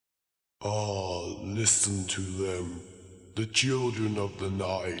Ah, listen to them, the children of the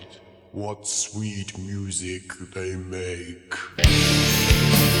night, what sweet music they make.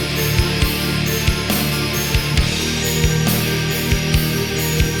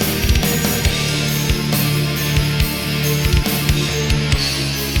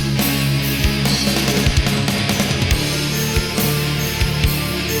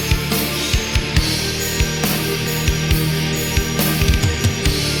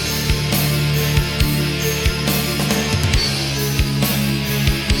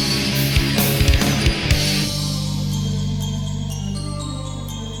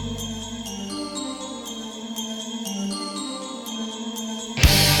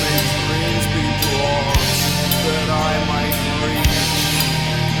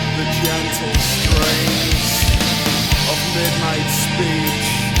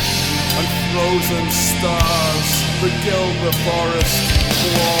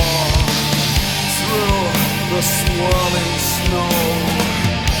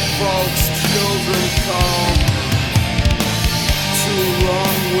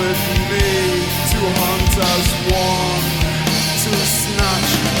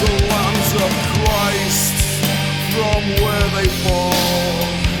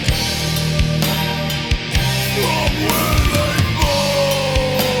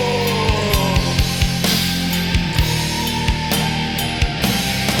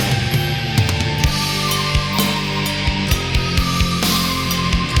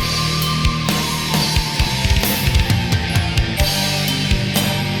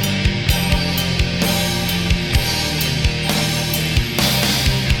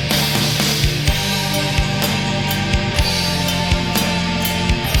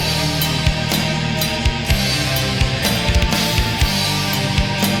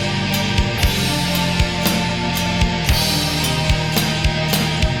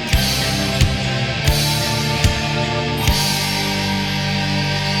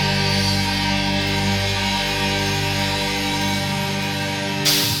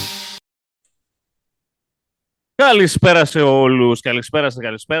 Καλησπέρα σε όλους,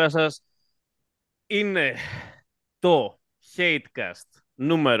 καλησπέρα σας. Είναι το HateCast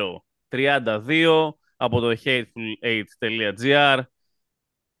νούμερο 32 από το hateful8.gr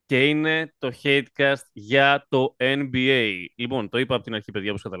και είναι το HateCast για το NBA. Λοιπόν, το είπα από την αρχή, παιδιά,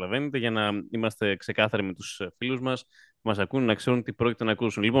 όπως καταλαβαίνετε, για να είμαστε ξεκάθαροι με τους φίλους μας που μας ακούν, να ξέρουν τι πρόκειται να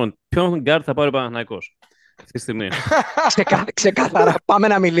ακούσουν. Λοιπόν, ποιον guard θα πάρει ο Παναθηναϊκός αυτή τη στιγμή? Ξεκάθαρα, πάμε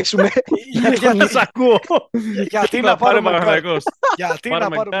να μιλήσουμε. Γιατί να σ' ακούω. Γιατί να πάρουμε Παναθηναϊκός? Γιατί να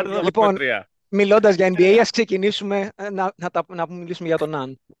πάρουμε. Λοιπόν, μιλώντας για NBA, ας ξεκινήσουμε να μιλήσουμε για τον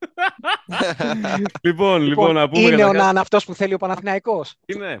Ναν. Λοιπόν, να πούμε. Είναι ο Ναν αυτός που θέλει ο Παναθηναϊκός?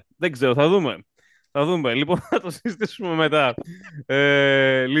 Είναι, δεν ξέρω, θα δούμε. Λοιπόν, θα το συζητήσουμε μετά.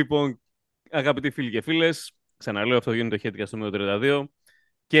 Λοιπόν, αγαπητοί φίλοι και φίλες, ξαναλέω, αυτό γίνεται το HateCast νούμερο 32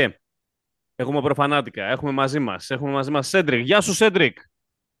 και έχουμε προφανάτικα, έχουμε μαζί μας Σέντρικ. Γεια σου, Σέντρικ.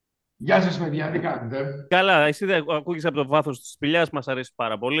 Γεια σας, παιδιά, τι κάνετε? Καλά, εσύ δεν ακούγεσαι από το βάθος της σπηλιάς, μας αρέσει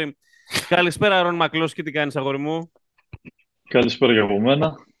πάρα πολύ. Καλησπέρα, Ρον Μακλόσκι, τι κάνεις, αγόρι μου? Καλησπέρα για από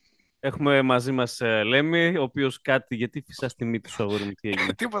μένα. Έχουμε μαζί μας Λέμι, ο οποίος κάτι, γιατί φυσάς τη μύτη σου, αγόρι μου, τι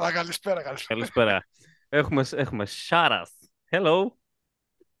έγινε? Τίποτα, καλησπέρα. Έχουμε Σάρας. Hello.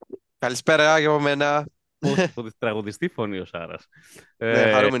 Καλησπέρα για από μένα. Από τη τραγουδιστή φωνή ο Σάρας.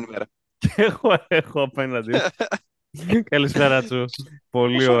 Ναι, χαρούμενη μέρα. Και έχω απέναντι. Καλησπέρα σου.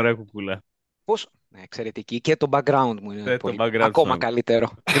 Πολύ ωραία κουκούλα. Πώς? Ναι, εξαιρετική. Και το background μου είναι Το background ακόμα σου.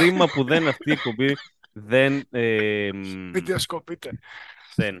 καλύτερο. Κρίμα που δεν αυτή η εκπομπή δεν... Βιντεοσκοπείτε.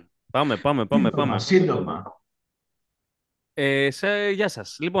 Δεν. Πάμε. Σύντομα. Γεια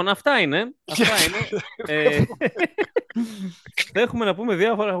σας. Λοιπόν, αυτά είναι. Έχουμε να πούμε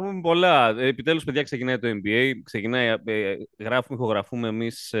διάφορα, να πούμε πολλά. Επιτέλους, παιδιά, ξεκινάει το NBA. Ηχογραφούμε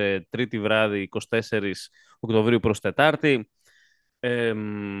εμείς Τρίτη βράδυ, 24 Οκτωβρίου προς Τετάρτη.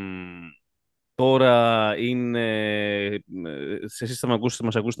 Τώρα είναι... Εσείς θα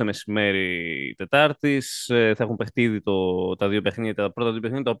μας ακούσετε μεσημέρι Τετάρτης. Θα έχουν παιχτεί ήδη τα δύο παιχνίδια, τα πρώτα δύο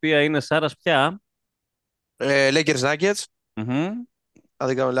παιχνίδια, τα οποία είναι, Σάρας, πια. Lakers Nuggets. Αν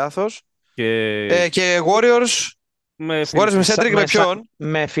δεν κάνω λάθος. Και Warriors. Warriors με Cedric, με ποιον?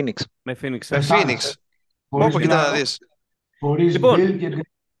 Με Phoenix. Με Phoenix. Όπου κοίτα να δεις. Χωρίς Λοιπόν, Bill και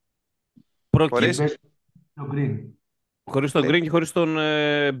Green. Χωρίς τον Green και χωρίς τον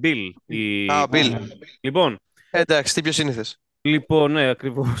Bill. Bill. Λοιπόν. Εντάξει, τι πιο σύνηθες. Λοιπόν, ναι,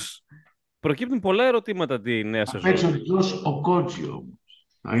 ακριβώς. Προκύπτουν πολλά ερωτήματα τη νέα σεζόν. Θα παίξει ο Τζος ο Κότσι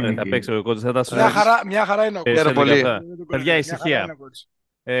όμως. Θα παίξει ο Κότσι. Μια χαρά είναι ο Κότσι. Χαίρομαι πολύ. Παιδιά, ησυχία.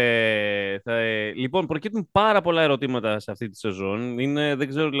 Λοιπόν, προκύπτουν πάρα πολλά ερωτήματα σε αυτή τη σεζόν. Δεν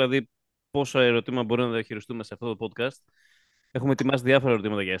ξέρω δηλαδή πόσο ερωτήμα μπορούμε να διαχειριστούμε σε αυτό το podcast. Έχουμε ετοιμάσει διάφορα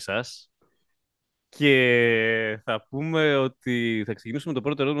ερωτήματα για εσάς. Και θα πούμε ότι θα ξεκινήσουμε το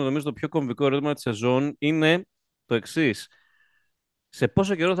πρώτο ερώτημα. Νομίζω το πιο κομβικό ερώτημα της σεζόν είναι το εξής. Σε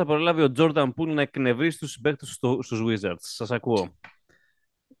πόσο καιρό θα προλάβει ο Τζόρνταν Πούλ να εκνευρίσει τους συμπαίκτες στους Wizards? Σας ακούω.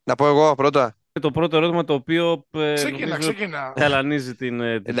 Να πω εγώ πρώτα. Είναι το πρώτο ερώτημα το οποίο Ξεκινά. ταλανίζει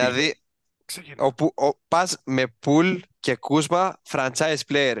την Δηλαδή, πας με Πουλ και Κούσμα franchise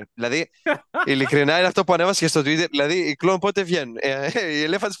player. Δηλαδή, ειλικρινά είναι αυτό που ανέβασε και στο Twitter. Δηλαδή, οι κλόν πότε βγαίνουν. Οι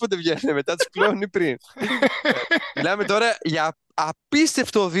ελέφαντες πότε βγαίνουν, μετά τους κλόν ή πριν. Μιλάμε τώρα για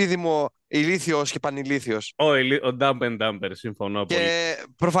απίστευτο δίδυμο ηλίθιος και πανηλίθιος. Ο Dump and Dumper, συμφωνώ πολύ. Και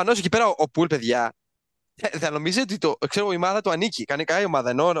προφανώς εκεί πέρα ο Πουλ, παιδιά, θα νομίζει ότι η ομάδα του ανήκει. Κανένα ομάδα,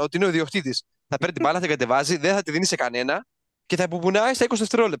 ενώ ότι είναι ο ιδιοκτήτης. Θα παίρνει την μπάλα, θα την κατεβάζει, δεν θα τη δίνει σε κανένα και θα υπομονάει στα 20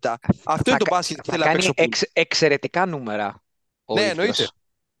 δευτερόλεπτα. Αυτό είναι το μπάσκετ που θέλει να παίξει ο Πουλ. Εξαιρετικά νούμερα. Ναι, εννοείται.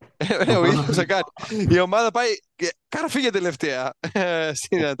 Ο ίδιος θα κάνει. Η ομάδα πάει καρφί για τελευταία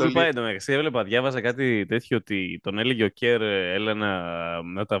στην Ανατολή. Πάει το μεταξύ, έβλεπα, διάβαζα κάτι τέτοιο ότι τον έλεγε ο Κέρ, έλα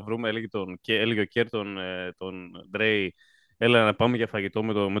να τα βρούμε, έλεγε ο Κέρ τον Ντρέι, έλα να πάμε για φαγητό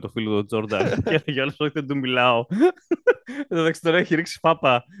με το φίλο του Τζόρνταν. Και έλεγε όλος, όχι δεν του μιλάω. Εντάξει, τώρα έχει ρίξει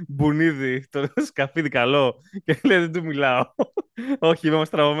φάπα, μπουνίδι, το σκαφίδι καλό και λέει δεν του μιλάω. Όχι, είμαι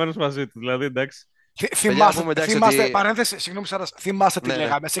στραβωμένος μαζί του, δηλαδή εντάξει. Θυμάστε, παρένθεση, συγγνώμη Σάρας, θυμάστε τι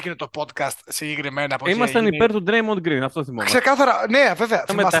λέγαμε σε εκείνο το podcast συγκεκριμένα? Ήμασταν υπέρ του Draymond Green, αυτό θυμόμαστε. Ξεκάθαρα, ναι, βέβαια.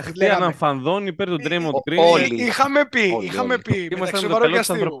 Θυμάστε τι λέγαμε? Αναφανδών υπέρ του Draymond Green. Όλοι. Είχαμε πει Ήμασταν με το καλό της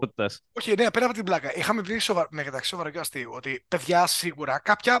ανθρωπότητας. Όχι, ναι, πέρα από την πλάκα. Είχαμε πει μεταξύ σοβαρού και αστείου ότι παιδιά σίγουρα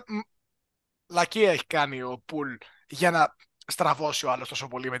κάποια λακία έχει κάνει ο Πουλ για να στραβώσει ο άλλος τόσο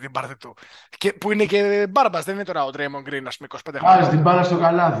πολύ με την πάρτη του. Και που είναι και μπάρμπας, δεν είναι τώρα ο Draymond Green, ας πούμε, 25 χρόνια. Βάζει την μπάλα στο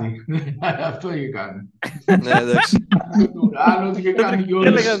καλάθι. Αυτό είχε κάνει. Ναι, εντάξει. Άλλο είχε κάνει και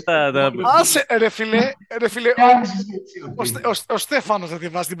όλους. Άσε, ρε φίλε, ο Στέφανος δεν τη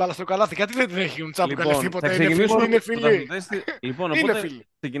βάζει την μπάλα στο καλάθι. Γιατί δεν την έχει τσάμπουκαλευτεί ποτέ? Είναι φίλοι. Λοιπόν, οπότε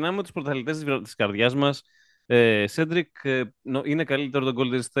ξεκινάμε με τους πρωταθλητές της καρδιάς μας. Σέντρικ, είναι καλύτερο το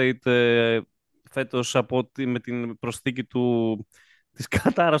Golden State φέτος με την προσθήκη της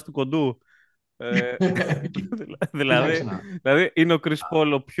κατάρας του κοντού. Δηλαδή είναι ο Chris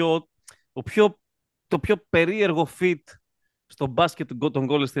Paul το πιο περίεργο fit στο μπάσκετ των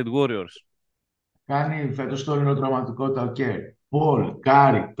Golden State Warriors. Κάνει φέτος το ορεινοτραυματικότητα ο Κέρ. Πολ,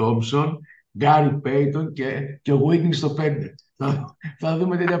 Κάρι, Τόμψον, Γκάρι Πέιτον και ο Wiggins στο 5. Θα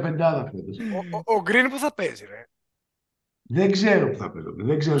δούμε τέτοια πεντάδα φέτος. Ο Green που θα παίζει, ρε? Δεν ξέρω που θα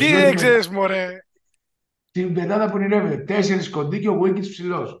παίζει. Τι δεν ξέρεις, μωρέ? Την πεντάδα που ονειρεύεται. 4 κοντοί και ο Wiggins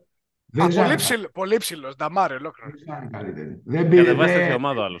ψηλός. Πολύ ψηλός. Νταμάρε ολόκληρο. Δεν πήρε. Κατεβάστε τέτοια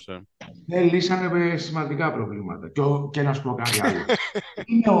ομάδα άλλος. Δεν λύσανε σημαντικά προβλήματα. Και να σου πω κάτι άλλο.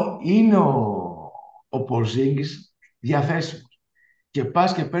 Είναι ο Πορζίνγκης διαθέσιμος. Και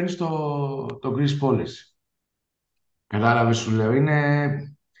πας και παίρνεις το Chris Paul. Κατάλαβες, σου λέω.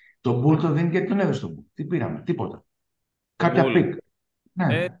 Το Bull το δίνει γιατί τον έδωσε τον Bull. Τι πήραμε, τίποτα. Κάποια πικ.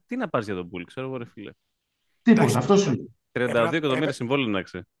 Τι να πάρεις για τον Bull, ξέρω εγώ, ρε φίλε. Τίποτα, αυτό σου λέει. 32 εκατομμύρια συμβόλαιο να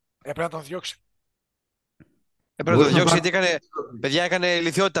ξέρει. Έπρεπε να τον διώξει. Έπρεπε να τον διώξει γιατί παιδιά έκανε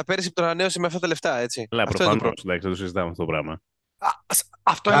ηλιθιότητα πέρυσι που τον ανανέωσε με αυτά τα λεφτά, έτσι. Αλλά προφανώς, εντάξει, δεν το συζητάμε αυτό το πράγμα.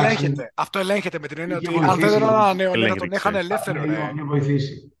 Αυτό ελέγχεται με την έννοια ότι αν δεν τον ανανέωνε να τον είχαν ελεύθερο. Να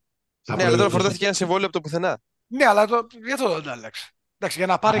βοηθήσει. Ναι, αλλά τώρα φορτώθηκε ένα συμβόλαιο από το πουθενά. Ναι, αλλά για αυτό δεν τα άλλαξε. Εντάξει, για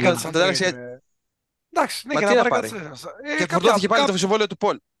να πάρει κάτι σαν εντάξει, ναι, για να πάρει κάτι. Και φορτώθηκε πάλι το συμβόλαιο του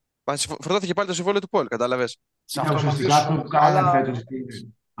Πολ. Φορτώθηκε πάλι το συμβόλαιο του Πολ, κατάλαβες. Ουσιαστικά αυτό που κάνανε φέτος,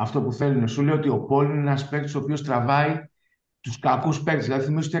 αυτό που θέλουν. Σου λέει ότι ο Πολ είναι ένας παίκτης ο οποίος τραβάει τους κακούς παίκτες. Δηλαδή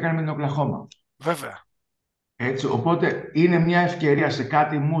θυμίζεις τι έκανε με την Οκλαχώμα. Βέβαια. Έτσι, οπότε είναι μια ευκαιρία σε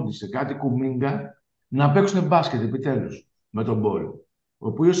κάτι Μούντι, σε κάτι Κουμίνγκα να παίξουν μπάσκετ επιτέλους με τον Πολ. Ο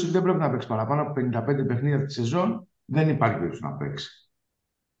οποίος δεν πρέπει να παίξει παραπάνω από 55 παιχνίδια αυτή τη σεζόν, δεν υπάρχει περίπτωση να παίξει.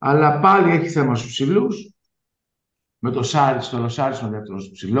 Αλλά πάλι έχει θέμα στους ψηλούς. Με το Σάριτς, το Σάριτς είναι ο δεύτερος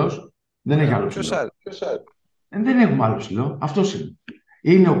ψηλός. Δεν έχει άλλο ψηλό. Δεν έχουμε άλλο ψηλό. Αυτός είναι.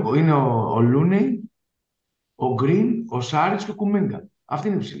 Είναι ο Λούνεϊ, ο Γκριν, ο Σάριτς και ο Κουμίνγκα. Αυτή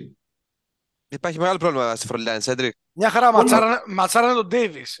είναι η ψηλή. Υπάρχει μεγάλο πρόβλημα στη frontline, Σέντρικ. Μια χαρά ματσάρανε τον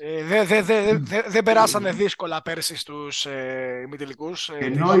Ντέιβις. Δεν περάσανε δύσκολα πέρσι στους ημιτελικούς.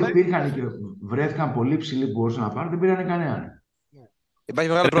 Ενώ υπήρχαν και βρέθηκαν πολύ ψηλοί που μπορούσαν να πάρουν, δεν πήρανε κανέναν. Υπάρχει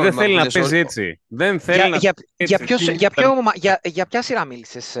μεγάλο πρόβλημα. Δεν θέλει να παίζει έτσι. Δεν θέλει να για ποια σειρά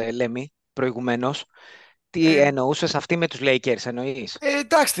μίλησες, Λέμι, προηγουμένως? Τι εννοούσες, αυτή με τους Lakers εννοείς?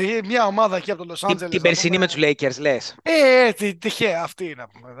 Εντάξει, μια ομάδα εκεί από το Λος Άντζελες. Την περσινή με τους Lakers λες? Τυχαία αυτή να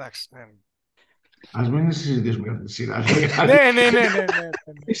πούμε, εντάξει. Ας μην συζητήσουμε για αυτή τη σειρά.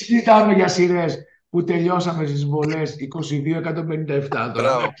 Ναι. Συζητάμε για σειρές που τελειώσαμε στις βολές 22-157 τώρα.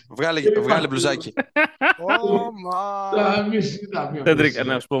 Μπράβο. Βγάλε μπλουζάκι. Μην συζητάμε. Σέντρικ,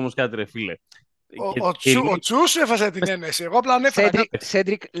 να σου πω όμως κάτι, ρε φίλε. Ο Τσούς έφασε την ένεση. Εγώ απλά ανέφερα.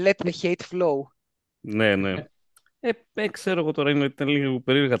 Cedric, let the hate flow. Ναι. Ξέρω εγώ τώρα, ήταν λίγο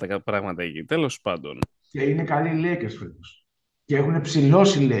περίεργα τα πράγματα εκεί. Τέλος πάντων. Και είναι καλοί οι Lakers φέτος. Και έχουν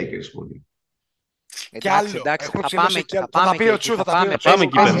ψηλώσει οι Lakers πολύ. Εντάξει, θα πάμε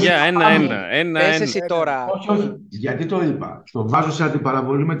εκεί, παιδιά. Ένα. Πες εσύ τώρα. Όχι. Γιατί το είπα. Το βάζω σε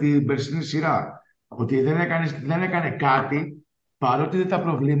αντιπαραβολή με την περσινή σειρά. Ότι δεν έκανε κάτι, παρότι δεν τα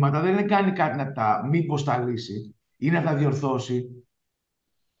προβλήματα, δεν κάνει κάτι να τα μήπως τα λύσει ή να τα διορθώσει.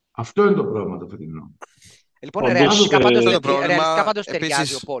 Αυτό είναι το πρόβλημα το φετινό. Λοιπόν, ρεαλιστικά πάντως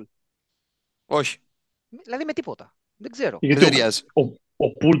ταιριάζει ο Πολ. Όχι. Δηλαδή με τίποτα. Δεν ξέρω. Δεν ταιριάζει.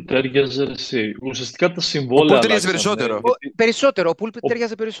 Ο Πουλ ταιριάζει εσύ. Ουσιαστικά τα συμβόλαια. Ο Πουλ ταιριάζει περισσότερο. Περισσότερο. Ο Πουλ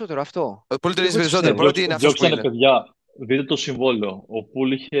ταιριάζει περισσότερο. Αυτό. Ο Πουλ ταιριάζει περισσότερο. Πρώτη είναι αυτό που είναι. Παιδιά, δείτε το συμβόλαιο. Ο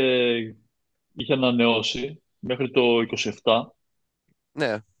Πουλ είχε ανανεώσει μέχρι το 27.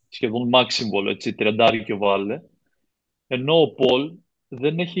 Ναι. Σχεδόν max συμβόλαιο, έτσι, 30 και βάλε. Ενώ ο Πολ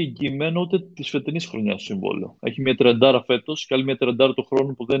δεν έχει εγγυημένο ούτε τη φετινή χρονιά στο συμβόλαιο. Έχει μια 30 φέτος και άλλη μια 30 του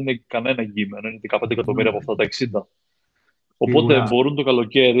χρόνου που δεν είναι κανένα εγγυημένο. Είναι 15 εκατομμύρια από αυτά τα 60. Οπότε μπορούν το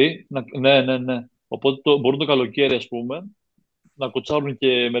καλοκαίρι. Ναι. Οπότε μπορούν το καλοκαίρι, ας πούμε, να κοτσάρουν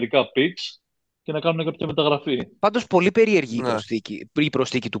και μερικά picks και να κάνουν κάποια μεταγραφή. Πάντως πολύ περίεργη η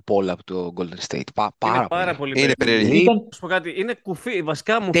προσθήκη του Πολ από το Golden State. Πάρα πολύ περίεργη. Είναι κουφή.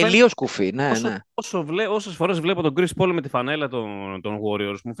 Βασικά μου τελείως κουφή. Ναι. Όσες φορές βλέπω τον Chris Paul με τη φανέλα των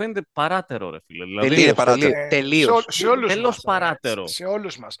Warriors, μου φαίνεται παράτερο, ρε φίλε. Δηλαδή, τελείως. Τελώς παράτερο. Σε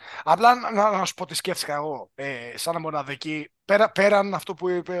όλους μας. Απλά να σου πω τι σκέφτηκα εγώ, σαν μοναδική. Πέραν αυτό που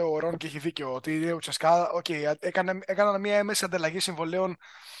είπε ο Ρον και έχει δίκιο, ότι ουσιαστικά έκανα μια έμεση ανταλλαγή συμβολέων.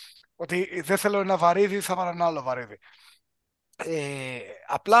 Ότι δεν θέλω ένα βαρύδι, θα βάλω ένα άλλο βαρύδι.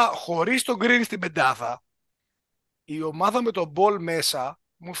 Απλά χωρίς τον Green στην πεντάδα, η ομάδα με τον Ball μέσα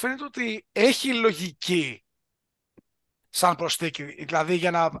μου φαίνεται ότι έχει λογική σαν προσθήκη. Δηλαδή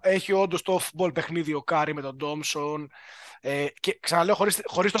για να έχει όντως το off-ball παιχνίδι ο Κάρι με τον Thompson. Και ξαναλέω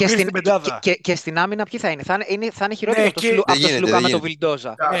χωρίς τον Green στην πεντάδα. Και στην άμυνα ποιοι θα είναι. Θα είναι χειρότερο από το Σλουκά με τον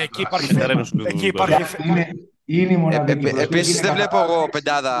Βιλντόζα. Εκεί υπάρχει. Είναι η μοναδική. Επίσης δεν βλέπω εγώ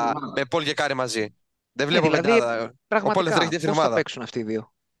πεντάδα με Πολ και Κάρι μαζί. Δεν βλέπω πεντάδα. Πραγματικά, πώς θα παίξουν αυτοί οι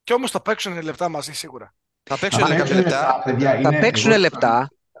δύο. Κι όμως θα παίξουν λεπτά μαζί σίγουρα. Θα παίξουν κάποια λεπτά. Θα παίξουν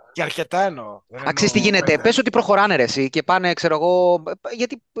λεπτά. Και αρκετά εννοώ. Αξίζει τι γίνεται. Πες ότι προχωράνε ρε εσύ και πάνε, ξέρω εγώ.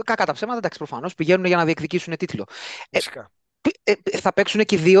 Γιατί κακά τα ψέματα, εντάξει, προφανώς πηγαίνουν για να διεκδικήσουν τίτλο. Θα παίξουν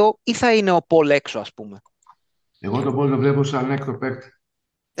και οι δύο ή θα είναι ο Πολ έξω, ας πούμε. Εγώ τον Πολ το βλέπω σαν έκτο παίκτη.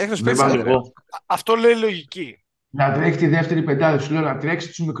 Έκτος παίκτη. Αυτό λέει λογική. Να τρέχει τη δεύτερη πεντάδα, σου λέω να τρέξει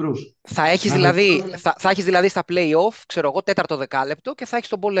τους μικρούς. Θα έχεις δηλαδή στα play-off, ξέρω εγώ, τέταρτο δεκάλεπτο και θα έχεις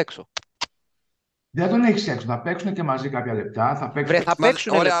τον Πολ έξω. Δεν τον έχεις έξω. Θα παίξουν και μαζί κάποια λεπτά. Θα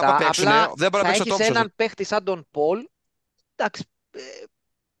παίξουν λεπτά. Απλά δεν θα έχεις έναν παίχτη σαν τον Πολ. Εντάξει,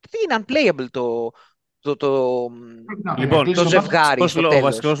 είναι unplayable Λοιπόν, το ζευγάρι. Ο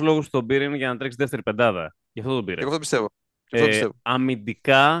βασικός λόγος τον πήρε είναι για να τρέξει δεύτερη πεντάδα. Γι' αυτό τον πήρε. Εγώ το πιστεύω.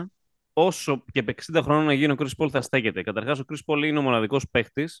 Αμυντικά, όσο και επί 60 χρόνων να γίνει ο Chris Paul θα στέκεται. Καταρχάς, ο Chris Paul είναι ο μοναδικός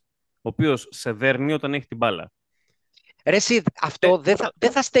παίχτης ο οποίος σε δέρνει όταν έχει την μπάλα. Ρε εσύ, αυτό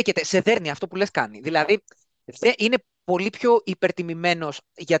δεν θα στέκεται. Σε δέρνει αυτό που λες κάνει. Δηλαδή, είναι πολύ πιο υπερτιμημένος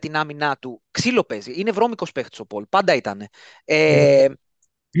για την άμυνά του. Ξύλο παίζει. Είναι βρώμικος παίχτης ο Πολ. Πάντα ήταν.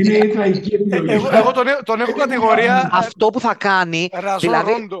 Είναι η τραγική επιλογή. Εγώ τον έχω κατηγορία. Αυτό που θα κάνει.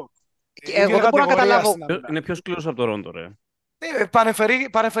 Δηλαδή, εγώ δεν μπορώ να καταλάβω. Είναι πιο σκληρός από το Ρόντο, ρε.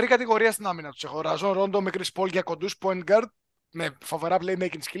 Πανεφερή κατηγορία στην άμυνα τους έχω. Ραζόν Ρόντο με Chris Paul για κοντούς point guard. Με φοβερά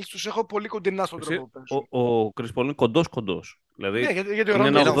playmaking skills τους έχω πολύ κοντινά στον τρόπο που παίζουν. Ο Chris Paul είναι κοντός. Δηλαδή γιατί είναι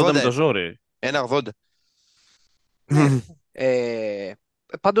ένα 80 με το ζόρι. Ένα 80.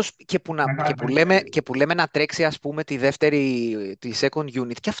 Πάντως και που λέμε να τρέξει, ας πούμε, τη second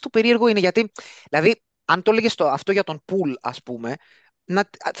unit. Και αυτό περίεργο είναι γιατί, δηλαδή, αν το έλεγες αυτό για τον Pool, ας πούμε,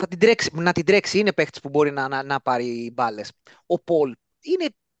 να την τρέξει, είναι παίχτης που μπορεί να πάρει μπάλες. Ο Πολ είναι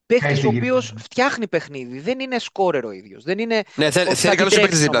παίχτης ο οποίος φτιάχνει παιχνίδι, δεν είναι σκόρερ ο ίδιος. Δεν είναι, θέλει καλούς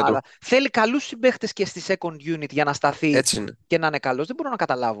συμπαίχτες δίπλα του. Θέλει καλούς συμπαίχτες και στη second unit για να σταθεί και να είναι καλός. Δεν μπορώ να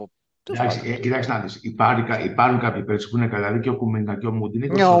καταλάβω. Κοιτάξτε να δεις, υπάρχουν κάποιοι παίκτες που είναι καλά, και ο Κουμίγκα και ο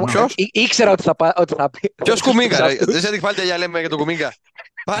Μούντιν. Ήξερα ότι θα πει. Ποιος Κουμίγκα, δεν σε πάλι τα ίδια λέμε για τον Κουμίγκα.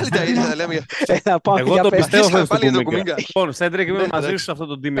 Πάλι τα ίδια θα λέμε. Εγώ το πιστεύω πάλι για τον Κουμίγκα. Λοιπόν, Σέντρικ, είμαι μαζί σου σε αυτόν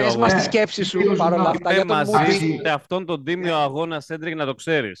τον τίμιο αγώνα. Πες μας τη σκέψη σου παρόλα αυτά. Είμαι μαζί σε αυτόν τον τίμιο αγώνα, Σέντρικ, να το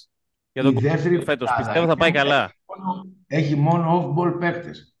ξέρεις. για τον δεύτερη κόσμο φέτος. πεντάδα Πιστεύω θα πάει καλά. έχει μόνο off-ball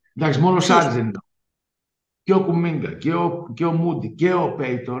παίκτες. Εντάξει, μόνο ο Σάρτζεν και ο Κουμίνγκα και ο Μούντι και ο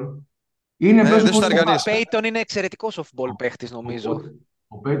Πέιτον είναι δεν μέσα σου τα Ο κανείς. Πέιτον είναι εξαιρετικός off-ball παίχτης, νομίζω.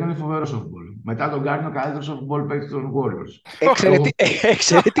 Ο Πέιτον είναι φοβερός off-ball. Μετά τον κάνει ο καλύτερος off-ball παίκτης των Warriors.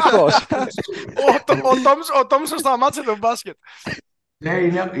 Εξαιρετικός. Ο Τόμσον σταμάτησε το μπάσκετ. Ναι,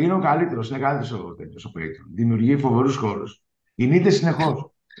 είναι ο καλύτερος. Είναι καλύτερος ο Πέιτον. Δημιουργεί φοβερούς χώρους. Κινείται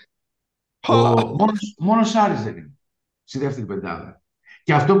συνεχώς. Μόνο Σάρις δεν είναι στη δεύτερη πεντάδα.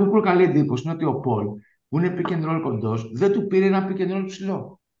 Και αυτό που προκαλεί εντύπωση είναι ότι ο Πολ, που είναι pick and roll κοντός, δεν του πήρε ένα pick and roll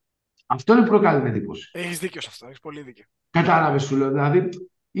ψηλό. Αυτό είναι που προκαλεί εντύπωση. Έχεις δίκιο σε αυτό. Έχεις πολύ δίκιο. Κατάλαβες, σου λέω. Δηλαδή,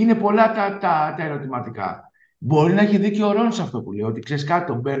 είναι πολλά τα ερωτηματικά. Μπορεί να έχει δίκιο ο Ρον σε αυτό που λέει, ότι ξέρεις κάτι,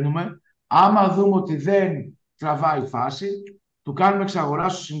 τον παίρνουμε. Άμα δούμε ότι δεν τραβάει η φάση, του κάνουμε εξαγορά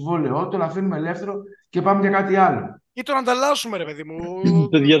στο συμβόλαιό, τον αφήνουμε ελεύθερο και πάμε για κάτι άλλο. Ή τον ανταλλάσσουμε, ρε παιδί μου.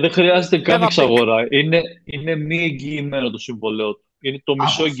 Παιδιά, δεν χρειάζεται καν Ένα εξαγορά. Είναι μη εγγυημένο το συμβολέο του. Είναι το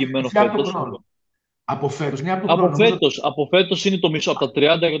μισό εγγυημένο φέτος. Από φέτος, είναι από τον χρόνο. Από φέτος είναι το μισό. Από τα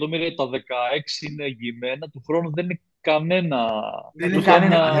 30 εκατομμύρια, τα 16 είναι εγγυημένα. Του χρόνου δεν είναι κανένα.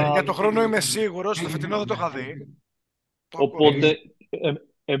 Για το χρόνο είμαι σίγουρος. Το φετινό δεν το είχα δει. Οπότε,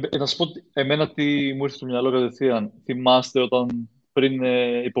 να σου πω εμένα τι μου ήρθε στο μυαλό κατευθείαν. Θυμάστε όταν πριν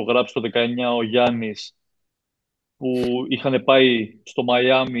υπογράψει το 19 ο Γιάννης που είχαν πάει στο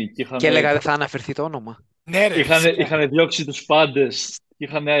Μαϊάμι και έλεγα δεν θα αναφερθεί το όνομα. Ναι, ρε, είχαν διώξει τους πάντες και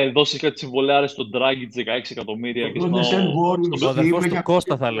είχαν δώσει κάτι συμβολιάρες στον Dragic 16 εκατομμύρια. Ο αδερφός του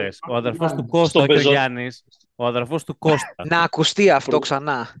Κώστα θα λες. Ο αδερφός του Κώστα και ο Γιάννης. Ο αδερφός του Κώστα. Να ακουστεί αυτό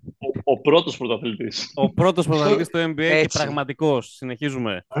ξανά. Ο πρώτος πρωταθλητής. Ο πρώτος πρωταθλητής του NBA και πραγματικός.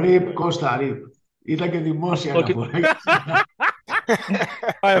 Συνεχίζουμε. Ριπ, Κώστα, ριπ. Ήταν και δημόσια αναφορά.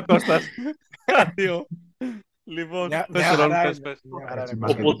 Πάει ο Κώστας. Λοιπόν,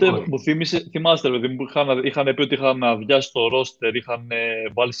 οπότε μου θυμάστε, δηλαδή, είχαν πει ότι είχαν αδειάσει το ρόστερ, είχαν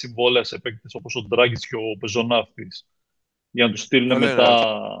βάλει συμβόλαια σε παίκτες όπως ο Ντράγκιτς και ο Πεζοναύτης για να τους στείλουν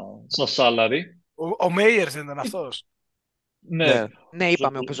μετά σαν salary. Ο Μέιερς δεν ήταν αυτός. Ναι,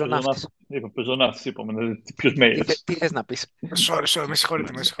 είπαμε ο Πεζοναύτης. Πεζοναύτης, είπαμε. Ποιος Μέιερς? Τι θες να πεις? Sorry, με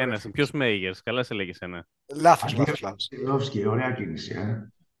συγχωρείτε. Ποιος Μέιερς? Καλά σε λέγεις ένα. Λάθος. Ωραία κίνηση,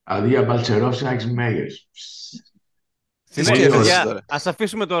 Αντί για Μπαλτσερόφσκι να έχεις Μέιερς. Ας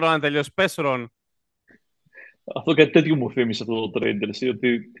αφήσουμε το Ρον να τελειώσει. Πες, Ρον. Αυτό κάτι τέτοιο μου θύμισε αυτό το Trader,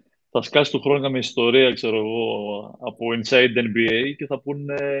 ότι θα σκάσει του χρόνου με ιστορία, ξέρω εγώ, από Inside NBA και θα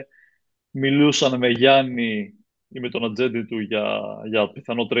πούνε, μιλούσαν με Γιάννη ή με τον ατζέντη του για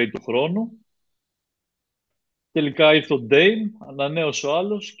πιθανό trade του χρόνου. Τελικά ήρθε ο Dame, ανανέωσε ο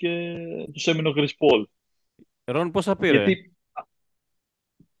άλλος και τους έμεινε ο Chris Paul. Ρον, πόσα πήρε? Γιατί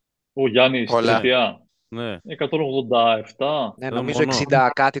ο Γιάννης τριετία. Ναι. 187. Ναι, νομίζω 60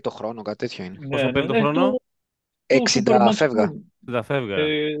 κάτι το χρόνο, κάτι τέτοιο είναι. Πόσο παίρνει το χρόνο? 60 φεύγα. 60 φεύγα.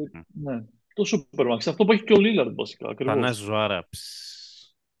 Ναι, το Supermax. Αυτό που έχει και ο Λίλαρντ βασικά. Θανάσης Ζωάρα.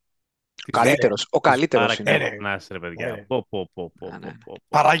 Ο καλύτερος είναι. Θανάσης, ρε παιδιά.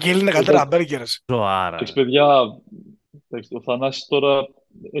 Παραγγέλνει είναι καλύτερα μπέργκερς. Ζωάρα. Παιδιά, ο Θανάσης τώρα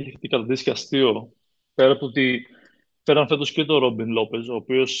έχει καταντήσει και αστείο. Πέρα από το ότι φέραν φέτος και τον Ρόμπιν Λόπεζ, ο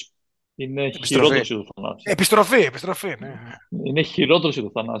οποίος είναι χειρότερος για το Θανάση. Επιστροφή, ναι. Είναι χειρότερος για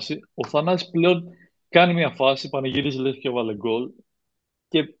το Θανάση. Ο Θανάσης πλέον κάνει μια φάση, πανηγύριζε λες και έβαλε γκολ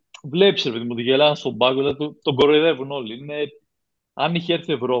και βλέπεις, ρε παιδί μου, ότι γελάνε στον πάγκο, δηλαδή τον κοροϊδεύουν όλοι. Αν είχε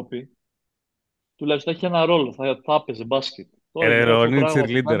έρθει η Ευρώπη, τουλάχιστον έχει ένα ρόλο, θα έπαιζε μπάσκετ. Είναι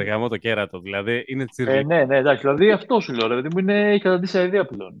cheerleader, γαμώ το κέρατο, δηλαδή είναι cheerleader. Ναι, εντάξει, δηλαδή αυτό σου λέω, ρε παιδί μου, έχει καταντήσει αηδία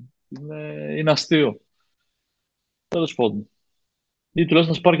πλέον. Είναι αστείο. Τέλος πάντων. Ή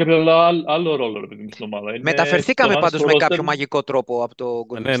τουλάχιστον να πάρει κάποιο άλλο ρόλο, ρε παιδί μου, στην ομάδα. Μεταφερθήκαμε πάντως με κάποιο μαγικό τρόπο από το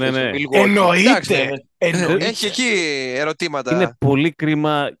Golden State. Ναι. Εννοείται. Έχει εκεί ερωτήματα. Είναι πολύ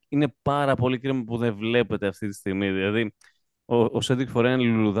κρίμα, είναι πάρα πολύ κρίμα που δεν βλέπετε αυτή τη στιγμή. Δηλαδή, ο Σέντρικ φοράει ένα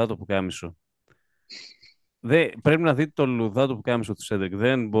λουλουδάτο που κάμισο. Πρέπει να δείτε το λουλουδάτο που κάμισο του Σέντρικ.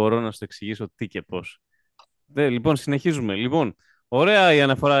 Δεν μπορώ να σου το εξηγήσω τι και πώς. Λοιπόν, συνεχίζουμε. Λοιπόν, ωραία η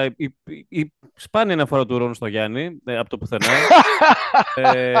αναφορά, η σπάνια αναφορά του Ρόνου στο Γιάννη, από το πουθενά.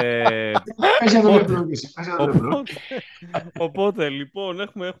 Οπότε, λοιπόν,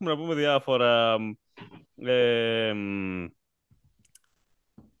 έχουμε να πούμε διάφορα.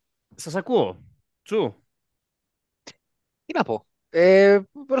 Σας ακούω. Τσου. Τι να πω.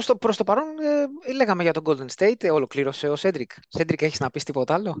 Προς το παρόν, λέγαμε για τον Golden State, ολοκλήρωσε ο Σέντρικ. Σέντρικ, έχεις να πεις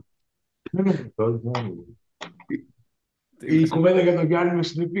τίποτα άλλο? Η κουβέντα για τον Γιάννη με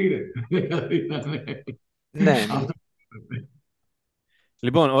συνεπήρε. Ναι.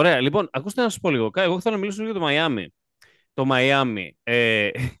 Λοιπόν, ωραία. Λοιπόν, ακούστε να σας πω λίγο. Εγώ θέλω να μιλήσω για το Μαϊάμι. το Μαϊάμι.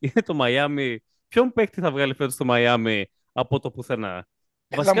 Είναι το Μαϊάμι. Ποιον παίκτη θα βγάλει φέτος το Μαϊάμι από το πουθενά?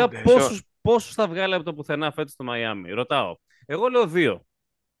 Βασικά, πόσους θα βγάλει από το πουθενά φέτος το Μαϊάμι? Ρωτάω. Εγώ λέω 2.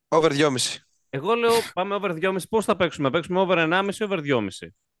 Over 2,5. Εγώ λέω πάμε over 2,5. Πώς θα παίξουμε? Παίξουμε over 1,5 ή over 2,5?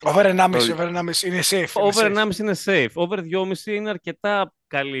 Over 1,5 είναι safe. Over 1,5 είναι safe. Over 2,5 είναι αρκετά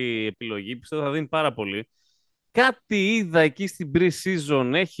καλή επιλογή. Πιστεύω θα δίνει πάρα πολύ. Κάτι είδα εκεί στην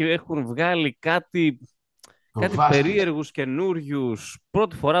pre-season. Έχουν βγάλει κάτι περίεργους καινούριους.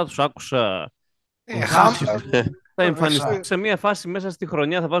 Πρώτη φορά τους άκουσα. Θα εμφανιστούν σε μια φάση μέσα στη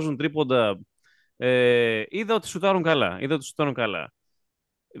χρονιά, θα βάζουν τρίποντα. Είδα ότι σουτάρουν καλά.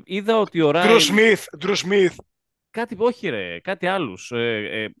 Είδα ότι ο Ράιλ... Drew Smith. Κάτι, όχι ρε, κάτι άλλους.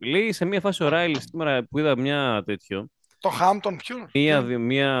 Λέει σε μια φάση ο Ράιλ σήμερα που είδα μια τέτοιο. Το Hampton ποιον?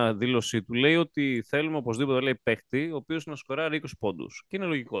 Μια δήλωσή του λέει ότι θέλουμε οπωσδήποτε, λέει, παίχτη ο οποίος να σκοράρει 20 πόντους. Και είναι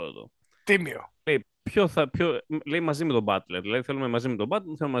λογικό εδώ. Τίμιο. Λέει, λέει μαζί με τον Butler. Δηλαδή θέλουμε μαζί με τον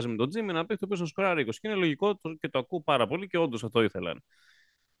Butler, θέλουμε μαζί με τον Jimmy να παίχτη ο οποίος να σκοράρει 20. Και είναι λογικό και το ακούω πάρα πολύ και όντως αυτό ήθελαν.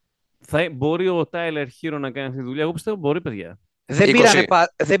 Μπορεί ο Tyler Hero να κάνει αυτή τη δουλειά? Εγώ πιστεύω μπορεί, παιδιά.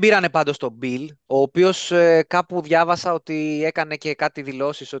 Δεν πήρανε πάντως τον Bill, ο οποίος κάπου διάβασα ότι έκανε και κάτι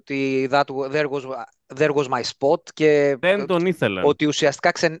δηλώσεις ότι there was my spot και δεν τον ήθελαν. Ότι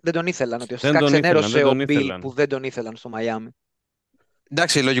ουσιαστικά δεν τον ήθελαν. Ότι ουσιαστικά ξενέρωσε ο Bill που δεν τον ήθελαν στο Μαϊάμι.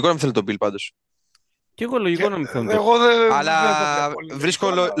 Εντάξει, λογικό να μην θέλει τον Bill πάντως. Και εγώ λογικό να μην θέλω. Αλλά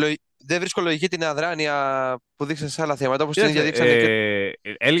δεν βρίσκω λογική την αδράνεια που δείξανε σε άλλα θέματα, όπως την ίδια δείξανε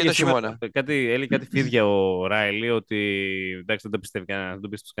και το χειμώνα. Έλεγε κάτι φίδια ο Ράιλι, ότι εντάξει, δεν το πιστεύει κανένας, δεν το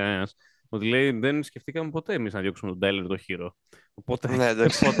πίστευε κανένας. Ότι λέει δεν σκεφτήκαμε ποτέ εμείς να διώξουμε τον Τάιλερ το Hero. Οπότε,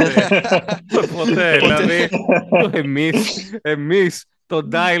 ποτέ, δηλαδή, εμείς,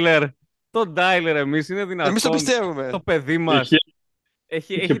 τον Τάιλερ εμείς είναι δυνατόν. Εμείς το πιστεύουμε. Το παιδί μας.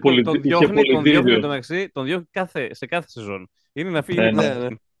 Τον διώχνει σε κάθε σεζόν. Είναι να φύγει.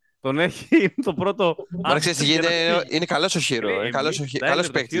 Τον έχει, είναι το πρώτο. Είναι καλός ο Hero.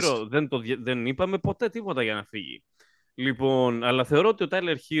 Καλός παίκτης. Δεν είπαμε ποτέ τίποτα για να φύγει. Λοιπόν, αλλά θεωρώ ότι ο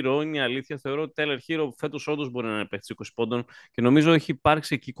Tyler Hero είναι η αλήθεια. Θεωρώ ότι ο Tyler Hero φέτος όντως μπορεί να είναι παίκτης 20 πόντων και νομίζω έχει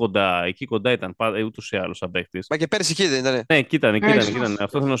υπάρξει εκεί κοντά. Εκεί κοντά ήταν ούτως ή άλλως σαν παίκτης. Μα και πέρυσι εκεί δεν ήταν? Ναι, εκεί ήταν.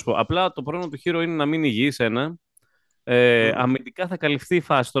 Αυτό θέλω να σου πω. Απλά το πρόβλημα του Hero είναι να μείνει υγιής ένα. Αμυντικά θα καλυφθεί η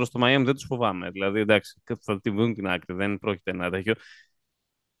φάση τώρα στο Miami, δεν τους φοβάμαι. Δηλαδή, εντάξει, θα τη βγουν την άκρη, δεν πρόκειται να τέτοιο.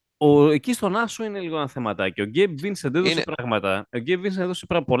 Εκεί στον Άσο είναι λίγο ένα θεματάκι. Ο Γκέιμ Βίνσεντ έδωσε πράγματα. Ο Γκέιμ Βίνσεντ έδωσε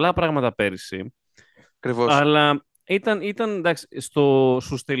πολλά πράγματα πέρυσι. Ακριβώς. Αλλά ήταν εντάξει,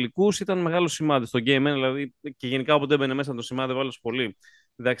 στους τελικούς ήταν μεγάλο σημάδι. Στο Game 1, δηλαδή, και γενικά όποτε έμπαινε μέσα το σημάδι, βάλω πολύ.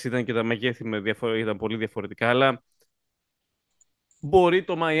 Εντάξει, ήταν και τα μεγέθη ήταν πολύ διαφορετικά, αλλά μπορεί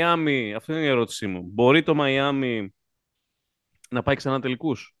το Miami, αυτή είναι η ερώτησή μου, μπορεί το Miami να πάει ξανά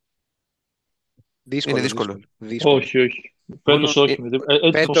τελικούς? Είναι δύσκολο. Όχι. Φέτος όχι.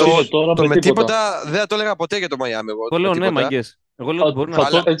 Το με τίποτα δεν θα το έλεγα ποτέ για το Miami. Εγώ λέω ναι, μαγκές. Εγώ λέω ότι μπορεί να...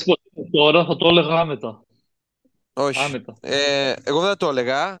 Τώρα θα το έλεγα άνετα. Όχι. Εγώ δεν θα το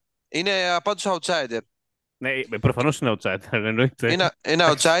έλεγα. Είναι πάντως outsider. Ναι, προφανώς είναι outsider, εννοείται. Είναι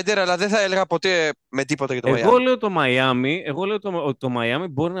outsider, αλλά δεν θα έλεγα ποτέ με τίποτα για το Miami. Εγώ λέω ότι το Miami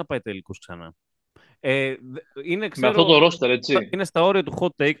μπορεί να πάει τελικούς ξανά. Με αυτό το roster, έτσι. Είναι στα όρια του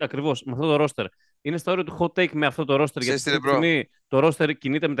hot take, ακριβώς, με αυτό το roster. Είναι στα όρια του hot take με αυτό το roster, γιατί αυτή τη στιγμή το roster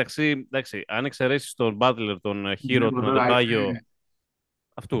κινείται μεταξύ, εντάξει, αν εξαιρέσεις τον Butler, τον Hero, τον Αντεπάγιο,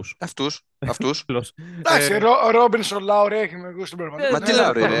 αυτούς. Εντάξει, ο Ρόμπινσον, Λάουρι, έχει με γούστο περπατή. Μα τι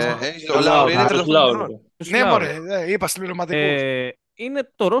Λάουρι, ο Λάουρι είναι 38 χρονών. Ναι, μωρέ, είπα συμπληρωματικούς.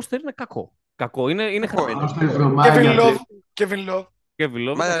 Το roster είναι κακό, είναι χαμένο. Kevin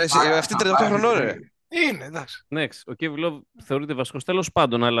Love. Μα αυτή 38 χρονών, ρε. Είναι, εντάξει. Ναι, ο Kevin Love θεωρείται βασικός, τέλος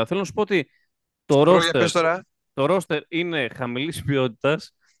πάντων, αλλά θέλω να σου πω ότι το roster είναι χαμηλής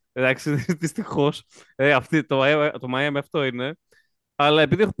ποιότητας. Εντάξει, δυστυχώς. Το Miami αυτό είναι. Αλλά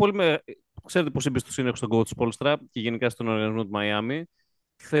επειδή έχω ξέρετε πώς εμπιστοσύνη έχω στον coach Polstra και γενικά στον οργανισμό του Miami,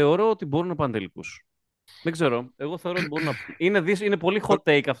 θεωρώ ότι μπορούν να πάνε τελικούς. Δεν ξέρω. Εγώ θεωρώ ότι μπορούν να... Είναι πολύ hot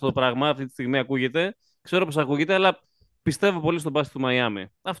take αυτό το πράγμα. Αυτή τη στιγμή ακούγεται. Ξέρω πώς ακούγεται, αλλά πιστεύω πολύ στον μπάσκετ του Miami.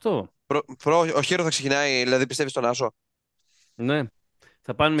 Αυτό. Ο Hero θα ξεκινάει, δηλαδή πιστεύεις στον Άσο? Ναι.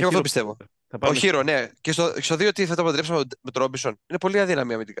 Θα πάνε και εγώ αυτό πιστεύω. Ο Hero, ναι. Και στο 2 τι θα το παντρέψουμε με τον Ρόμπινσον? Είναι πολύ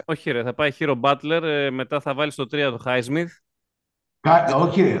αδύναμη αμυντικά. Όχι, ρε. Θα πάει Hero Butler, μετά θα βάλει στο 3 το Highsmith.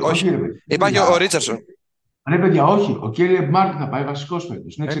 Όχι, ρε. Υπάρχει ο Ρίτσαρσον. Ρε παιδιά, όχι. Ο Κέλιεμ Μάρτιν θα πάει βασικός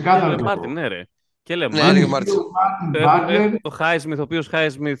φέτος. Είναι ξεκάθαρο. Ο Μάρτιν, ναι, ρε. Κέλιεμ Μάρτιν. Το Highsmith, ο οποίος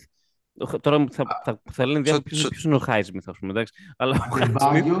Highsmith. Τώρα θα λένε ποιος είναι ο Highsmith, ας πούμε, εντάξει. Αλλά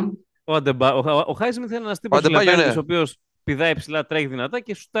ο Highsmith είναι ένας τύπος ο οποίος πηδάει ψηλά, τρέχει δυνατά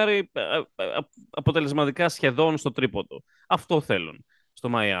και σουτάρει αποτελεσματικά σχεδόν στο τρίποντο. Αυτό θέλουν στο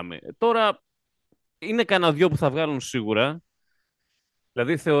Μαϊάμι. Τώρα είναι κανένα δυο που θα βγάλουν σίγουρα.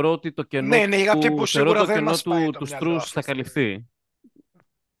 Δηλαδή θεωρώ ότι το κενό του Στρούς θα καλυφθεί.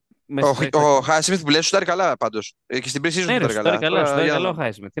 Ο Χάισμιθ που λέει σουτάρει καλά πάντως. Και στην pre-season σουτάρει καλά. Σουτάρει καλά ο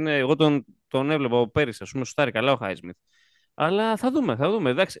Χάισμιθ. Εγώ τον έβλεπα πέρυσι, ας πούμε, σουτάρει καλά ο Χάισμιθ. Αλλά θα δούμε.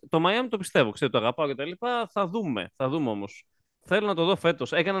 Εντάξει, το Μαϊάμι το πιστεύω, το αγαπάω κτλ. Θα δούμε όμως. Θέλω να το δω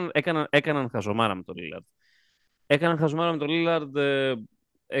φέτος. Έκαναν χαζομάρα με τον Λίλαρντ.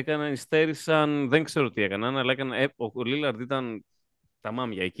 Υστέρησαν, δεν ξέρω τι έκαναν, αλλά ο Λίλαρντ ήταν τα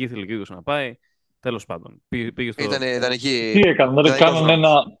μάμια. Εκεί ήθελε και ο ίδιος να πάει. Τέλος πάντων. Πήγε στο... Ήταν εκεί. Τι έκαναν,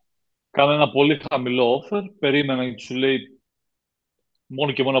 κάνανε ένα πολύ χαμηλό offer. Περίμεναν και σου λέει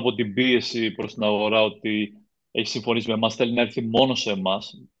μόνο και μόνο από την πίεση προς την αγορά ότι έχει συμφωνήσει με εμάς, θέλει να έρθει μόνο σε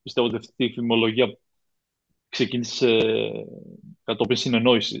εμάς. Πιστεύω ότι αυτή η φημολογία ξεκίνησε κατόπιν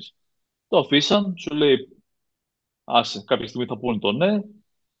συνεννόησης. Το αφήσαν, σου λέει άσε, κάποια στιγμή θα πούνε το ναι.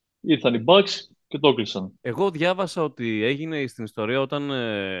 Ήρθαν οι Bucks και το έκλεισαν. Εγώ διάβασα ότι έγινε στην ιστορία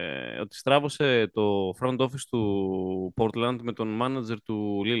ότι στράβωσε το front office του Portland με τον manager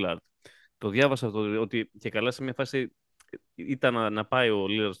του Lillard. Το διάβασα αυτό, ότι και καλά σε μια φάση ήταν να πάει ο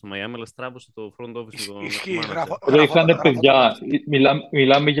Lillard στο Miami, αλλά στράβωσε το front office του manager. Είχανε παιδιά,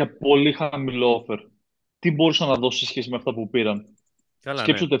 μιλάμε για πολύ χαμηλό offer. Τι μπορούσαν να δώσουν σε σχέση με αυτά που πήραν.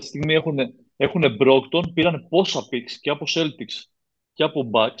 Σκέψου ότι αυτή τη στιγμή έχουν Brockton, πήραν πόσα picks και από Celtics και από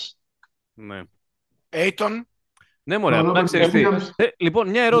Bucks. Ναι. Aiton. Ναι, μωρέ, λοιπόν,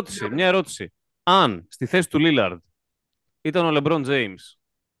 μια ερώτηση. Αν στη θέση του Lillard ήταν ο LeBron James,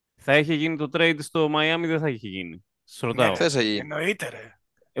 θα είχε γίνει το trade στο Miami, δεν θα είχε γίνει? Σας ρωτάω. Εννοείται, ρε.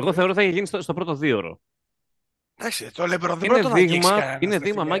 Εγώ θεωρώ θα είχε γίνει στο πρώτο δίωρο. Εντάξει, το LeBron δεν μπορεί να αγγίξει κανένας. Είναι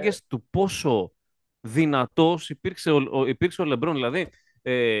δείγμα, μάγκες, του πόσο δυνατός υπήρξε ο LeBron. Δηλαδή,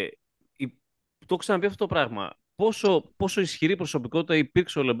 το ξαναπεί αυτό το πράγμα. Πόσο ισχυρή προσωπικότητα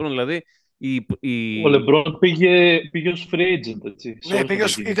υπήρξε ο LeBron. Δηλαδή, ο LeBron πήγε ως free agent, έτσι. Ναι,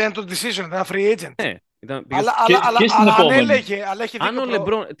 ήταν το decision, ήταν free agent. Ναι, αλλά έχει δίκιο. Αν ο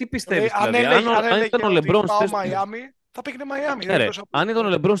LeBron, τι πιστεύεις δηλαδή, αν ήταν ο LeBron στη θέση του Miami, θα πήγαινε Miami. Αν ήταν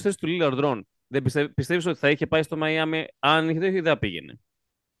ο LeBron στη θέση του Lillard, δεν πιστεύεις ότι θα είχε πάει στο Miami? Αν είχε, δεν πήγαινε.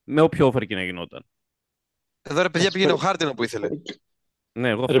 Με όποιο offer και να γινόταν. Εδώ ρε παιδιά πήγαινε ο Harden που ήθελε. Ναι,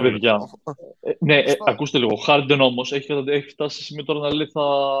 εγώ ρε παιδιά. Ναι, ακούστε λίγο. Ο Harden όμως έχει φτάσει σε σημείο τώρα να λέει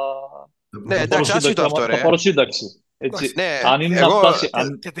ναι, εντάξει, άσχετο αυτό, ρε. Θα πάρω σύνταξη. Έτσι. Ναι, αν είναι να φτάσει...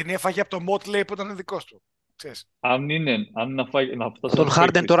 Και την έφαγε από το Motley που ήταν δικός του. Αν είναι να φτάσει... Τον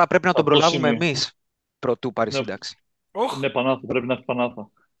Harden τώρα πρέπει να τον προλάβουμε εμείς πρωτού πάρει σύνταξη. Ναι, Πανάθα, πρέπει να έχει Πανάθα.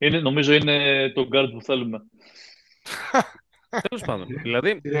 Νομίζω είναι το guard που θέλουμε. Τέλος πάντων.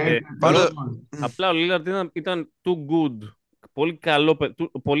 Δηλαδή, απλά ο Lillard ήταν too good. Πολύ καλό,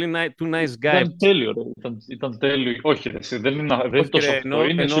 πολύ too nice guy. Ήταν τέλειο, ρε. Ήταν τέλειο. Όχι, δεν είναι τόσο αυτό.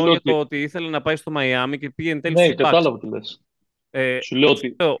 Εννοώ για το ότι ήθελε να πάει στο Miami και πήγε εν τέλει στο Bucks. Ναι, κατάλαβα τι λες. Σου λέω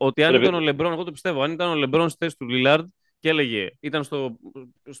ότι αν ήταν ο LeBron, εγώ το πιστεύω, αν ήταν ο LeBron στη θέση του Lillard και έλεγε, ήταν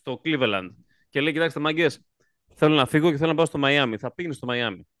στο Cleveland και λέει, κοιτάξτε μάγκες, θέλω να φύγω και θέλω να πάω στο Miami, θα πήγαινε στο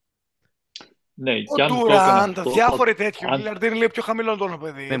Miami. Ναι, ο Durant, διάφοροι τέτοιοι. Ο Lillard είναι λίγο πιο χαμηλό τόνο,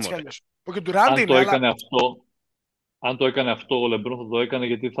 παιδί. Ο Durant είναι. Αν το έκανε αυτό, ο LeBron θα το έκανε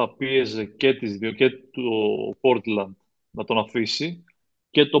γιατί θα πίεζε και τις δύο, και το Portland να τον αφήσει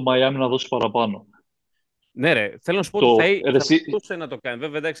και το Miami να δώσει παραπάνω. Ναι, ρε. Θέλω να σου πω ότι θα μπορούσε να το κάνει.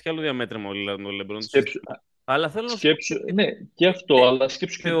 Βέβαια, εντάξει, και άλλο διαμέτρημα ο LeBron. Αλλά θέλω να σου πω. Ναι, και αυτό, αλλά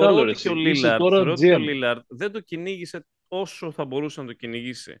σκέψου και το άλλο. Θεωρώ ότι ο Lillard δεν το κυνήγησε όσο θα μπορούσε να το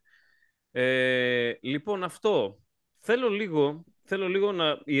κυνηγήσει. Λοιπόν, αυτό. Θέλω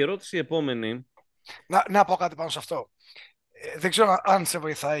λίγο η ερώτηση επόμενη. Να πω κάτι πάνω σε αυτό. Δεν ξέρω αν σε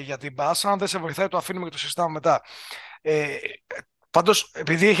βοηθάει για την μπάσα. Αν δεν σε βοηθάει, το αφήνουμε και το συζητάμε μετά. Πάντως,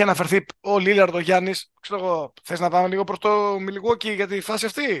 επειδή έχει αναφερθεί ο Λίλαρντ, ο Γιάννης, ξέρω εγώ, θες να πάμε λίγο προς το Milwaukee για τη φάση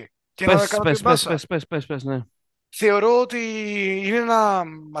αυτή? Και πες, ναι. Θεωρώ ότι είναι ένα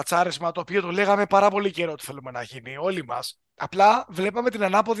ματσάρισμα το οποίο το λέγαμε πάρα πολύ καιρό ότι θέλουμε να γίνει όλοι μας. Απλά βλέπαμε την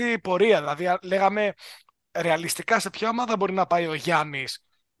ανάποδη πορεία. Δηλαδή, λέγαμε ρεαλιστικά σε ποια ομάδα μπορεί να πάει ο Γιάννης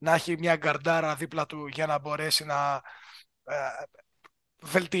να έχει μια γκαρντάρα δίπλα του για να μπορέσει να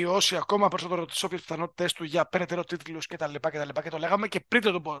βελτιώσει ακόμα περισσότερο τις όποιες πιθανότητες του για περαιτέρω τίτλους κτλ. Και το λέγαμε και πριν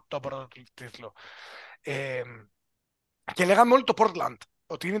τον πρώτο τίτλο. Και λέγαμε όλοι το Portland,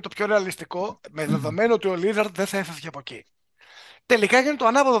 ότι είναι το πιο ρεαλιστικό, με δεδομένο ότι ο Lillard δεν θα έφευγε από εκεί. Τελικά έγινε το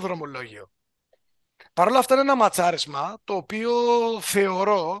ανάποδο δρομολόγιο. Παρ' όλα αυτά είναι ένα ματσάρισμα το οποίο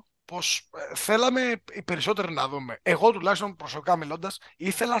θεωρώ πως θέλαμε οι περισσότεροι να δούμε. Εγώ τουλάχιστον προσωπικά μιλώντας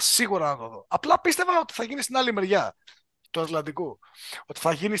ήθελα σίγουρα να το δω. Απλά πίστευα ότι θα γίνει στην άλλη μεριά. του Ατλαντικού. Ότι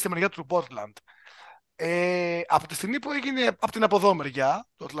θα γίνει στη μεριά του Portland. Από τη στιγμή που έγινε από την αποδόμεριά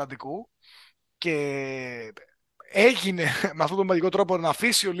του Ατλαντικού και έγινε με αυτόν τον μαγικό τρόπο να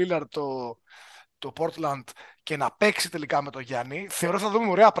αφήσει ο Lillard το Portland και να παίξει τελικά με τον Γιάννη, θεωρώ ότι θα δούμε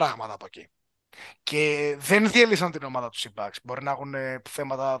ωραία πράγματα από εκεί. Και δεν διέλυσαν την ομάδα του Bucks. Μπορεί να έχουν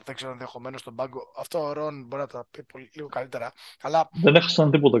θέματα, δεν ξέρω, ενδεχομένως στον πάγκο. Αυτό ο Ρον μπορεί να τα πει λίγο καλύτερα. Αλλά... Δεν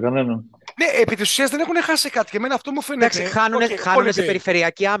έχασαν τίποτα κανέναν. Ναι, επί της ουσίας δεν έχουν χάσει κάτι. Και εμένα αυτό μου φαίνεται. Εντάξει, χάνουν σε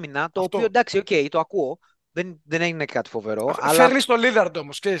περιφερειακή άμυνα. Το οποίο εντάξει, το ακούω. Δεν είναι κάτι φοβερό. Φέρνεις το Lillard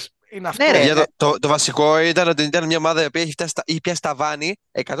όμως, είναι αυτό. Ναι, ρε. Το βασικό ήταν ότι ήταν μια ομάδα που έχει πιάσει ταβάνι,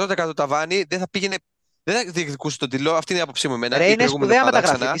 100% ταβάνι, δεν θα διεκδικούσε τον τυλό. Αυτή είναι η άποψή μου εμένα. Ρε, είναι σπουδαία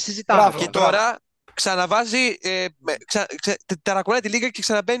μεταγραφή. Τι συζητάμε. Και τώρα ξαναβάζει, ταρακουνάει τη λίγα και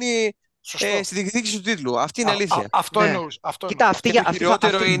ξαναμπαίνει στη διεκδίκηση του τίτλου. Αυτή είναι η αλήθεια. Αυτό εννοούσα. Κοίτα, το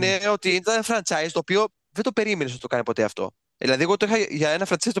χειρότερο είναι ότι ήταν franchise το οποίο δεν το περίμενε ότι το κάνει ποτέ αυτό. Δηλαδή, εγώ το είχα για ένα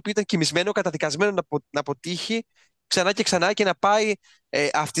franchise το οποίο ήταν κοιμισμένο, καταδικασμένο να αποτύχει ξανά και ξανά και να πάει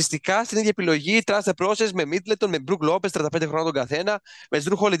αυτιστικά στην ίδια επιλογή, trust the process με Middleton, με Brook Lopez, 35 χρόνια τον καθένα, με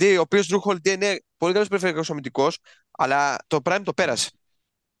Drew Holiday, ο οποίος Drew Holiday είναι πολύ καλός περιφερειακός αμυντικός, αλλά το Prime το πέρασε.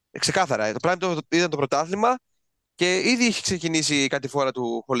 Ξεκάθαρα. Το Prime ήταν το πρωτάθλημα και ήδη είχε ξεκινήσει η κατηφόρα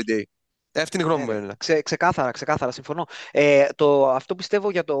του Holiday. Αυτή είναι η γνώμη μου. Ξεκάθαρα, συμφωνώ. Αυτό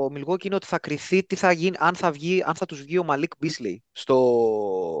πιστεύω για το Milwaukee είναι ότι θα κριθεί τι θα γίνει, αν θα τους βγει ο Malik Beasley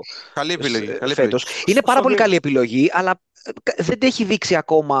Καλή επιλογή. Φέτος. Είναι πάρα πολύ καλή επιλογή, αλλά δεν έχει δείξει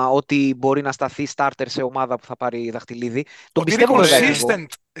ακόμα ότι μπορεί να σταθεί starter σε ομάδα που θα πάρει δαχτυλίδι. Το πιστεύω consistent.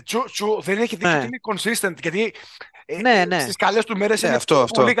 Δεν έχει δείξει ότι είναι consistent, γιατί στις καλές του μέρες είναι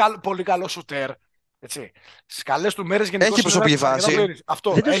πολύ καλό shooter. Στις καλές του μέρες γενικώς έχει προσωπική φάση.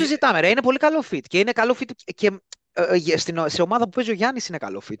 Δεν το συζητάμε, ρε. Είναι πολύ καλό fit. Και είναι καλό fit και σε ομάδα που παίζει ο Γιάννης είναι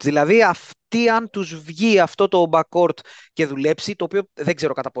καλό fit. Δηλαδή αυτοί αν τους βγει αυτό το backcourt και δουλέψει, το οποίο δεν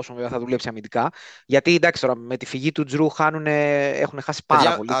ξέρω κατά πόσο θα δουλέψει αμυντικά, γιατί εντάξει τώρα με τη φυγή του Τζρου έχουν χάσει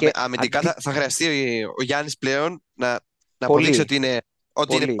πάρα πολύ. Αμυντικά θα χρειαστεί ο Γιάννης πλέον να αποδείξει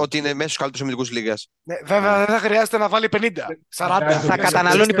ότι είναι μέσα στους καλύτερους αμυντικούς λίγας. Ναι, βέβαια δεν θα χρειάζεται να βάλει 50, 40. Θα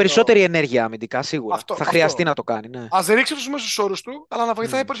καταναλώνει περισσότερη ενέργεια αμυντικά, σίγουρα. Θα χρειαστεί να το κάνει. Ναι. Ας ρίξει τους μέσους όρους του, αλλά να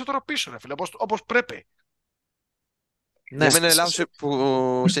βοηθάει περισσότερο πίσω, φίλε, όπως πρέπει. Ναι. Εμένα είναι λάθος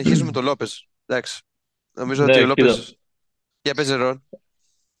που συνεχίζουμε τον Λόπες. Εντάξει. Νομίζω ότι ο Λόπες... Για παίζει ρόλο.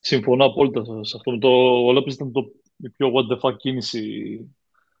 Συμφωνώ απόλυτα σε αυτό. Ο Λόπες ήταν η πιο what the fuck κίνηση,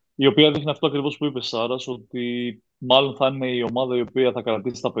 η οποία δείχνει αυτό ακριβώς που είπε, Σάρας, ότι μάλλον θα είναι η ομάδα η οποία θα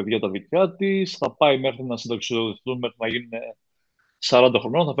κρατήσει τα παιδιά τα δικιά της, θα πάει μέχρι να συνταξιοδοτηθούν, μέχρι να γίνουν 40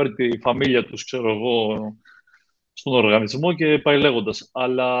 χρονών, θα φέρει τη φαμίλια τους, ξέρω εγώ, στον οργανισμό και πάει λέγοντας.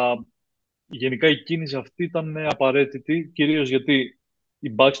 Αλλά γενικά η κίνηση αυτή ήταν απαραίτητη, κυρίως γιατί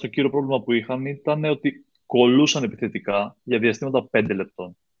οι Bucks το κύριο πρόβλημα που είχαν ήταν ότι κολλούσαν επιθετικά για διαστήματα 5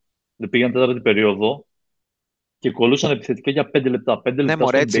 λεπτών. Δεν πήγαν τέταρτη περίοδο και κολλούσαν επιθετικά για 5 λεπτά. 5 λεπτά στον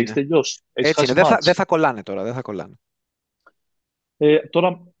base τελειώσει. Έτσι είναι. Δεν θα κολλάνε τώρα. Δεν θα κολλάνε.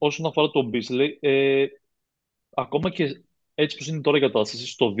 Τώρα, όσον αφορά τον Beasley, ακόμα και έτσι πως είναι τώρα η κατάσταση,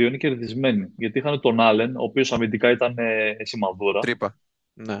 στο 2 είναι κερδισμένοι. Γιατί είχαν τον Allen, ο οποίος αμυντικά ήταν σημαδούρα. Τρύπα.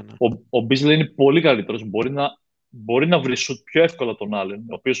 Ναι. Ο Beasley είναι πολύ καλύτερος. Μπορεί να βρει σουτ πιο εύκολα τον Allen,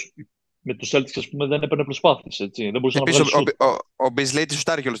 ο οποίος με τους Celtics, ας πούμε, δεν έπαιρνε προσπάθειες. Δεν μπορούσε να βγάλει σουτ. Ο Beasley τη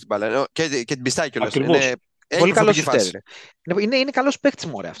σουτάρει κιόλας την μπάλα και την πιστάει κιόλας. Πολύ καλός σουτέρ. Είναι καλός παίκτης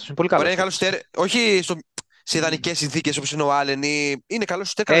μου, αυτός. Είναι πολύ καλός. Είναι καλός σουτέρ, όχι σε ιδανικές συνθήκες όπως είναι ο Allen. Είναι καλός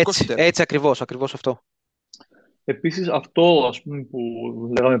σουτέρ, κανονικός σουτέρ. Έτσι ακριβώς αυτό. Επίσης, αυτό, ας πούμε, που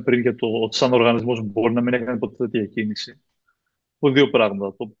λέγαμε πριν για το ότι σαν οργανισμός μπορεί να μην έκανε ποτέ τέτοια κίνηση. Από δύο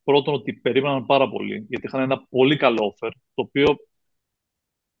πράγματα. Το πρώτο, ότι περίμεναν πάρα πολύ, γιατί είχαν ένα πολύ καλό offer, το οποίο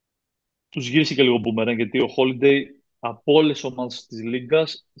τους γύρισε και λίγο boomerang, γιατί ο Holiday από όλες τις ομάδες της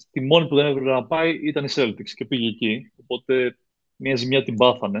Λίγκας, τη μόνη που δεν έπρεπε να πάει ήταν η Celtics και πήγε εκεί. Οπότε μια ζημιά την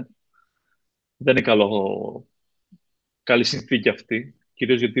πάθανε. Δεν είναι καλή συνθήκη αυτή.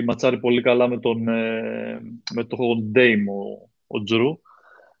 Κυρίως γιατί ματσάρει πολύ καλά με τον Dame ο Τζρου.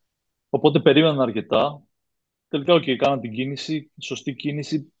 Οπότε περίμεναν αρκετά. Τελικά, κάναν την κίνηση, τη σωστή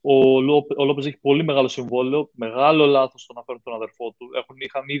κίνηση. Ο Λόπες έχει πολύ μεγάλο συμβόλαιο. Μεγάλο λάθος το να φέρουν τον αδερφό του.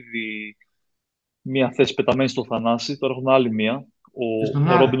 Είχαν ήδη μία θέση πεταμένη στο Θανάση, τώρα έχουν άλλη μία.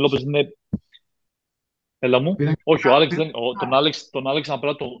 Ο Ρόμπιν Λόπες είναι... Έλα μου. Όχι, τον Άλεξ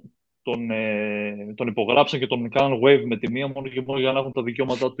απλά τον υπογράψαν και τον κάναν wave με τη μία μόνο και μόνο για να έχουν τα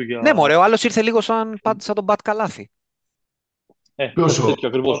δικαιώματά του. Ναι, μωρέ, ο άλλος ήρθε λίγο σαν τον Μπατ Καλάθι. Τέτοιο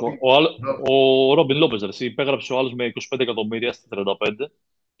ακριβώς. Ο Ρόμπιν Λόπες υπέγραψε ο άλλος με 25 εκατομμύρια στη 35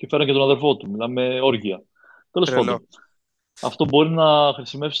 και φέραν και τον αδερφό του. Μιλάμε όργια. Τέλος πάντων. αυτό μπορεί να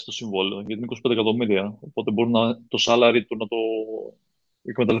χρησιμεύσει το συμβόλαιο, γιατί είναι 25 εκατομμύρια. Οπότε μπορεί το salary του να το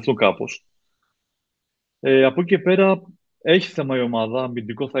εκμεταλλευτούν κάπως. Από εκεί και πέρα έχει θέμα η ομάδα.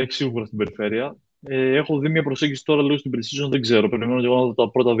 Αμυντικό θα έχει σίγουρα στην περιφέρεια. Έχω δει μια προσέγγιση τώρα λίγο στην pre-season, δεν ξέρω. Περιμένω να δω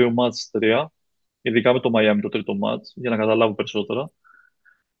τα πρώτα 2 μάτς, 3. Ειδικά με το Miami το τρίτο μάτς, για να καταλάβω περισσότερα.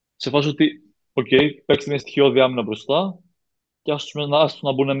 Σε φάση ότι, παίξτε μια στοιχειώδη άμυνα μπροστά και άστος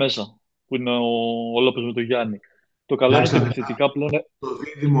να μπουν μέσα. Που είναι ο Λόπες με τον Γιάννη. Το καλό είναι ότι επιθετικά πλέον. Το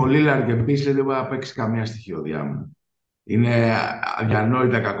δίδυμο Λίλαρντ και Μπίσλετ δεν μπορεί να παίξει καμία στοιχειώδη άμυνα. Είναι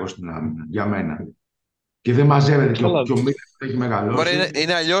αδιανόητα κακό στην άμυνα, για μένα. Και δεν μαζεύεται. Και ο Μίλτερ έχει μεγαλώσει.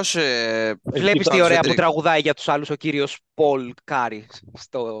 Είναι αλλιώς. Βλέπεις τι ωραία που τραγουδάει για τους άλλους ο κύριος Πολ Κάρι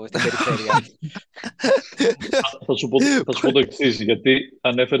στην περιφέρεια. Θα σου πω το εξής, γιατί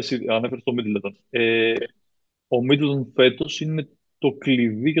ανέφερε το Μίτλετον. Ο Μίτλετον φέτος είναι το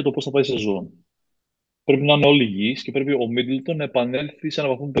κλειδί για το πώς θα πάει η σεζόν. Πρέπει να είναι όλοι υγιείς και πρέπει ο Μίτλετον να επανέλθει σε ένα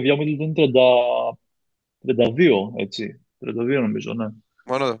βαθμό. Παιδιά, ο Μίτλετον είναι 32, έτσι. 32 νομίζω, ναι.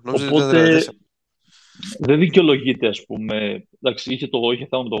 Οπότε δεν δικαιολογείται, ας πούμε. Εντάξει, είχε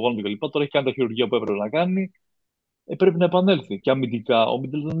θέμα με το γόνατο κλπ. Τώρα έχει κάνει τα χειρουργία που έπρεπε να κάνει. Πρέπει να επανέλθει. Και αμυντικά, ο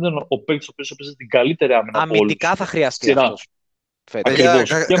Μίτλετον είναι ο παίκτης ο οποίος έπαιζε την καλύτερη άμυνα από όλους. Αμυντικά θα χρειαστεί αυτός.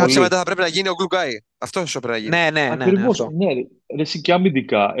 Κάτσε μετά θα πρέπει να γίνει ο Γκλουκάι. Αυτό ίσως πρέπει να γίνει. Ναι. Ακριβώς, ναι. Εσύ και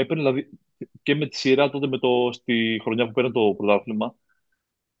αμυντικά. Έπαιρνε δηλαδή και με τη σειρά τότε στη χρονιά που πήρε το πρωτάθλημα.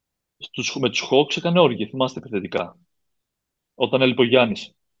 Με τους Hawks έκανε όργια, θυμάστε επιθετικά. Όταν έλειπε ο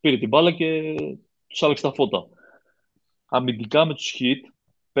Γιάννης. Πήρε την μπάλα και τους άλλαξε τα φώτα. Αμυντικά με τους Heat,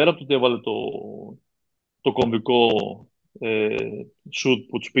 πέρα από το ότι έβαλε το κομβικό shoot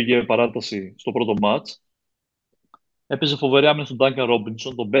που τους πήγε παράταση στο πρώτο μάτς, έπαιζε φοβερή άμυνα στον Duncan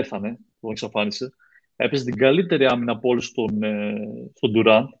Robinson, τον πέθανε, τον εξαφάνισε. Έπαιζε την καλύτερη άμυνα από όλους στον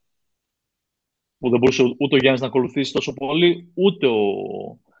Durant, που δεν μπορούσε ούτε ο Γιάννης να ακολουθήσει τόσο πολύ, ούτε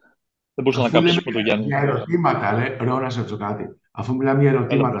δεν μπορούσε να κάψει με τον Γιάννη. Για ερωτήματα, Ρώνα, σε ρωτήσω κάτι. Αφού μιλάμε για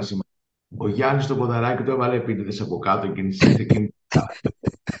ερωτήματα σήμερα. Ο Γιάννης το ποδαράκι του έβαλε επίτηδες από κάτω εκείνη.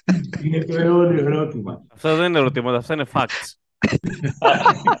 Είναι το αιώνιο ερώτημα. Αυτά δεν είναι ερωτήματα, αυτά είναι facts.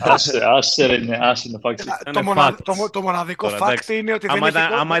 Άσε είναι facts. Το μοναδικό fact είναι ότι δεν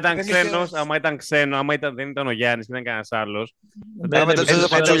δεν ήταν ο Γιάννης, δεν ήταν κανένας άλλος.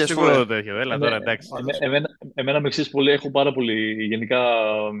 Εμένα με εξής πολύ, έχω πάρα πολύ γενικά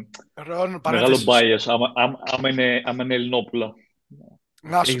μεγάλο bias, άμα είναι Ελληνόπουλα.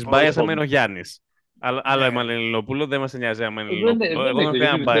 Έχεις bias άμα είναι ο Γιάννης. Αλλά άμα είναι Ελληνόπουλο, δεν μας νοιάζει άμα είναι Ελληνόπουλο.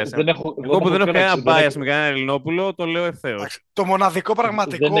 Εγώ που δεν έχω κανένα bias με κανένα Ελληνόπουλο, το λέω ευθέως. Το μοναδικό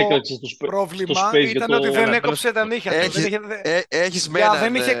πραγματικό πρόβλημα ήταν ότι δεν έκοψε τα νύχια του.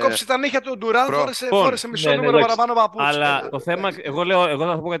 Δεν είχε κόψει τα νύχια του, ο Ντουράν φόρεσε μισό νούμερο παραπάνω παπούτσια. Αλλά το θέμα, εγώ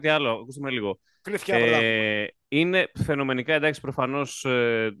θα πω κάτι άλλο, ακούστε με λίγο. Είναι φαινομενικά, εντάξει, προφανώς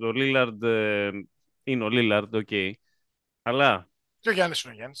το Λίλαρντ είναι ο Λίλαρντ, οκ. Αλλά... Και ο Γιάννης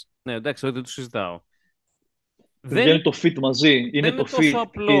είναι ο Γιάννης. Ναι, εντάξει, δεν το συζητάω. Δεν είναι το fit μαζί. Είναι το fit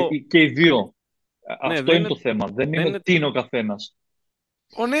απλό... και οι δύο. Αυτό είναι το θέμα. Δεν είναι τι είναι ο καθένας.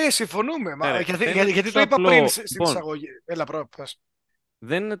 Ναι, συμφωνούμε. Γιατί το είπα πριν στην εισαγωγή. Έλα, πες.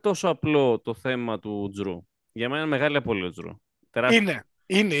 Δεν είναι τόσο απλό το θέμα του Τζρου. Για μένα είναι μεγάλη απώλεια ο Τζρου.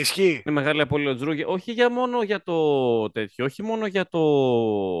 Είναι, ισχύει. Είναι μεγάλη απώλεια ο Τζρου. Όχι μόνο για το τέτοιο, όχι μόνο για το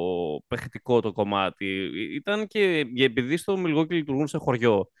παιχτικό το κομμάτι. Ήταν και επειδή στο Μιλγόκι λειτουργούν σε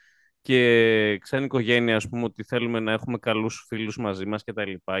χωριό και ξένη οικογένεια, ας πούμε, ότι θέλουμε να έχουμε καλούς φίλους μαζί μας και τα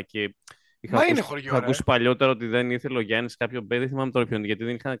λοιπά. Και είχα ακούσει παλιότερα ότι δεν ήθελε ο Γιάννης κάποιο παιδί, θυμάμαι τώρα ποιον, γιατί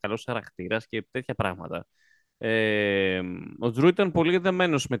δεν είχαν καλός χαρακτήρας και τέτοια πράγματα. Ο Τζρου ήταν πολύ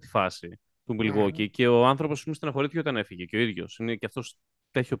δεμένος με τη φάση του Μιλγόκι και ο άνθρωπος μου στεναχωρήθηκε όταν έφυγε και ο ίδιος. Είναι και αυτός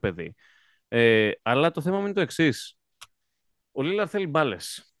τέτοιο παιδί. Αλλά το θέμα μου είναι το εξής. Ο Λίλαρντ θέλει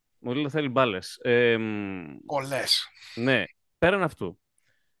μπάλες. Πολλές. Ναι, πέραν αυτού.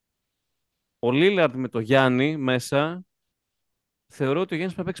 Ο Λίλαρντ με το Γιάννη μέσα, θεωρώ ότι ο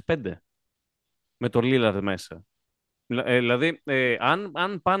Γιάννης πρέπει να παίξει 5. Με το Λίλαρντ μέσα. Δηλαδή,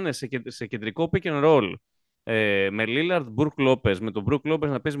 αν πάνε σε κεντρικό pick and roll με Λίλαρντ Μπουρκ Λόπες, με τον Μπουρκ Λόπες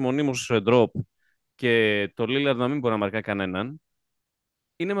να παίζει μονίμως σε drop και το Λίλαρντ να μην μπορεί να μαρκά κανέναν,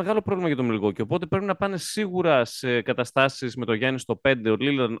 είναι μεγάλο πρόβλημα για το Μιλγόκι. Οπότε πρέπει να πάνε σίγουρα σε καταστάσεις με το Γιάννη στο 5,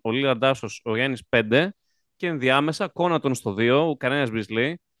 ο Λίλαρντ άσος, ο Γιάννης 5 και ενδιάμεσα Κόνατον στο 2, κανένας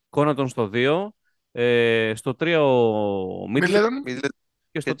Μπισλή, Κόνατον στο 2, στο 3 ο Μίτλετον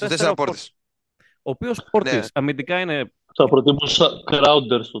και στο 4 ο Πόρτις. Ο οποίος Πόρτις αμυντικά είναι... Θα προτιμούσα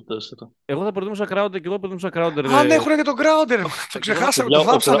Crowder στο 4. Εγώ θα προτιμούσα Crowder και εγώ προτιμούσα Crowder. Αν έχουν και τον Crowder. Το ξεχάσαμε, το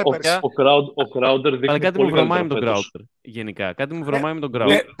θάψανε πέρσι. Ο Crowder δείχνει. Αλλά κάτι μου βρωμάει με τον Crowder. Γενικά, κάτι μου βρωμάει με τον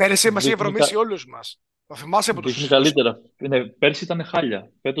Crowder. Πέρσι μας είχε βρωμίσει όλους μας. Το θυμάσαι που Δείχνει καλύτερα. Πέρσι ήταν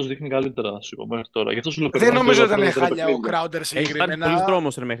χάλια. Φέτος δείχνει καλύτερα σίγουρα μέχρι τώρα. Γι' αυτό σου λέω Δεν νομίζω ότι τα ήταν πρώτα χάλια ο παιχνίδια. Crowder Έχει υπάρχει συγκεκριμένα. πολλής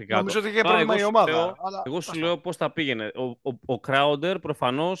δρόμος μέχρι κάτω. Νομίζω ότι είχε πρόβλημα η ομάδα. Αλλά... Εγώ σου λέω πώς θα πήγαινε. Ο Crowder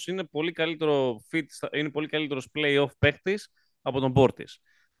προφανώς είναι πολύ καλύτερο fit, είναι πολύ καλύτερος play-off παίχτης από τον Portis.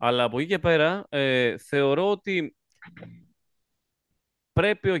 Αλλά από εκεί και πέρα θεωρώ ότι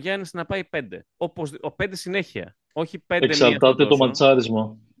πρέπει ο Γιάννης να πάει 5. Όπως, ο 5 συνέχεια. Όχι 5 Εξαρτάται το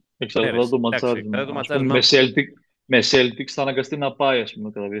ματσάρισμα. Εξαρτάται το Εντάξει, ματσάρισμα. Με Celtics θα αναγκαστεί να πάει, ας πούμε,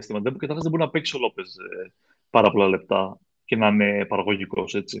 κατά διαστήματα. Καταρχάς δεν μπορεί να παίξει ο Λόπεζ πάρα πολλά λεπτά και να είναι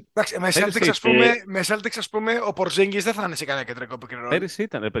παραγωγικός, έτσι. Εντάξει, με Celtics, ας πούμε, ο Porzingis δεν θα είναι σε κανένα κεντρικό επικοινωνία. Πέρυσι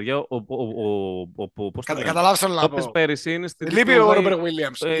ήταν, παιδιά, Καταλάβεις θέλω να πω. Λόπεζ πέρυσι είναι στην Λείπει ο Robert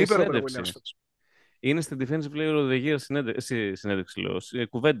Williams. Είναι στην Defensive Player of the Year συνέντευξη, λέω,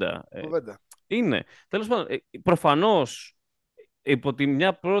 κουβέντα. Είναι. Τέλος πάντων, προφανώς, υπό τη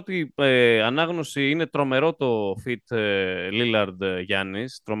μια πρώτη ανάγνωση είναι τρομερό το fit Lillard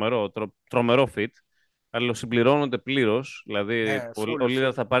Γιάννης, τρομερό fit, αλληλοσυμπληρώνονται πλήρως, δηλαδή ο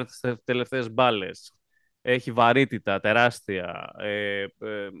Lillard θα πάρει τις τελευταίες μπάλες, έχει βαρύτητα τεράστια,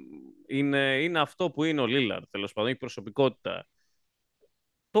 είναι αυτό που είναι ο Lillard, τέλος πάντων, έχει προσωπικότητα.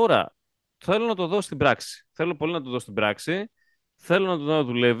 Τώρα, θέλω να το δω στην πράξη. Θέλω πολύ να το δω στην πράξη. Θέλω να το δω να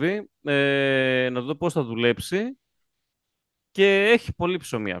δουλεύει, να το δω πώς θα δουλέψει και έχει πολύ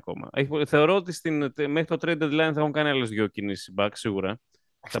ψωμί ακόμα. Θεωρώ ότι μέχρι το trade deadline θα έχουν κάνει άλλες 2 κινήσεις back, σίγουρα.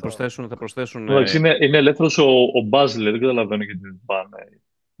 Θα προσθέσουν. Εντάξει, είναι ελεύθερος ο Μπάζλε, δεν καταλαβαίνω γιατί δεν πάνε.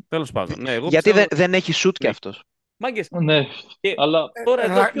 Τέλος πάντων. Ναι, γιατί δεν έχει shoot κι αυτός. Μάγκες. Ναι, αλλά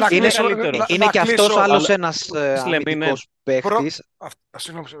τώρα είναι και αυτός άλλος ένας αμυντικός παίχτης.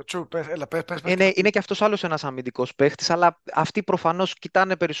 Είναι και αυτός άλλος ένας αμυντικός παίχτης, αλλά αυτοί προφανώς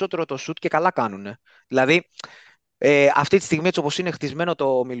κοιτάνε περισσότερο το shoot και καλά κάνουν. Δηλαδή, αυτή τη στιγμή, έτσι όπως είναι χτισμένο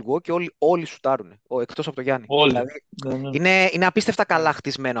το Milwaukee, όλοι σουτάρουν, εκτός από το Γιάννη. Δηλαδή, είναι απίστευτα καλά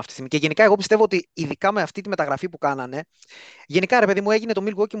χτισμένο αυτή τη στιγμή. Και γενικά, εγώ πιστεύω ότι ειδικά με αυτή τη μεταγραφή που κάνανε, γενικά, ρε παιδί μου, έγινε το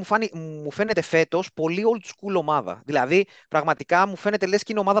Milwaukee, μου φαίνεται φέτος πολύ old school ομάδα. Δηλαδή, πραγματικά μου φαίνεται λες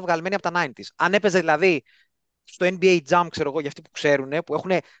και είναι ομάδα βγαλμένη από τα 90s. Αν έπαιζε δηλαδή στο NBA Jam, ξέρω εγώ, για αυτοί που ξέρουν,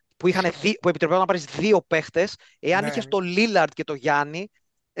 που επιτρεπόταν να πάρεις 2 παίχτες, εάν είχες το Lillard και το Γιάννη,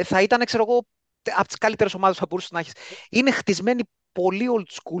 θα ήταν, ξέρω εγώ, από τις καλύτερες ομάδες που θα μπορούσες να έχεις. Είναι χτισμένοι πολύ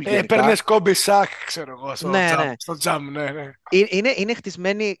old school. Έπαιρνες Kobe Shaq, ξέρω εγώ, στο Jam. Ναι. Είναι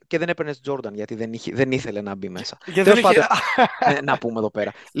χτισμένοι και δεν έπαιρνες Jordan, γιατί δεν ήθελε να μπει μέσα. Να πούμε εδώ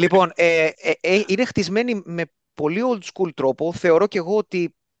πέρα. Λοιπόν, είναι χτισμένοι με πολύ old school τρόπο. Θεωρώ και εγώ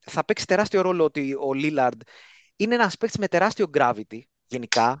ότι θα παίξει τεράστιο ρόλο ότι ο Lillard είναι ένας παίκτης με τεράστιο gravity,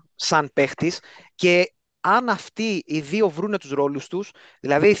 γενικά, σαν παίκτης, και αν αυτοί οι δύο βρούνε τους ρόλους τους,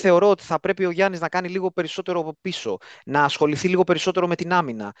 δηλαδή θεωρώ ότι θα πρέπει ο Γιάννης να κάνει λίγο περισσότερο πίσω, να ασχοληθεί λίγο περισσότερο με την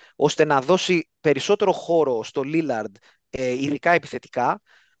άμυνα, ώστε να δώσει περισσότερο χώρο στο Lillard, ειδικά επιθετικά.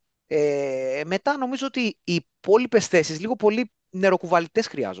 Μετά νομίζω ότι οι υπόλοιπες θέσεις λίγο πολύ νεροκουβαλητές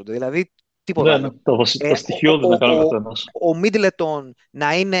χρειάζονται, δηλαδή τίποτα άλλο. Τα στοιχειώδη να κάνουν καθένας. Ο Middleton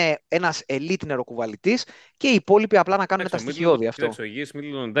να είναι ένας elite νεροκουβαλητής και οι υπόλοιποι απλά να κάνουν τα στοιχειώδη αυτό. Ο Γης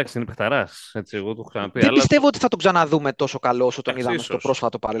Middleton, εντάξει, είναι παιχταράς. Εγώ το έχω ξαναπεί. Δεν πιστεύω ότι θα τον ξαναδούμε τόσο καλό όσο τον είδαμε στο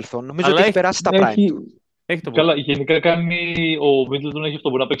πρόσφατο παρελθόν. Νομίζω ότι έχει περάσει τα prime του. Καλά, γενικά κάνει ο Middleton έχει αυτό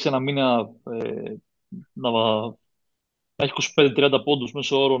που να παίξει ένα μήνα να έχει 25-30 πόντους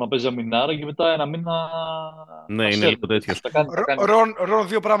μέσω όρο να παίζει αμυνάρα και μετά ένα μήνα. Ναι, είναι λίγο τέτοιο. Ρον,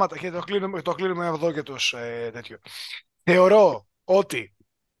 2 πράγματα και το κλείνουμε εδώ και τους τέτοιο. Θεωρώ ότι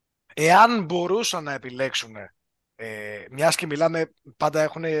εάν μπορούσαν να επιλέξουν, μιας και μιλάμε, τα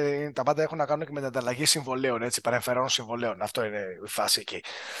πάντα έχουν να κάνουν και με την ανταλλαγή συμβολέων, έτσι, παρεμφερών συμβολέων. Αυτό είναι η φάση εκεί.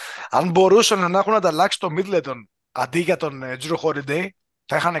 Αν μπορούσαν να έχουν ανταλλάξει το Middleton αντί για τον Drew Holiday,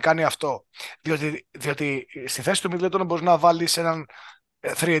 θα είχαν κάνει αυτό. Διότι στη θέση του Middleton μπορείς να βάλεις έναν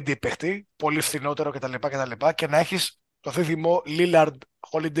 3D παίχτη, πολύ φθηνότερο κτλ. Και να έχεις το δίδυμο Lillard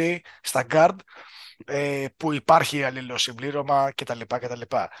Holiday στα guard, που υπάρχει αλληλοσυμπλήρωμα κτλ.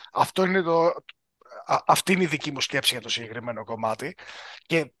 Αυτή είναι η δική μου σκέψη για το συγκεκριμένο κομμάτι.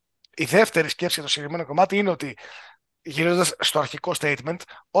 Και η δεύτερη σκέψη για το συγκεκριμένο κομμάτι είναι ότι, γυρίζοντας στο αρχικό statement,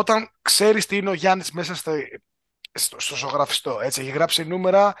 όταν ξέρεις τι είναι ο Γιάννης μέσα στο ζωγραφιστό, έτσι, έχει γράψει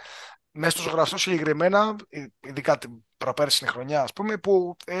νούμερα μέσα στο ζωγραφιστό συγκεκριμένα, ειδικά την προπέρσινη χρονιά, ας πούμε,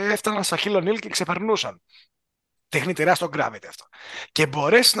 που έφταναν στα Shaquille O'Neal και ξεπερνούσαν. Τεχνεί τεράστιο gravity αυτό. Και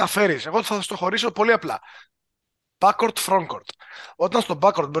μπορείς να φέρεις, εγώ θα το χωρίσω πολύ απλά, backcourt, frontcourt. Όταν στο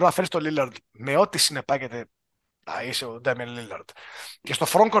backcourt μπορεί να φέρεις το Lillard με ό,τι συνεπάγεται να είσαι ο Damian Lillard. Και στο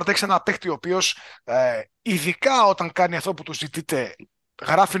frontcourt έχεις ένα παίκτη ο οποίος, ειδικά όταν κάνει αυτό που του ζητείτε,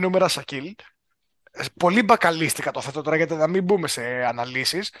 γράφει νούμερα Shaquille. Πολύ μπακαλίστικα το θέτω τώρα, γιατί να μην μπούμε σε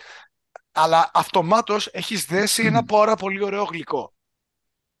αναλύσεις. αλλά αυτομάτως έχεις δέσει ένα πάρα πολύ ωραίο γλυκό.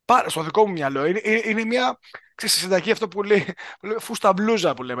 Στο δικό μου μυαλό. Είναι μια. Ξέρεις, στη συνταγή αυτό που λέει φούστα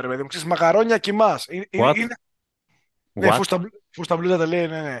μπλούζα που λέμε, ρε παιδί μου. Ξέρεις, μαγαρόνια κοιμάς. What? Ναι, What? φούστα μπλούζα τα λέει,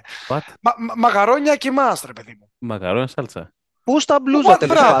 ναι. What? Μαγαρόνια κοιμάς, ρε παιδί μου. Μακαρόνια σάλτσα. Πού στα μπλούζα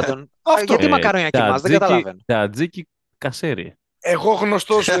τέλος πάντων. Αυτό. Γιατί μακαρόνια κοιμάς, δεν καταλαβαίνω. Τατζίκι κασέρι. Εγώ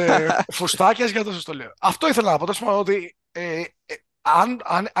γνωστός φουστάκιας, για το σας το λέω. Αυτό ήθελα να πω. Τόσο ότι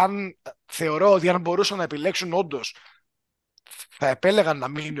αν θεωρώ ότι αν μπορούσαν να επιλέξουν όντως, θα επέλεγαν να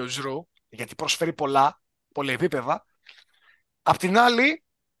μείνει ο Τζρου, γιατί προσφέρει πολλά επίπεδα. Απ' την άλλη,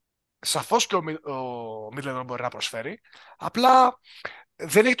 σαφώς και ο Middleton μπορεί να προσφέρει, απλά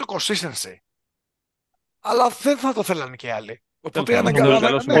δεν έχει το consistency. Αλλά δεν θα το θέλανε και οι άλλοι. Οπότε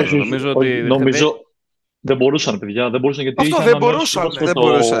νομίζω δεν μπορούσαν, παιδιά. Δεν μπορούσαν γιατί αυτό δεν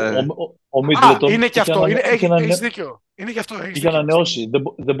μπορούσαν. Ο Middleton είναι και αυτό. Έχεις δίκιο. Είναι και αυτό. Είχε ανανεώσει.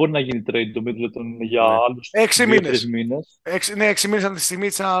 Δεν μπορεί να γίνει trade το Middleton για άλλους 6 μήνες. Ναι, 6 μήνες από τη στιγμή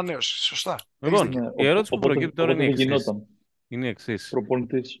της ανανέωσης. Σωστά. Λοιπόν, η ερώτηση που προκύπτει τώρα είναι η εξής.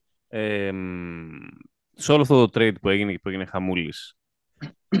 Προπονητής. Σε όλο αυτό το trade που έγινε χαμούλης,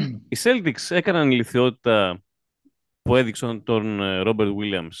 οι Celtics έκαναν ηλιθιότητα που έδειξαν τον Robert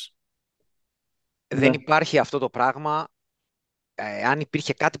Williams. Δεν υπάρχει αυτό το πράγμα. Αν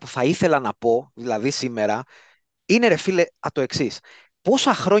υπήρχε κάτι που θα ήθελα να πω, δηλαδή σήμερα, είναι ρε φίλε το εξής.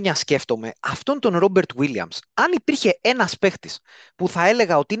 Πόσα χρόνια σκέφτομαι αυτόν τον Robert Williams, αν υπήρχε ένας παίχτης που θα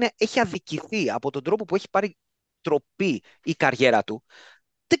έλεγα ότι έχει αδικηθεί από τον τρόπο που έχει πάρει τροπή η καριέρα του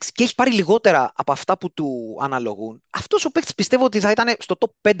και έχει πάρει λιγότερα από αυτά που του αναλογούν, αυτός ο παίχτης πιστεύω ότι θα ήταν στο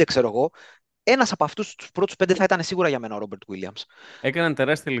top 5, ξέρω εγώ. Ένας από αυτούς τους πρώτους 5 θα ήταν σίγουρα για μένα ο Robert Williams. Έκαναν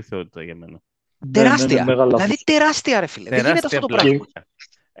τεράστια ηλιθιότητα για μένα. Τεράστια. Δηλαδή τεράστια, ρε φίλε. Δεν γίνεται αυτό το πράγμα.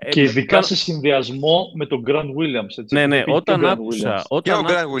 Και ειδικά σε συνδυασμό με τον Grant Williams. Έτσι. Ναι, όταν άκουσα ότι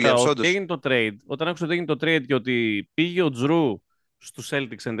έγινε το trade και ότι πήγε ο Τζρου στους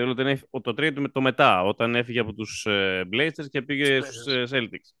Celtics εν τέλει, το trade το μετά, όταν έφυγε από τους Blazers και πήγε στους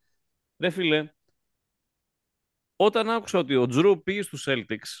Celtics. Ρε φίλε, όταν άκουσα ότι ο Τζρου πήγε στους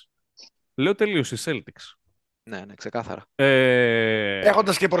Celtics, λέω τελείωσε οι Celtics. Ναι, ξεκάθαρα.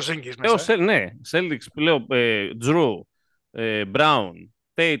 Έχοντας και προσέγγιση μέσα. Ναι, Celtics, λέω Drew, Brown,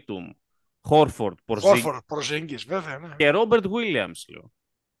 Tatum, Horford, Porzingis, βέβαια, ναι. Και Robert Williams, λέω.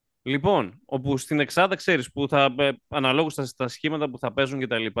 Λοιπόν, όπου στην εξάδα ξέρεις που θα αναλόγως στα σχήματα που θα παίζουν και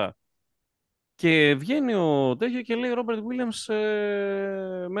τα λοιπά. Και βγαίνει ο τέτοιο και λέει Robert Williams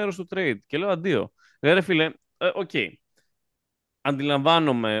μέρος του trade. Και λέω αντίο. Ρε φίλε, οκ.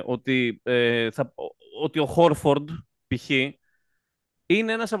 Αντιλαμβάνομαι ότι ο Horford, π.χ.,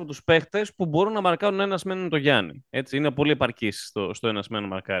 είναι ένας από τους παίχτες που μπορούν να μαρκάρουν ένας με έναν το Γιάννη. Έτσι, είναι πολύ επαρκής στο ένας με ένα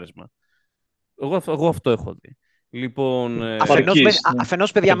μαρκάρισμα. Εγώ αυτό έχω δει. Λοιπόν,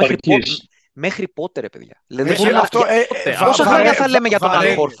 αφενός, παιδιά, μέχρι πότε, ρε παιδιά. Δηλαδή, πόσα χρόνια θα λέμε για τον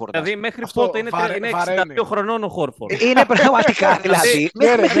Horford. Δηλαδή, μέχρι πότε είναι 62 χρονών ο Horford. Είναι πραγματικά, δηλαδή.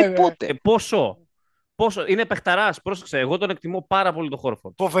 Μέχρι πότε. Πόσο είναι παιχταράς, πρόσεξε. Εγώ τον εκτιμώ πάρα πολύ τον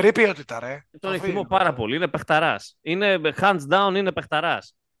Horford. Φοβερή ποιότητα, ρε. Τον εκτιμώ πάρα πολύ. Είναι παιχταράς. Είναι hands down, είναι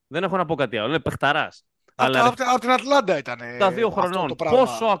παιχταράς. Δεν έχω να πω κάτι άλλο. Είναι παιχταράς. Από την Ατλάντα ήταν. Τα 2 χρονών.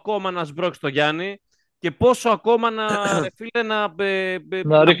 Πόσο ακόμα να σμπρώξει το Γιάννη και πόσο ακόμα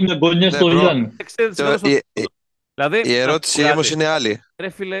να ρίχνει γωνιές στο Γιάννη. Η ερώτηση όμως είναι άλλη. Ρε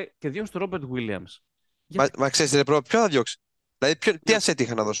φίλε, και διώξει τον Ρόμπερτ Williams. Μα ξέρεις, ποιο θα διώξει. Δηλαδή, τι asset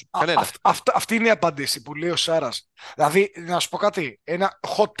είχα να δώσω. Αυτή είναι η απάντηση που λέει ο Σάρας. Δηλαδή, να σου πω κάτι, ένα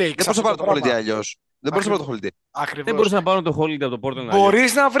hot take. Δεν μπορούσα να πάρω το holiday αλλιώς. Δεν μπορούσα να πάρω το holiday. Δεν μπορούσα να πάρω το holiday από το Portland.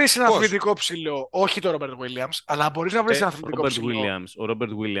 Μπορείς να βρεις ένα αθλητικό ψηλό, όχι τον Robert Williams, αλλά μπορείς να βρεις ένα αθλητικό ψηλό. Ο Robert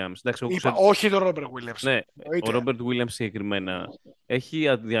Williams. Όχι τον Robert Williams. Ναι, ο Robert Williams συγκεκριμένα έχει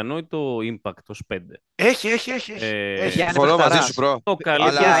αδιανόητο impact ως 5. Έχει. Συμφωνώ μαζί σου, προ.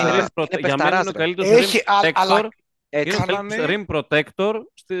 Για μένα είναι ο καλύτερος rim protector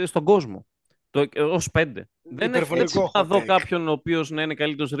στον κόσμο. Ως 5. Δεν έχω να δω κάποιον ο οποίος να είναι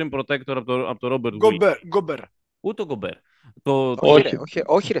καλύτερος rim protector από τον Robert Williams. Γκομπέρ. Ούτε ο Γκομπέρ.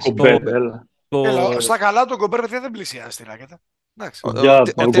 Όχι ρε. Στα καλά του Γκομπέρ δεν πλησιάζει τη ράκετα. Ο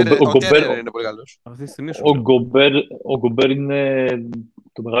Γκομπέρ είναι πολύ καλός. Ο Γκομπέρ είναι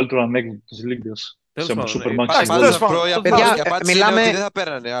το μεγαλύτερο ανέκδοτο της Λίγκας. Μιλάμε. Δεν θα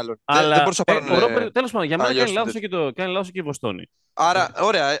πέρανε άλλον. Δεν μπορούσα να πάρουν. Τέλος πάντων, για μένα κάνει λάθος και η Βοστόνη. Άρα,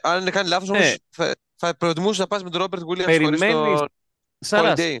 ωραία, αν κάνει λάθος όμως, θα προτιμούσα να πας με τον Ρόμπερτ Williams χωρίς τον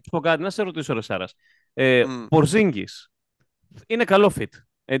Σάρας, πω κάτι, να σε ρωτήσω ρε Σάρας. Πορζίνγκης είναι καλό fit.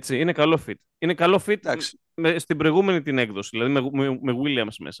 Έτσι, είναι καλό fit. Είναι καλό fit στην προηγούμενη την έκδοση, δηλαδή με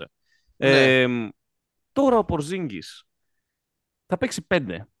Williams μέσα. Τώρα ο Πορζίνγκης θα παίξει 5.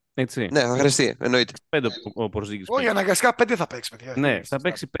 Έτσι. Ναι, θα χρειαστεί, εννοείται. 5 ο Πορζίνγκης. Όχι, αναγκαστικά 5 θα παίξει, παιδιά. Ναι, θα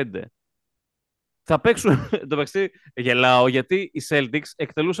παίξει 5. Θα παίξουν. Το μεταξύ, γελάω γιατί οι Celtics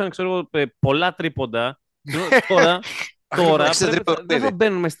εκτελούσαν, ξέρω, πολλά τρίποντα. Τώρα Ακριβώς. δεν θα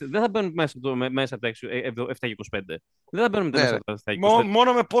μπαίνουν μέσα από τα 7-25. Δεν θα μπαίνουν μέσα από τα 7-25.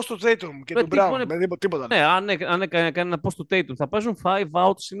 Μόνο με post του Tatum και του Brown. Με τίποτα. Ναι, αν έκανε ένα post του Tatum, θα παίζουν 5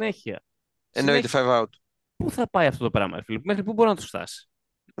 out συνέχεια. Εννοείται 5 out. Πού θα πάει αυτό το πράγμα, φίλε, μέχρι πού μπορεί να του φτάσει?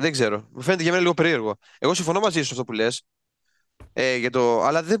 Δεν ξέρω. Μου φαίνεται για μένα λίγο περίεργο. Εγώ συμφωνώ μαζί σου αυτό που λες.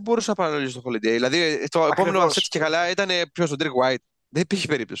 Αλλά δεν μπορούσα να παραναλύσω το Holiday. Δηλαδή, το επόμενο set και καλά ήταν ποιος, ο Derek White. Δεν υπήρχε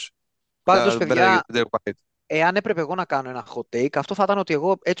περίπτωση. Πάντως, παιδιά, εάν έπρεπε εγώ να κάνω ένα hot take, αυτό θα ήταν ότι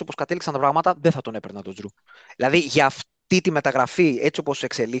εγώ, έτσι όπως κατέληξαν τα πράγματα, δεν θα τον έπαιρνα τον Τζρου. Δηλαδή, για αυτή τη μεταγραφή, έτσι όπως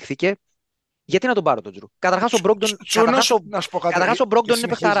εξελίχθηκε, γιατί να τον πάρω τον Τζρου? Καταρχάς, ο Brogdon είναι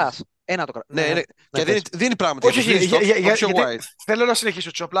παιχταράς. Ναι, και δίνει πράγματα. Όχι, θέλω να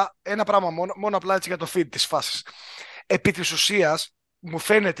συνεχίσω, Τσόπλα. Ένα πράγμα μόνο απλά έτσι για το feed της φάσης. Επί της ουσίας, μου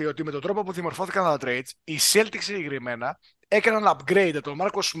φαίνεται ότι με τον τρόπο που δημορφώθηκαν τα trades, οι Celtics συγκεκριμένα έκαναν upgrade τον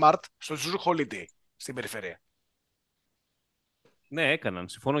Marcus Smart στο Drew Holiday στην περιφέρεια. Ναι, έκαναν.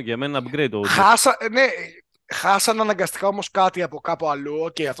 Συμφωνώ για μένα upgrade. Χάσαν αναγκαστικά όμως κάτι από κάπου αλλού.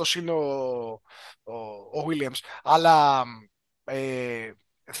 Οκ, αυτός είναι ο Williams. Αλλά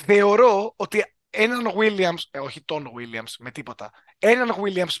θεωρώ ότι έναν Williams, όχι τον Williams με τίποτα, έναν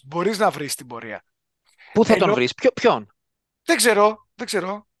Williams μπορείς να βρεις στην πορεία. Πού θα τον βρεις, ποιον? Δεν ξέρω.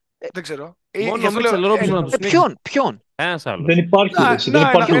 Μόνο ο Μίτσελ Ρόμπινσον να τους νίξει. Ποιον? Ένας άλλος. Δεν υπάρχει. Δεν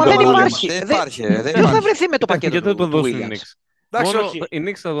θα βρεθεί με το πακέτο του Williams. Μόνο οι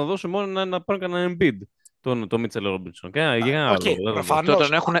Knicks θα τον δώσουν μόνο να πάρουν κανένα Embiid, τον Μίτσελ Ρόμπινσον.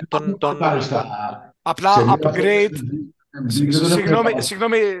 Προφανώς. Απλά upgrade.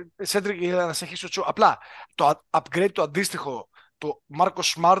 Συγγνώμη, Σέντρικ, για να συνεχίσω τσου. Απλά το upgrade το αντίστοιχο του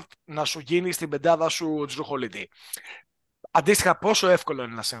Marcus Smart να σου γίνει στην πεντάδα σου Drew Holiday. Αντίστοιχα, πόσο εύκολο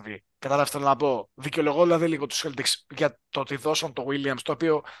είναι να συμβεί? Κατάλαβε να πω. Δικαιολογώ δηλαδή λίγο τους Celtics για το ότι δώσαν το Williams, το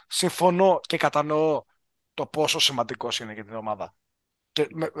οποίο συμφωνώ και κατανοώ το πόσο σημαντικός είναι για την ομάδα. Και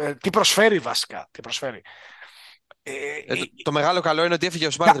τι προσφέρει βασικά. Τι προσφέρει. Το μεγάλο καλό είναι ότι έφυγε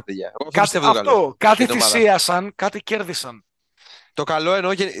ο Smart, παιδιά. Κάτι θυσίασαν, κάτι κέρδισαν. Το καλό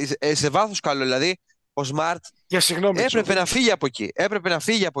εννοώ σε βάθος καλό. Δηλαδή, ο Smart έπρεπε να φύγει από εκεί. Έπρεπε να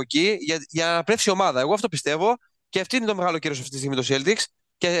φύγει από εκεί για να αναπνεύσει η ομάδα. Εγώ αυτό πιστεύω και αυτή είναι το μεγάλο κέρδος αυτή τη στιγμή το Celtics.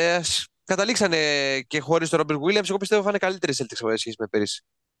 Και καταλήξανε και χωρίς τον Robert Williams. Εγώ πιστεύω θα είναι καλύτεροι Celtics από σχέση με πέρυσι.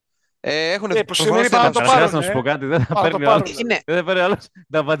 Που σημαίνει πάνω να το πάρουν. Να σου πω κάτι, δεν θα παίρνει άλλος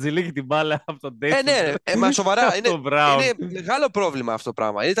να βατζιλίκει την μπάλα από τον Tatum. Ναι, μα σοβαρά. Είναι μεγάλο πρόβλημα αυτό το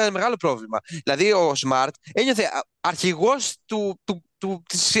πράγμα. Ήταν μεγάλο πρόβλημα. Δηλαδή ο Smart ένιωθε αρχηγός του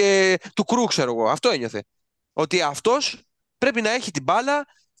κρού, ξέρω εγώ. Αυτό ένιωθε. Ότι αυτός πρέπει να έχει την μπάλα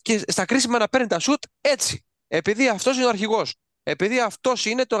και στα κρίσιμα να παίρνει τα σουτ έτσι. Επειδή αυτός είναι ο αρχηγός. Επειδή αυτός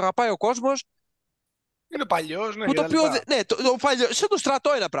είναι, το αγαπάει ο κόσμος. Είναι παλιός, ναι. Σε το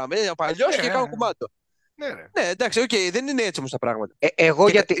στρατό ένα πράγμα. Είναι παλιός και κάνω κουμάντο. Ναι, εντάξει, δεν είναι έτσι όμως τα πράγματα.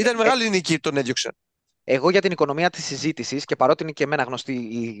 Ήταν μεγάλη νίκη τον έδιωξαν. Εγώ για την οικονομία της συζήτησης, και παρότι είναι και εμένα γνωστή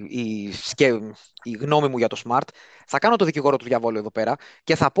η γνώμη μου για το Smart, θα κάνω το δικηγόρο του διαβόλου εδώ πέρα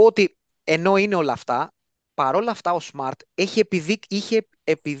και θα πω ότι ενώ είναι όλα αυτά, παρόλα αυτά ο Smart είχε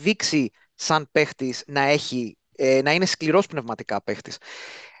επιδείξει σαν παίχτης να είναι σκληρός πνευματικά παίχτης.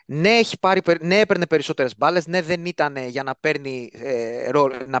 Ναι, έπαιρνε περισσότερες μπάλες. Ναι, δεν ήταν για να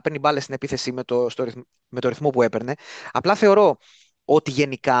παίρνει μπάλες στην επίθεση με το ρυθμό που έπαιρνε. Απλά θεωρώ ότι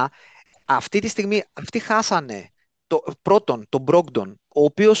γενικά αυτή τη στιγμή αυτοί χάσανε πρώτον τον Brogdon, ο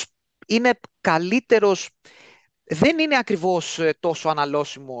οποίος είναι καλύτερος. Δεν είναι ακριβώς τόσο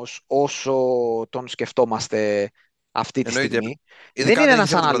αναλώσιμος όσο τον σκεφτόμαστε αυτή τη στιγμή. Δεν είναι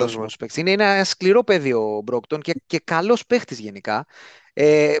ένας αναλώσιμος παίκτης. Είναι ένα σκληρό παιδί ο Brogdon και καλός παίκτης γενικά.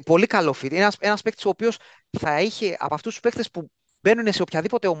 Πολύ καλό fit. Είναι ένας παίκτης ο οποίος θα είχε από αυτούς τους παίκτες που μπαίνουν σε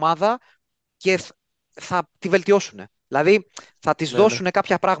οποιαδήποτε ομάδα και θα τη βελτιώσουν. Δηλαδή θα της δώσουν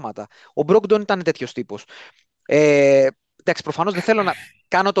κάποια πράγματα. Ο Brogdon ήταν τέτοιος τύπος. Εντάξει, προφανώς δεν θέλω να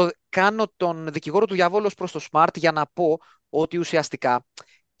κάνω τον δικηγόρο του διαβόλου προς το Smart για να πω ότι ουσιαστικά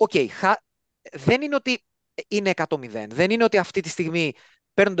δεν είναι ότι είναι 100-0. Δεν είναι ότι αυτή τη στιγμή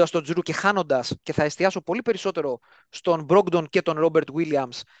παίρνοντας τον Τζρου και χάνοντας, και θα εστιάσω πολύ περισσότερο στον Brogdon και τον Robert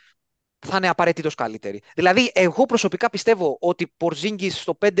Williams, θα είναι απαραίτητος καλύτεροι. Δηλαδή, εγώ προσωπικά πιστεύω ότι Porzingis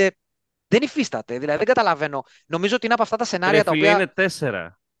στο 5 δεν υφίσταται. Δηλαδή, δεν καταλαβαίνω. Νομίζω ότι είναι από αυτά τα σενάρια τα οποία. Είναι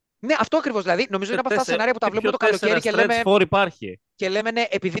 4. Ναι, αυτό ακριβώς. Δηλαδή, νομίζω είναι από αυτά τα σενάρια που τα βλέπουμε το καλοκαίρι και λέμε ναι,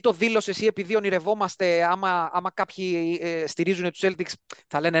 επειδή το δήλωσες ή επειδή ονειρευόμαστε, άμα κάποιοι στηρίζουν τους Celtics,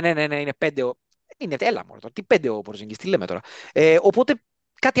 θα λένε ναι, είναι 5. Είναι, έλα μόνο, τι 5 ο Porzingis, τι λέμε τώρα. Οπότε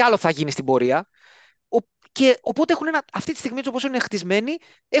κάτι άλλο θα γίνει στην πορεία. Και οπότε έχουν αυτή τη στιγμή, έτσι όπως είναι χτισμένοι,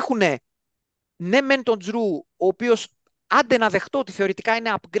 έχουν ναι μεν τον Τζρου, ο οποίος άντε να δεχτώ ότι θεωρητικά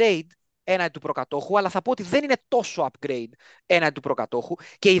είναι upgrade έναντι του προκατόχου, αλλά θα πω ότι δεν είναι τόσο upgrade έναντι του προκατόχου,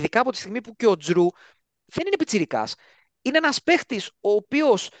 και ειδικά από τη στιγμή που και ο Τζρου δεν είναι πιτσιρικάς. Είναι ένας παίχτης ο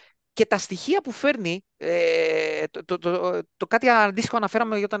οποίος και τα στοιχεία που φέρνει, το κάτι αντίστοιχο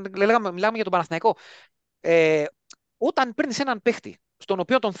αναφέραμε όταν μιλάμε για τον Παναθηναϊκό, όταν παίρνεις έναν παίχτη στον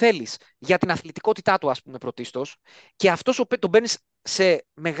οποίο τον θέλεις για την αθλητικότητά του, ας πούμε, πρωτίστως, και αυτός τον παίρνεις σε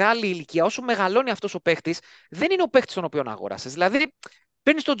μεγάλη ηλικία, όσο μεγαλώνει αυτός ο παίχτης, δεν είναι ο παίχτης τον οποίο αγόρασες. Δηλαδή,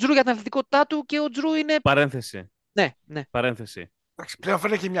 παίρνεις τον Τζρου για την αθλητικότητά του και ο Τζρου είναι... Παρένθεση. Ναι. Παρένθεση. Πλέον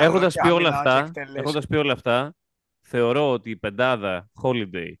φαίνεται και μια Έχοντας πει όλα αυτά, θεωρώ ότι η πεντάδα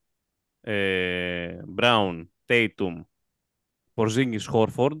Holiday, Brown, Tatum, Porzingis,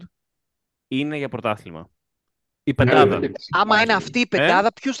 Horford είναι για πρωτάθλημα. Η πεντάδα. Άμα είναι αυτή η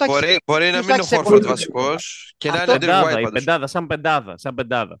πεντάδα, ποιος θα έχει... Μπορεί να μην είναι ο Horford βασικός και να είναι ο Derek White. Η πεντάδα, σαν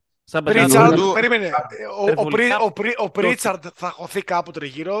πεντάδα. Περίμενε. Ο Πρίτσαρντ θα χωθεί κάπου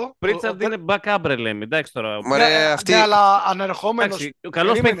τριγύρω. Ο Πρίτσαρντ είναι backup, λέμε. Εντάξει τώρα. Ναι, αλλά ανερχόμενος.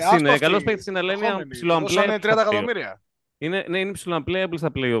 Καλός παίκτης είναι, αλλά είναι ψηλοαμπλέ. Είναι 30 εκατομμύρια. Είναι ψηλοαμπλέable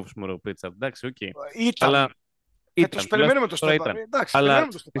στα playoffs, μωρό, ο Πρίτσαρντ. Εντάξει, οκ. Τους περιμένουμε το στόχο. Αλλά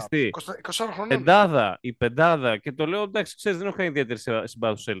πιστεί, η πεντάδα, και το λέω, εντάξει, ξέρεις, δεν έχω κάνει ιδιαίτερη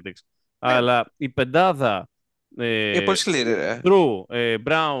συμπάθεια στους Celtics, αλλά η πεντάδα είναι πολύ σκληρή, ρε. Drew,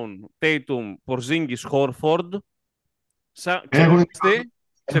 Brown, Tatum, Porzingis, Horford, ξεκούραστη.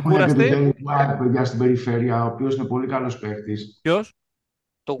 Έχουν και τον παιδιά στην περιφέρεια, ο οποίος είναι πολύ καλός παίκτης. Ποιος?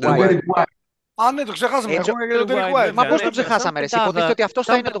 Το White. Α, ναι, το ξεχάσαμε. Έχουμε και τον Derek White. Μα πώς το ξεχάσαμε, ρε? Υποτίθεται ότι αυτός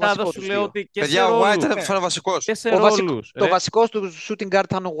θα είναι το βασικό του. Παιδιά, ο White θα είναι βασικός. Το βασικό του shooting guard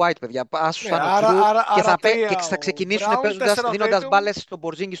θα είναι ο White, παιδιά. Άσου σαν και θα ξεκινήσουν δίνοντας μπάλες στον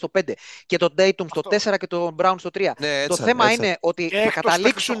Porzingis στο 5 και τον Tatum στο 4 και τον Brown στο 3. Το θέμα είναι ότι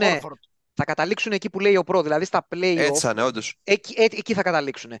θα καταλήξουν εκεί που λέει ο Pro, δηλαδή στα play-off. Έτσι, όντως. Εκεί θα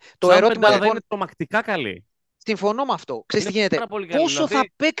καταλήξουν. Το ερώτημα είναι τρομακτικά καλή. Συμφωνώ με αυτό. Ξέρεις τι γίνεται. Πόσο θα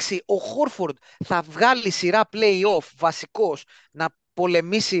παίξει ο Χόρφορντ, θα βγάλει σειρά play-off βασικός να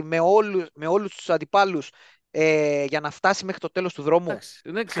πολεμήσει με όλους τους αντιπάλους για να φτάσει μέχρι το τέλος του δρόμου.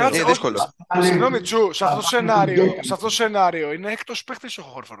 Είναι δύσκολο. Συγγνώμη, Τζου, σε αυτό το σενάριο είναι έκτος παίχτης ο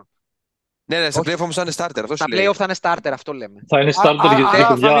Χόρφορντ. Ναι, στα play-off όμως θα είναι starter. Στα play-off θα είναι starter, αυτό λέμε. Θα είναι starter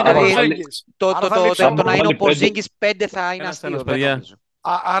γιατί το να είναι ο Porzingis 5 θα είναι αστείο.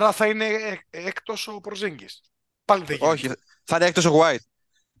 Άρα θα είναι έκτος ο Porzingis. Πάλι δεν γίνεται. Όχι, θα είναι έκτος ο White.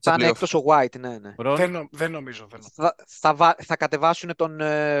 Θα είναι έκτος ο White, ναι. Δεν νομίζω. Θα κατεβάσουν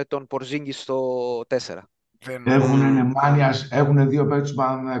τον Porzingis στο 4. Έχουν δύο παίκτες του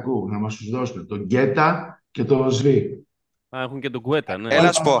Παναθηναϊκού να μας τους δώσουν. Τον Γκέτα και τον Σβή. Έχουν και τον Κουέτα, ναι.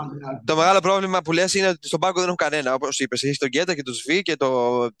 Έλα σου πω. Το μεγάλο πρόβλημα που λες είναι ότι στον πάγκο δεν έχουν κανένα. Όπως είπες, έχεις τον Γκέτα και τον Σβή και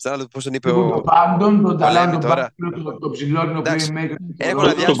πώς τον είπε ο... Τον Πάντον, τον Ταλάν, τον Ψηλόνι, Έχω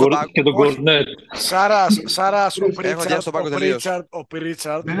να διάσει στον πάγκο. Και τον Κορνέτ. Σάρας, ο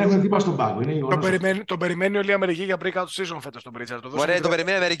Πρίτσαρντ. Δεν έχουν τίποτα στον πάγκο. Τον περιμένει όλη η Αμερική για breakout season φέτος τον Πρίτσαρντ. Ωραία, τον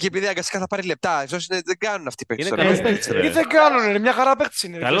περιμένει η Αμερική επειδή αγκαστικά θα πάρει λεπτά. Δεν κάνουν αυτοί οι παίκτες. Είναι καλός παίκτης, ρε. Δεν κάνουν, μια χαρά παίκτης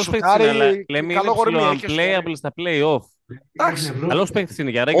είναι. Καλός παίκτης είναι, αλλά λέμε είναι ψηλοunplayable στα play-off. Καλός παίκτης είναι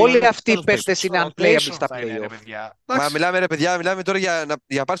για regular. Όλοι αυτοί οι παίκτες είναι unplayable στα play-off. Μα μιλάμε, ρε παιδιά, μιλάμε τώρα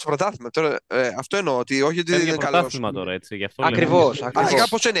για πάρει το πρωτάθλημα. Αυτό εννοώ, ότι όχι ότι δεν είναι καλό. Πρωτάθλημα τώρα, έτσι, γι' αυτό Ακριβώς. Αρχικά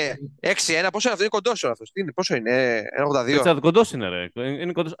πόσο είναι, 6-1, πόσο είναι αυτό, είναι κοντός αυτός. Πόσο είναι, 1,82. Κοντός είναι, ρε.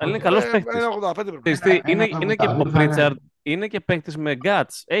 Αλλά είναι καλός παίκτης. 1,85 ο Πρίτσαρντ είναι και παίκτης με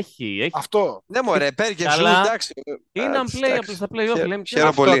guts. Έχει. Αυτό. Ναι, μωρέ, παίρνει και σου, εντάξει. Είναι unplayable στα play-off.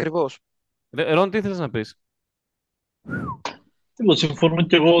 Χαίρομαι πολύ. Ρον, τι ήθελες να πεις? Συμφωνώ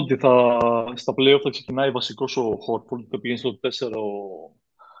και εγώ ότι στα play-off θα ξεκινάει βασικός ο Horford, θα πηγαίνει στο 4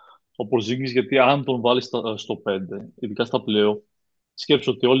 ο Porzingis, γιατί αν τον βάλει στο 5, ειδικά στα play-off,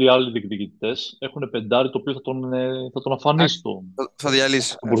 σκέψου ότι όλοι οι άλλοι διεκδικητές έχουν πεντάρι το οποίο θα τον αφανίσει. Θα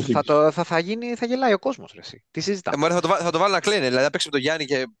διαλύσει. Θα γελάει ο κόσμος, ρε. Τι συζητάμε. Θα το βάλει να κλαίνει, δηλαδή θα παίξει με τον Γιάννη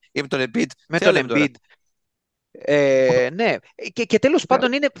και με τον Embiid. Με τον Embiid. Ναι. Και τέλος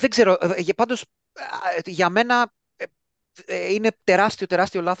πάντων είναι, δεν ξέρω, πάντως για μένα είναι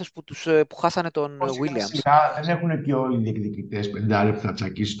τεράστιο λάθος που χάσανε τον Williams. Δεν έχουν και όλοι οι διεκδικητές πεντάρι που θα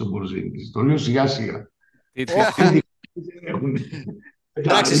τσακίσει τον Porzingis. Το λέω σιγά σιγά.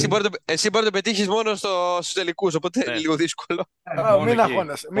 Εντάξει, εσύ μπορεί να το πετύχεις μόνο στους τελικούς, οπότε είναι λίγο δύσκολο.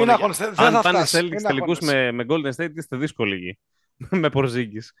 Μην αγχώνεσαι. Δεν αν θα πάνε φτάσει. Celtics τελικούς με Golden State, είστε δύσκολοι εκεί. με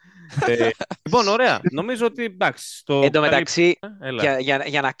Πορζίνγκης. Λοιπόν, ωραία. Νομίζω ότι εντάξει. Εν τω μεταξύ, έλα.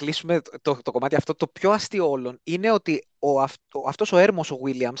 για να κλείσουμε το κομμάτι αυτό, το πιο αστείο όλων είναι ότι αυτός ο έρμος ο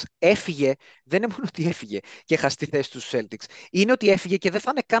Williams έφυγε, δεν είναι μόνο ότι έφυγε και έχασε τη θέση του στους Celtics, είναι ότι έφυγε και δεν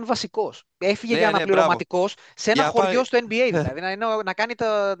θα είναι καν βασικός. Έφυγε για αναπληρωματικός σε ένα χωριό στο NBA, δηλαδή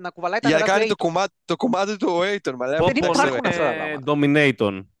να κουβαλάει τα για να νερά κάνει το κομμάτι του Aiton. Δεν υπάρχουν αυτά τα πράγματα.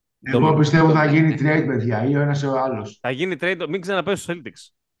 Dominaton. Εγώ πιστεύω θα γίνει trade, παιδιά, ή ο ένας ή ο άλλος. Θα γίνει trade, μην ξαναπέσει στους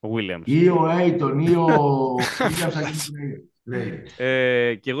Celtics, ο Williams. Ή ο Aiton ή ο Williams θα γίνει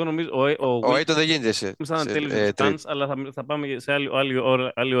trade. Και εγώ νομίζω ο Aiton δεν γίνεται σε trade, αλλά θα πάμε σε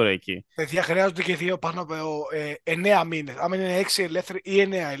άλλη ώρα εκεί. Παιδιά, χρειάζονται και δύο πάνω από 9 μήνες. Αν είναι 6 ελεύθεροι ή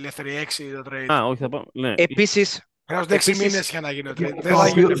 9 ελεύθεροι, 6 το trade. Όχι, θα πάμε. Ναι. Επίσης, χρειάζονται 6 μήνες για να γίνει το trade. Δεν θα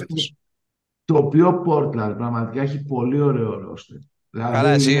γίνει φέτος. Το οποίο Portland πραγματικά έχει πολύ ωραίο ρόστερ. Καλά,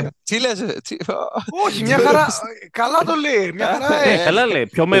 εσύ. Τι λες, όχι, μια χαρά. Καλά το λέει. Μια χαρά έχει. Καλά λέει.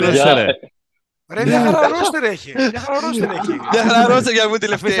 Ποιο μέρος είσαι, ρε. Μια χαρά ρόστερ έχει. Μια χαρά ρόστερ για να μου τη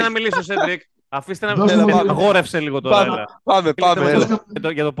λεφτή. Αφήστε να μιλήσω, Σέντρικ. Αφήστε να αγόρευσε λίγο τώρα. Πάμε.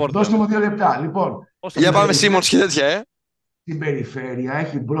 Για το Portland. Δώστε μου 2 λεπτά. Λοιπόν, για πάμε Σίμονς και τέτοια, στην περιφέρεια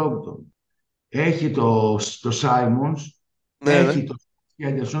έχει Brompton. Έχει το Simons. Έχει το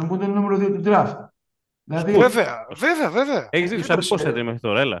Henderson που είναι το νούμερο 2 του draft. Δηλαδή, βέβαια. Έχεις δει τους αρκούς έντρι μέχρι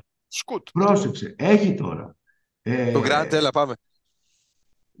τώρα, έλα. Σκουτ. Πρόσεξε, έχει τώρα. Το Grant, έλα, πάμε.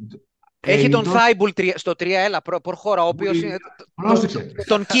 Έχει τον Thibault στο 3, έλα, προχώρα, ο οποίος είναι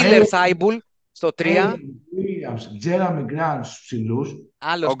τον Killer Thibault στο 3. Williams, Jeremy Grant στους ψηλούς.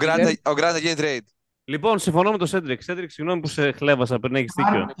 Ο Grant θα γίνει trade. Λοιπόν, συμφωνώ με τον Σέντρικ. Σέντρικ, συγγνώμη που σε χλέβασα, πριν έχεις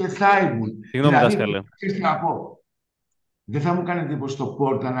δίκιο. Και Thibault. Συγγνώμη, δάσκαλε. Δεν θα μου κάνει εντύπωση το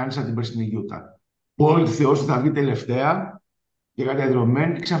Portland αν είναι σαν την περσινή Γιούτα. Όλοι θεώσουν ότι θα βγει τελευταία και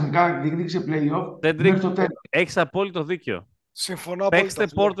καταδρομένη και ξαφνικά διεκδίκησε play-off μέχρι το τέλος. Έχεις απόλυτο δίκιο. Συμφωνώ απόλυτα.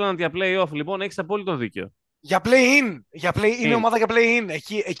 Παίξτε Portland για play-off, λοιπόν, έχεις απόλυτο δίκιο. Για play-in. Είναι ομάδα για play-in.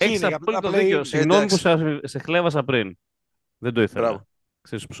 Εκεί έχεις είναι απόλυτο δίκιο. Συγγνώμη που σε χλέβασα πριν. Δεν το ήθελα.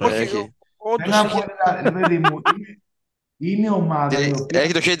 Όχι, είναι ομάδα.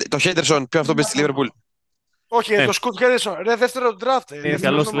 Έχει το Henderson, ποιο αυτό πει στη Liverpool. Όχι, το Σκουτ Χέντερσον. Ρε, δεύτερο draft.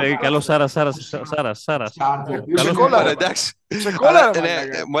 Καλώς λέει, καλώς Σάρα. Σε κόλλα, εντάξει. Σε κόλλα,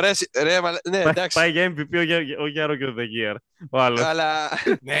 ναι, εντάξει. Πάει για MVP ο Γιάρο και ο The Gear. Ο άλλος.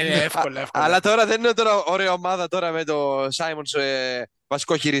 Ναι, εύκολα. Αλλά τώρα δεν είναι τώρα ωραία ομάδα τώρα με το Σάιμονς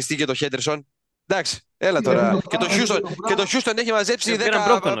βασικό χειριστή και το Χέντερσον. Εντάξει, έλα τώρα. Και το Houston έχει μαζέψει 10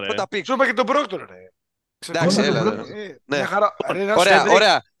 πρώτα πικ. Σου είπα και τον Μπρόκτον, ρε. Εντάξει, έλα.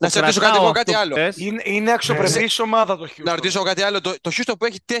 Ωραία. Να σε ρωτήσω κάτι άλλο. Είναι αξιοπρεπής ομάδα το Houston. Να ρωτήσω κάτι άλλο. Το Houston που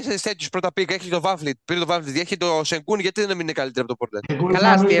έχει 4 τέτοιους πρώτα πικ, έχει το Vanfleet, πήρε το Vanfleet, έχει το Sengun, γιατί δεν είναι καλύτερο από το Portland.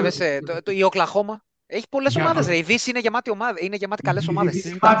 Καλά, αστείευεσαι. Η Οκλαχώμα. Έχει πολλές ομάδες. Η Δύση είναι γεμάτη καλές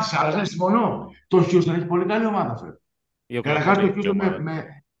ομάδες. Αλλά συμφωνώ. Το Houston έχει πολύ καλή ομάδα. Καταρχάς το Houston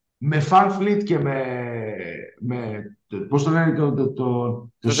με Vanfleet και με πώς το λένε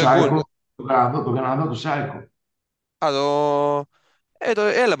το Σάικο. Το Καναδό, το Σάικο.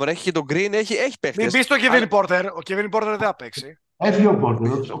 Έλα μωρέ, έχει και τον Green, έχει παίχτες. Μην πεις το Kevin Porter, ο Kevin Porter δεν θα παίξει. Έφυγε ο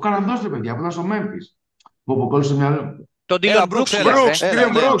Porter, ο Καναδός ρε παιδιά, που ήταν στο Memphis. Που αποκόλλησε το μυαλό. Τον Dylan Brooks.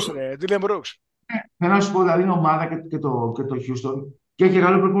 Dylan Brooks. Θέλω να σου πω, δηλαδή είναι ομάδα και το Houston και έχει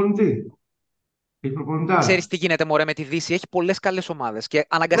μεγάλο προπονητή. Ξέρεις τι γίνεται μωρέ με τη Δύση, έχει πολλές καλές ομάδες και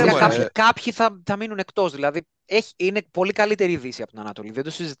αναγκαστικά κάποιοι θα μείνουν εκτός. Δηλαδή είναι πολύ καλύτερη η Δύση από την Ανατολή, δεν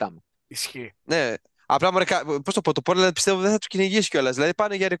το συζητάμε. Ισχύει. Ναι. Απλά μωρέ, πώς το πω, το Portland πιστεύω δεν θα τους κυνηγήσει κιόλας. Δηλαδή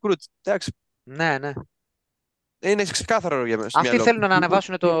πάνε για recruit. Εντάξει. Ναι. Είναι ξεκάθαρο για μέσα. Αυτοί θέλουν να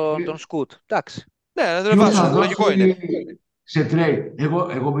ανεβάσουν τον Σκουτ. Εντάξει. Ναι, να τον ανεβάσουν. Λογικό είναι. Σε trade.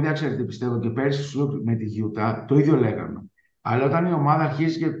 Εγώ παιδιά ξέρετε, πιστεύω και πέρσι με τη Utah το ίδιο λέγαμε. Αλλά όταν η ομάδα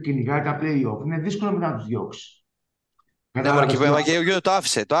αρχίζει και κυνηγάει τα play-off, είναι δύσκολο μετά να τους διώξει. Ναι, μωρέ, και ο Utah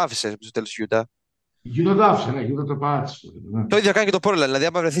το άφησε στο τέλος του Utah. Η Utah το άφησε, ναι, η Utah το πάτησε. Το ίδιο κάνει και το Portland. Δηλαδή,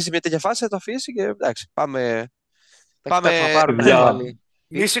 άμα βρεθεί σε μια τέτοια φάση, θα το αφήσει και εντάξει, πάμε.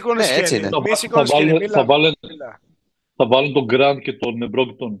 Μη σηκώνεις χέρι. Θα βάλουν τον Grant και τον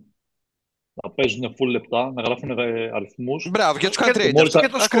Brogdon να παίζουν full λεπτά, να γράφουν αριθμούς. Μπράβο, και τους κάνει trade.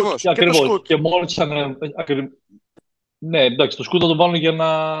 Ακριβώς. Και μόλις ναι, εντάξει, το Σκούτ θα τον βάλουν για να...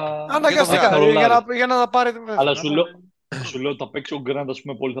 Αναγκαστικά, για να πάρει... Αλλά σου λέω ότι θα παίξει ο Grant, ας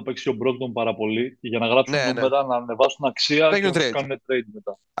πούμε, πολύ, θα παίξει ο Brogdon πάρα πολύ και για να γράψουν νούμερα, να ανεβάσουν αξία και να κάνουν trade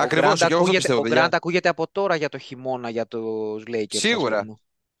μετά. Ακριβώς, ο Grant ακούγεται από τώρα για το χιμώνα για τους Lakers. Σίγουρα.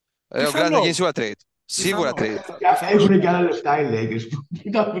 Ο Grant θα γίνει σίγουρα trade. Σίγουρα trade. Έχουν και άλλα λεφτά οι Lakers.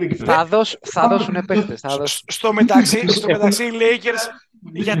 Θα δώσουν παίχτες. Στο μεταξύ οι Lakers,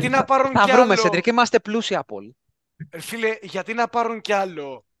 γιατί να πάρουν κι άλλο... Θα βρούμε, Σεντρικ, είμαστε πλούσιοι από όλοι. Φίλε, γιατί να πάρουν κι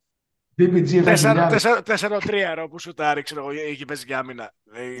άλλο DPG 7.000. 4-3 που σουτάρει, ξέρω εγώ, εκεί παίζει για άμυνα.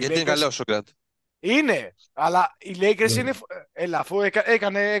 Γιατί είναι καλό ο Grant. Είναι, αλλά οι Lakers είναι. Έλα, αφού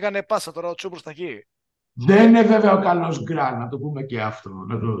έκανε πάσα τώρα ο Τσου προς τα εκεί. Δεν είναι βέβαια ο καλός Γκραντ, να το πούμε και αυτό.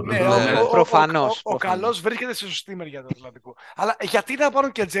 Προφανώς. Ο καλός βρίσκεται στη σωστή μεριά του Ατλαντικού. Αλλά γιατί να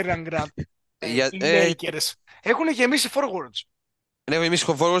πάρουν και Τζέριαν Γκραντ οι Lakers? Έχουν γεμίσει forwards. Ναι, εμείς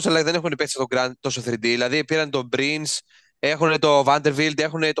έχουν forwards, αλλά δεν έχουν παίξει τον Grant τόσο 3D. Δηλαδή πήραν τον Prince, έχουν το Vanderbilt,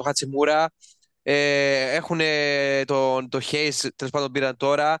 έχουν το Hachimura, έχουν το Hayes, τέλος πάντων πήραν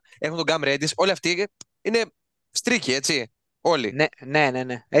τώρα, έχουν τον Cam Reddish. Όλοι αυτοί είναι στρίκοι, έτσι. Όλοι. Ναι,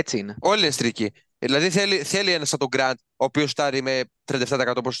 έτσι είναι. Όλοι είναι στρίκοι. Δηλαδή θέλει ένας σαν τον Grant, ο οποίος στάρει με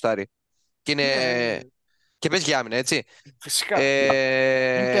 37% πόσο στάρει. Και και παίζει για άμυνα, έτσι. Φυσικά.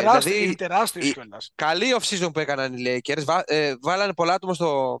 Είναι τεράστιος κιόλας. Καλή off-season που έκαναν οι Lakers. Βάλανε πολλά άτομα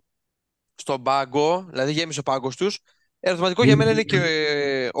στον πάγκο, δηλαδή γέμισε ο πάγκος τους. Ερωτηματικό για μένα είναι και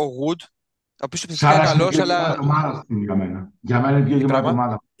ο Wood, ο οποίος φυσικά είναι καλός, αλλά... Για μένα είναι πιο γεμάτη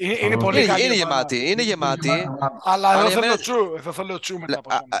ομάδα. Είναι πολύ καλή. Είναι γεμάτη. Αλλά εδώ θέλω Τσου μετά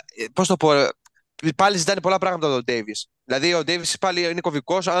από σένα. Πώς το πω, πάλι ζητάνε πολλά πράγματα από τον Davis. Δηλαδή ο Davis πάλι είναι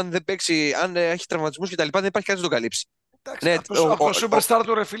κωβικός, αν έχει τραυματισμούς και τα λοιπά, δεν υπάρχει κάτι να τον καλύψει. Από το superstar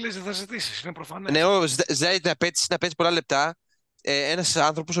του ρε φίλε δεν θα ζητήσεις, είναι προφανές. Ναι, ζητάει να παίξει πολλά λεπτά. Ένας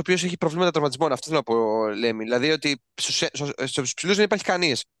άνθρωπος ο οποίος έχει προβλήματα τραυματισμών. Αυτό θέλω να πω, Λέμι. Δηλαδή ότι στους ψηλούς δεν υπάρχει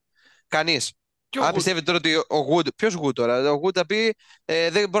κανείς. Αν πιστεύετε τώρα ότι ο Wood. Ποιος Wood τώρα? Ο Wood θα πει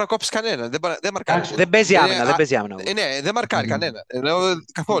δεν μπορεί να κόψει κανέναν. Δεν μαρκάρει. Δεν παίζει άμυνα. Ναι, δεν μαρκάρει κανέναν.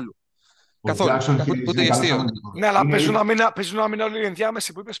 Καθόλου. Ούτε για αστείο. Ναι, αλλά παίζουν άμυνα όλοι οι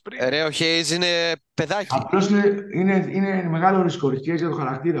ενδιάμεσοι που είπες πριν. Ρε, ο Hayes είναι παιδάκι. Απλώς είναι μεγάλο ρίσκο για το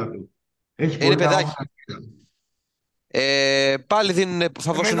χαρακτήρα του. Είναι παιδάκι. Πάλι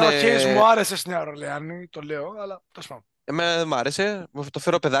θα δώσουν. Ο Hayes μου άρεσε στην Νέα Ορλεάνη, το λέω, αλλά τέλος πάντων. Εμένα δεν μ' άρεσε. Το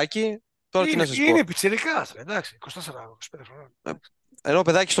φέρω παιδάκι. Τώρα τι να σας πω. Είναι πιτσιρικάς, εντάξει, 24-25 χρόνια. Ενώ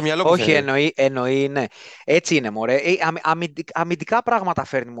παιδάκι στο μυαλό μου. Όχι, εννοεί, ναι. Έτσι είναι, μωρέ. Αμυντικά πράγματα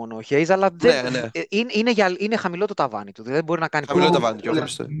φέρνει μόνο ο Hayes, αλλά είναι χαμηλό το ταβάνι του. Δεν μπορεί να κάνει χαμηλό ταβάνι.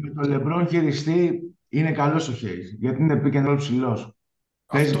 Με τον LeBron χειριστή είναι καλός ο Hayes, γιατί είναι pick and roll ψηλός.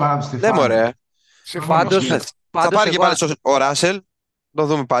 Παίζει πάνω από τη στεφάνη. Ναι, μωρέ. Θα πάρει και πάλι ο Ράσελ. Το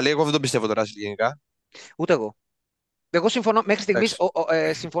δούμε πάλι. Εγώ δεν τον πιστεύω τον Ράσελ γενικά. Ούτε εγώ. Εγώ συμφωνώ, μέχρι στιγμής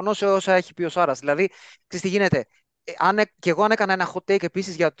συμφωνώ σε όσα έχει πει ο Σάρας. Δηλαδή, ξέρεις τι γίνεται. Και εγώ αν έκανα ένα hot take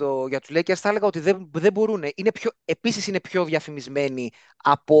επίσης για τους Lakers, θα έλεγα ότι δεν μπορούν. Επίσης είναι πιο διαφημισμένοι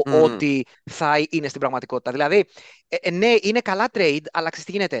από ό,τι θα είναι στην πραγματικότητα. Δηλαδή, ναι, είναι καλά trade, αλλά ξέρεις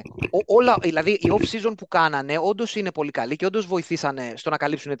τι γίνεται. Δηλαδή, η off-season που κάνανε όντως είναι πολύ καλή και όντως βοηθήσανε στο να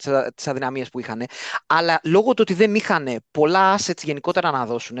καλύψουν τις αδυναμίες που είχαν. Αλλά λόγω του ότι δεν είχαν πολλά assets γενικότερα να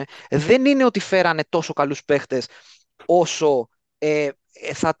δώσουν, δεν είναι ότι φέρανε τόσο καλούς παίχτες όσο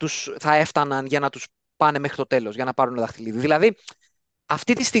θα έφταναν για να τους πάνε μέχρι το τέλος, για να πάρουν δαχτυλίδι. Δηλαδή,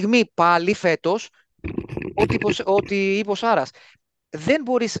 αυτή τη στιγμή πάλι φέτος, ό,τι είπε ο Σάρας, δεν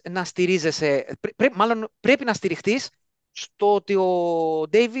μπορείς να στηρίζεσαι, μάλλον πρέπει να στηριχτείς στο ότι ο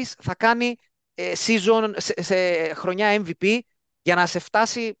Davis θα κάνει season σε χρονιά MVP για να σε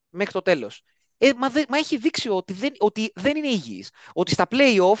φτάσει μέχρι το τέλος. Μα έχει δείξει ότι δεν είναι υγιής. Ότι στα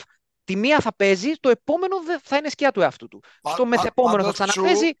play-off τη μία θα παίζει, το επόμενο θα είναι σκιά του εαυτού του. Στο μεθεπόμενο θα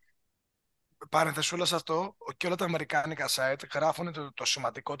ξαναπέζει. Παρενθεσούλα σε αυτό, και όλα τα αμερικάνικα site γράφουν το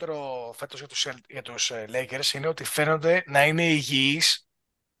σημαντικότερο φέτος για τους Lakers είναι ότι φαίνονται να είναι υγιείς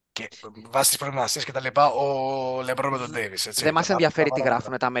και βάσει τις προετοιμασίες και τα λοιπά ο LeBron με τον Davis. Δεν μας ενδιαφέρει τι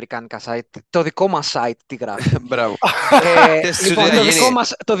γράφουν τα αμερικάνικα site. Το δικό μας site τι γράφει. Μπράβο. Λοιπόν,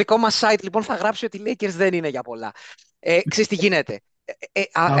 το δικό μας site λοιπόν θα γράψει ότι οι Lakers δεν είναι για πολλά. Ξέρεις τι γίνεται.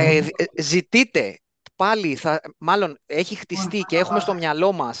 Ζητείτε πάλι, μάλλον έχει χτιστεί και έχουμε στο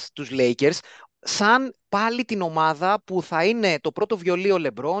μυαλό μας τους Lakers σαν πάλι την ομάδα που θα είναι το πρώτο βιολί ο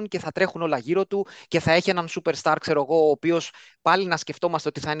LeBron και θα τρέχουν όλα γύρω του και θα έχει έναν superstar, ξέρω εγώ, ο οποίος πάλι να σκεφτόμαστε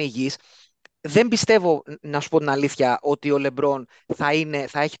ότι θα είναι υγιής. Δεν πιστεύω, να σου πω την αλήθεια, ότι ο LeBron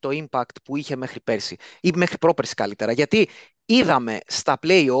θα έχει το impact που είχε μέχρι πέρσι ή μέχρι πρόπερσι καλύτερα. Γιατί είδαμε στα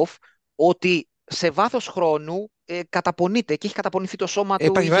play-off ότι σε βάθος χρόνου καταπονείται και έχει καταπονηθεί το σώμα του.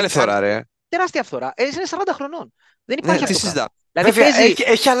 Υπάρχει μεγάλη φθορά, ρε. Τεράστια φθορά. Είναι 40 χρονών. Δεν υπάρχει αυτό. Δηλαδή,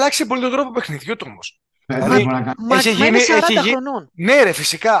 έχει αλλάξει πολύ τον τρόπο παιχνιδιού του όμως. Είναι 40 χρονών. Ναι, ρε,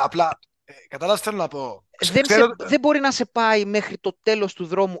 φυσικά. Απλά κατάλαβες τι θέλω να πω. Δεν μπορεί να σε πάει μέχρι το τέλος του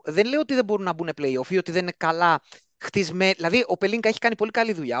δρόμου. Δεν λέω ότι δεν μπορούν να μπουν play-off ή ότι δεν είναι καλά χτισμένοι. Δηλαδή, ο Πελίνκα έχει κάνει πολύ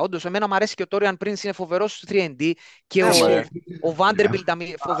καλή δουλειά. Όντως, εμένα μου αρέσει και ο Τόριαν Prince είναι φοβερός 3&D και ο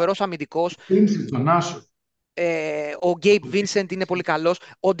Vanderbilt φοβερός αμυντικός. Ο Γκέιμπ Βίνσεντ είναι πολύ καλός.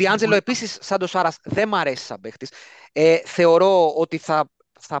 Ο Ντιάντζελο επίσης, σαν το Σάρας, δεν μ' αρέσει σαν παίχτης. Θεωρώ ότι θα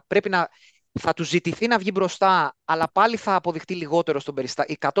πρέπει θα του ζητηθεί να βγει μπροστά, αλλά πάλι θα αποδειχτεί λιγότερο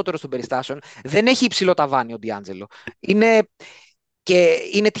ή κατώτερο των περιστάσεων. Δεν έχει υψηλό ταβάνι ο Ντιάντζελο.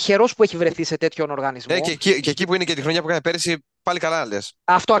 Είναι τυχερός που έχει βρεθεί σε τέτοιον οργανισμό. Και εκεί που είναι και τη χρονιά που έκανε πέρυσι, πάλι καλά λες.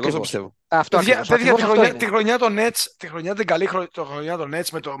 Αυτό Εγώ ακριβώς. πιστεύω. Παιδιά, τη χρονιά των Nets, την καλή χρονιά των Nets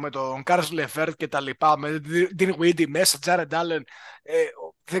με τον Κάρλ Λεφέρτ και τα λοιπά, με την Dinwiddie μέσα, Τζάρεντ Άλεν,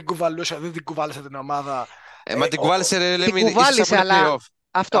 δεν την κουβάλισε την ομάδα. Μα την κουβάλισε, λέμε, την κουβάλισε, αλλά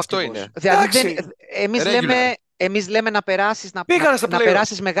αυτό είναι. Δηλαδή, εμείς λέμε να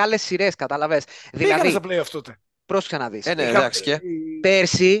περάσεις μεγάλες σειρές, καταλαβες. Πήγανε στα play-off τότε. Πρόσεξε να δεις.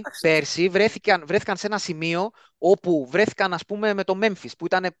 Πέρσι βρέθηκαν σε ένα σημείο όπου βρέθηκαν, ας πούμε, με το Memphis, που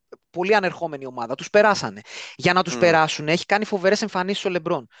ήταν πολύ ανερχόμενη ομάδα. Τους περάσανε. Για να τους περάσουν, έχει κάνει φοβερές εμφανίσεις ο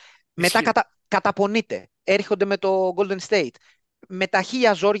LeBron. Μετά καταπονείται. Έρχονται με το Golden State. Με τα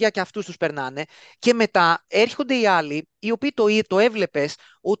χίλια ζόρια και αυτούς τους περνάνε. Και μετά έρχονται οι άλλοι, οι οποίοι το έβλεπες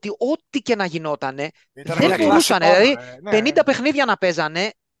ότι ό,τι και να γινότανε, δεν μπορούσαν. Δηλαδή, 50 παιχνίδια να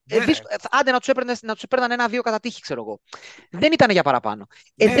παίζανε, άντε να τους έπαιρναν 1-2 κατά τύχη, ξέρω εγώ. Δεν ήταν για παραπάνω.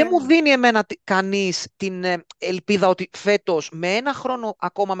 Δεν μου δίνει εμένα κανείς την ελπίδα ότι φέτος, με ένα χρόνο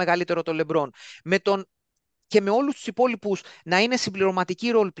ακόμα μεγαλύτερο το LeBron, και με όλους τους υπόλοιπους να είναι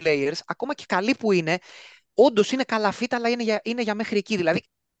συμπληρωματικοί role players, ακόμα και καλοί που είναι, όντως είναι καλά fit, αλλά είναι για μέχρι εκεί. Δηλαδή,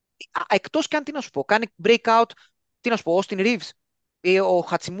 εκτός και αν, τι να σου πω, κάνει breakout, τι να σου πω, ο Austin Reeves, ο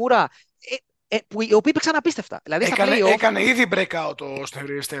Χατσιμούρα, οι οποίοι παίξαν απίστευτα. Δηλαδή, έκανε ήδη breakout ο Austin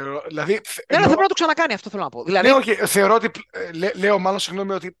Reeves. Δηλαδή, θα πρέπει να το ξανακάνει, αυτό θέλω να πω. Δηλαδή, ναι, όχι, θεωρώ ότι, λέω μάλλον,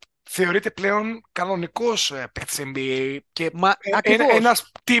 συγγνώμη, ότι θεωρείται πλέον κανονικός παίκτης NBA και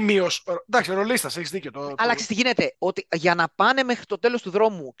ένας τίμιος, εντάξει, ρολίστας, έχεις δίκιο. Αλλά τι γίνεται, ότι για να πάνε μέχρι το τέλος του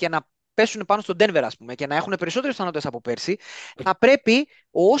δρόμου και να πέσουν πάνω στον Denver, ας πούμε, και να έχουν περισσότερες πιθανότητες από πέρσι, θα πρέπει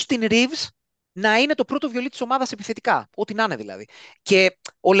ο Austin Reeves να είναι το πρώτο βιολί της ομάδας επιθετικά, ό,τι να είναι δηλαδή. Και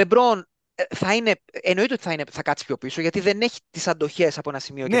ο LeBron εννοείται ότι θα κάτσει πιο πίσω, γιατί δεν έχει τις αντοχές από ένα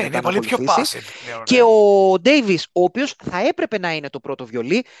σημείο και μετά να ακολουθήσει. Πιο passive, και ο Davis, ο οποίος θα έπρεπε να είναι το πρώτο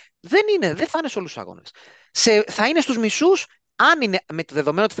βιολί, δεν θα είναι σε όλους τους αγώνες. Θα είναι στους μισούς, αν είναι, με το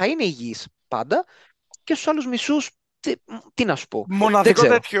δεδομένο ότι θα είναι υγιής πάντα, και στους άλλους μισούς, τι να σου πω. Μοναδικό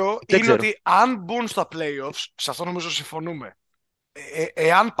τέτοιο είναι ότι αν μπουν στα playoffs, σε αυτό νομίζω συμφωνούμε,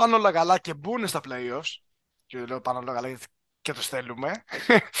 εάν πάνε όλα καλά και μπουν στα playoffs, και λέω πάνε όλα καλά και το στέλνουμε,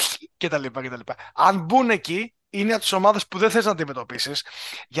 και τα λοιπά. Αν μπουν εκεί, είναι από τις ομάδες που δεν θες να αντιμετωπίσεις,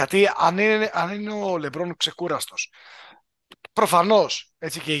 γιατί αν είναι ο LeBron ξεκούραστος, προφανώς,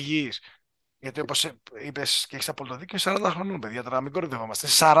 έτσι και υγιής, γιατί όπως είπες και έχεις απόλυτο δίκιο, 40 χρονών, παιδιά, τώρα μην κορυδευόμαστε,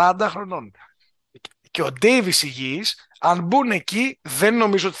 40 χρονών. Και ο Davis υγιής, αν μπουν εκεί, δεν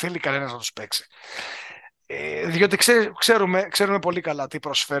νομίζω ότι θέλει κανένας να τους παίξει. Διότι ξέρουμε πολύ καλά τι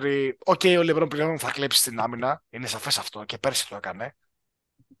προσφέρει. Ο LeBron πλέον θα κλέψει την άμυνα, είναι σαφές αυτό και πέρσι το έκανε.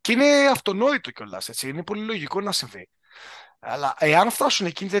 Και είναι αυτονόητο κιόλας, έτσι, είναι πολύ λογικό να συμβεί. Αλλά εάν φτάσουν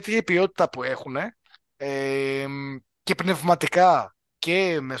εκείνη τέτοια ποιότητα που έχουν, και πνευματικά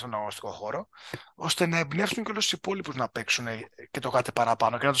και μέσα στον αγωνιστικό χώρο, ώστε να εμπνεύσουν και όλους τους υπόλοιπους να παίξουν και το κάτι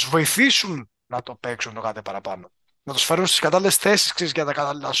παραπάνω και να τους βοηθήσουν να το παίξουν το κάτι παραπάνω. Να τους φέρουν στις κατάλληλες θέσεις, ξέρεις, για τα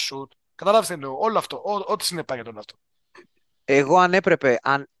κατάλληλα σουτ. Καταλάβεις τι εννοώ, όλο αυτό, ό,τι συνεπάγεται όλο αυτό. Εγώ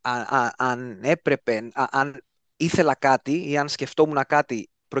αν ήθελα κάτι ή αν σκεφτόμουν κάτι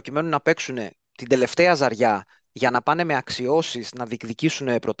προκειμένου να παίξουν την τελευταία ζαριά για να πάνε με αξιώσεις να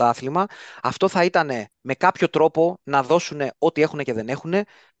διεκδικήσουν πρωτάθλημα, αυτό θα ήταν με κάποιο τρόπο να δώσουν ό,τι έχουν και δεν έχουν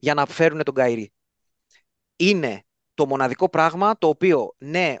για να φέρουν τον Καϊρή. Είναι το μοναδικό πράγμα το οποίο,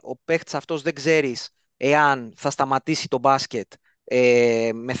 ναι, ο παίχτης αυτός δεν ξέρεις εάν θα σταματήσει το μπάσκετ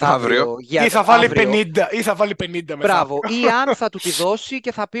μεθαύριο ή θα βάλει 50 μεθαύριο. Μπράβο, ή αν θα του τη δώσει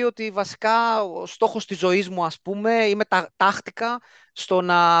και θα πει ότι βασικά ο στόχος της ζωής μου, ας πούμε, είμαι τάχτικα στο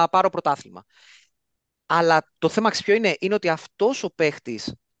να πάρω πρωτάθλημα. Αλλά το θέμα ποιο είναι ότι αυτός ο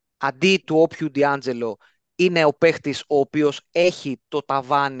παίχτης, αντί του όποιου Ντιάντζελο, είναι ο παίχτης ο οποίος έχει το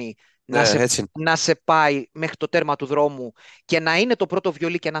ταβάνι να σε πάει μέχρι το τέρμα του δρόμου και να είναι το πρώτο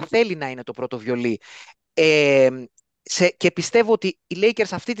βιολί και να θέλει να είναι το πρώτο βιολί. Και πιστεύω ότι οι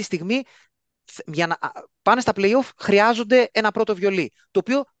Lakers αυτή τη στιγμή για να πάνε στα play-off χρειάζονται ένα πρώτο βιολί, το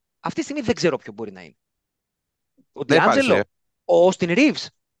οποίο αυτή τη στιγμή δεν ξέρω ποιο μπορεί να είναι. Ο Ντιάντζελο, ο Austin Reeves,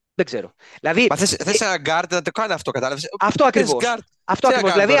 δεν ξέρω. Δηλαδή, θες ένα guard να το κάνει αυτό, κατάλαβες. Αυτό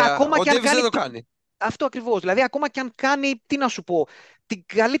ακριβώς. Δηλαδή, ακόμα ο και αν δεν το κάνει. Αυτό ακριβώς. Δηλαδή, ακόμα και αν κάνει, τι να σου πω, την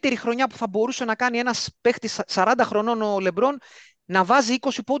καλύτερη χρονιά που θα μπορούσε να κάνει ένας παίχτης 40 χρονών ο LeBron, να βάζει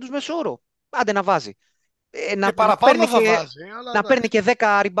 20 πόντους μεσόωρο. Άντε να βάζει. Και παραπάνω θα βάζει. Να παίρνει και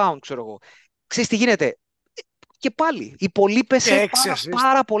 10 rebound, ξέρω εγώ. Ξέρεις τι γίνεται. Και πάλι, υπολείπεσαι assist.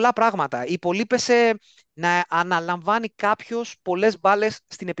 πάρα πολλά πράγματα. Υπολείπεσαι να αναλαμβάνει κάποιος πολλές μπάλες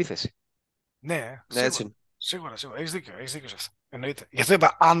στην επίθεση. Ναι, Ναι, έτσι είναι. σίγουρα. Έχεις δίκιο σε αυτό. Εννοείται. Γι' αυτό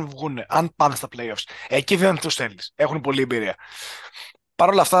είπα, αν πάνε στα playoffs, εκεί δεν τους θέλεις. Έχουν πολλή εμπειρία. Παρ'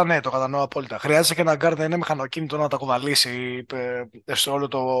 όλα αυτά, ναι, το κατανοώ απόλυτα. Χρειάζεται και ένα guard να είναι μηχανοκίνητο να τα κουβαλήσει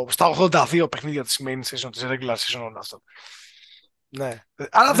στα 82 παιχνίδια της main season, της regular season, όλα αυτά. Ναι.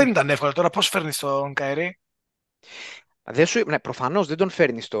 Αλλά δεν ήταν εύκολο. Τώρα πώς φέρνεις τον Καϊρή? Ναι, προφανώς δεν τον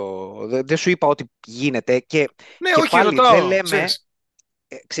φέρνει δεν σου είπα ότι γίνεται και, Ναι, και όχι, πάλι ρωτάω, δεν λέμε. ξέρεις.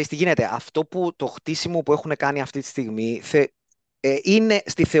 Ξέρεις τι γίνεται. Το χτίσιμο που έχουν κάνει αυτή τη στιγμή είναι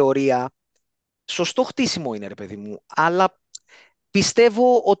στη θεωρία σωστό χτίσιμο είναι, ρε παιδί μου, αλλά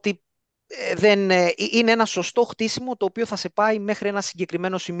πιστεύω ότι είναι ένα σωστό χτίσιμο το οποίο θα σε πάει μέχρι ένα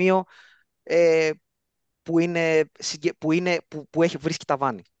συγκεκριμένο σημείο που βρίσκει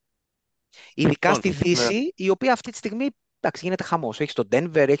ταβάνι. Ειδικά στη Δύση, η οποία αυτή τη στιγμή εντάξει, γίνεται χαμός. Έχεις το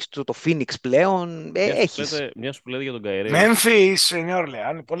Denver, έχεις το Phoenix πλέον. Μια σου που λέτε για τον Καϊρή. Memphis, Νέα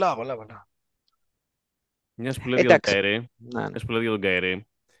Ορλεάνη, πολλά. Μια σου που λέτε για τον Καϊρή. Ναι. Μια σου που λέτε για τον Καϊρή.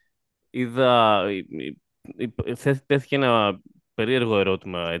 Είδα, τέθηκε ένα περίεργο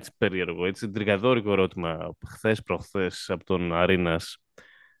ερώτημα, έτσι τρικαδόρικο ερώτημα προχθές από τον Αρίνας.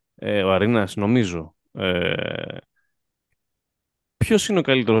 Ο Αρίνας, νομίζω. Ποιος είναι ο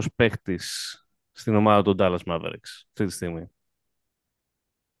καλύτερος παίκτης στην ομάδα των Dallas Mavericks αυτή τη στιγμή?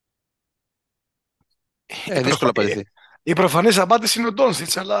 Δύσκολο απαντηθεί. Η προφανής απάντηση είναι ο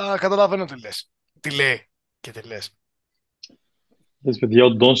Ντόνσιτς, αλλά καταλαβαίνω τι λες. Τι λέει και τι λες. Δες, παιδιά,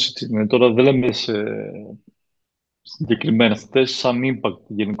 ο Ντόνσιτς είναι. Τώρα δεν λέμε συγκεκριμένα θέσεις, σαν impact.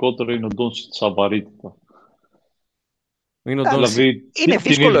 Γενικότερα είναι ο Ντόνσιτς σαν βαρύτητα. Είναι είναι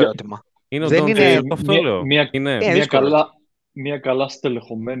δύσκολο ερώτημα. Δεν είναι αυτό λέω. Μια καλά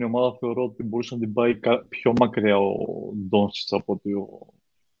στελεχωμένη ομάδα θεωρώ ότι μπορούσε να την πάει πιο μακριά ο Ντόνσιτς από ότι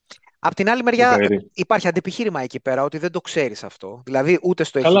Απ' την άλλη μεριά υπάρχει αντεπιχείρημα εκεί πέρα ότι δεν το ξέρεις αυτό. Δηλαδή ούτε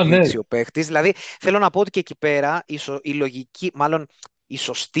στο έχει δείξει ο παίχτης. Δηλαδή θέλω να πω ότι και εκεί πέρα η λογική, μάλλον η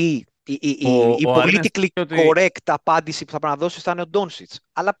σωστή, η politically correct απάντηση που θα πρέπει να δώσεις θα είναι ο Ντόνσιτς.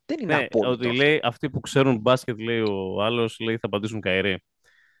 Αλλά δεν είναι απόλυτο. Ότι λέει αυτοί που ξέρουν μπάσκετ, λέει ο άλλος, λέει θα απαντήσουν Καϊρή.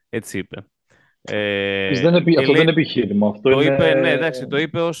 Έτσι είπε. Αυτό δεν είναι επιχείρημα. Αυτό είπε, ναι, εντάξει, το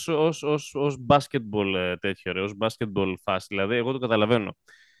είπε ως basketball τέτοιο, ως basketball φάση. Δηλαδή, εγώ το καταλαβαίνω.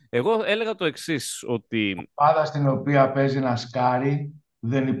 Εγώ έλεγα το εξής, ότι... Πάντα στην οποία παίζει ένα σκάρι,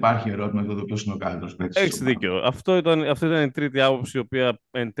 δεν υπάρχει ερώτημα για το ποιος είναι ο καλύτερος παίκτης. Έχεις δίκιο. Αυτό ήταν η τρίτη άποψη, η οποία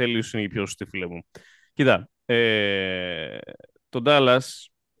εν τέλει είναι η πιο σωστή, φίλε μου. Κοίτα, τον Dallas,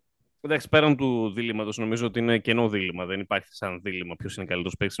 εντάξει, πέραν του δίλημματος, νομίζω ότι είναι κενό δίλημμα. Δεν υπάρχει σαν δίλημμα ποιος είναι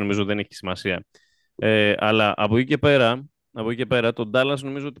καλύτερος παίκτης. Νομίζω δεν έχει σημασία. Αλλά από εκεί και πέρα, τον Dallas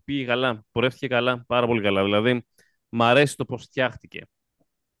νομίζω ότι πήγε καλά. Πορεύτηκε καλά, πάρα πολύ καλά. Δηλαδή, μ' αρέσει το πώς φτιάχτηκε.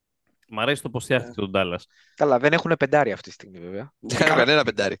 Μ' αρέσει το πώς φτιάχτηκε τον Dallas. Καλά, δεν έχουν πεντάρι αυτή τη στιγμή, βέβαια. Κανένα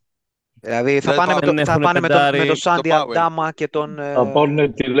πεντάρι. Δηλαδή θα πάνε με τον Σάντι Αντάμα και τον... Θα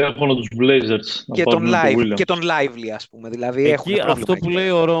πάρουν τηλέφωνο τους Blazers. Και τον Lively, ας πούμε. Δηλαδή εκεί αυτό που λέει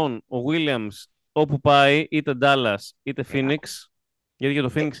ο Ρον, ο Williams, όπου πάει, είτε Dallas είτε Phoenix, γιατί για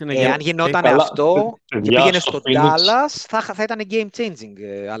το Phoenix είναι... Εάν γινόταν αυτό και πήγαινε στο Dallas, θα ήταν game changing.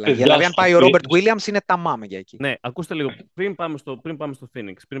 Δηλαδή αν πάει ο Robert Williams είναι ταμάμε για εκεί. Ναι, ακούστε λίγο, πριν πάμε στο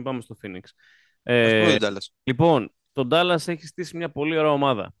Phoenix. Λοιπόν, το Dallas έχει στήσει μια πολύ ωραία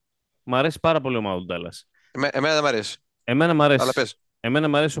ομάδα. Μ' αρέσει πάρα πολύ η ομάδα του Dallas. Εμένα δεν μ' αρέσει. Εμένα μ' αρέσει. Αλλά πες. Εμένα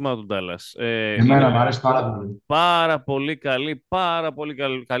μ' αρέσει η ομάδα του Dallas. Εμένα μ' αρέσει πάρα πολύ. Πάρα πολύ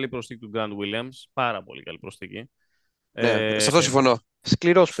καλή προσθήκη του Grant Williams. Πάρα πολύ καλή προσθήκη. Ναι, σε αυτό συμφωνώ.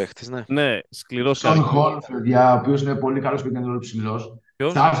 Σκληρός παίχτης, ναι. Ναι, σκληρός. Στον Χόλμς, παιδιά, ο οποίος είναι πολύ καλός pick and roll ψηλός.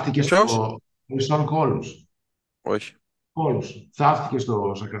 Θαύτηκε στο... Στον Χόλμς. Όχι. Θαύτηκε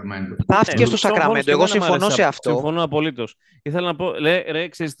στο Σακραμέντο. Θαύτηκε στο Σακραμέντο. Εγώ συμφωνώ σε αυτό. Συμφωνώ απολύτως. Ήθελα να πω, ρε,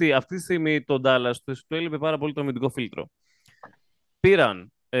 ξέρεις τι, αυτή τη στιγμή τον Dallas του έλειπε πάρα πολύ το αμυντικό φίλτρο.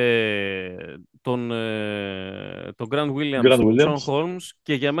 Πήραν τον Grant Williams, τον John Holmes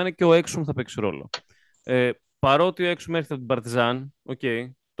και για μένα και ο Έξουμ θα παίξει ρόλο. Παρότι ο Έξουμ έρχεται από την Παρτιζάν,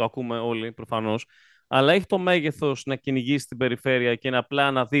 το ακούμε όλοι προφανώς, αλλά έχει το μέγεθος να κυνηγήσει την περιφέρεια και να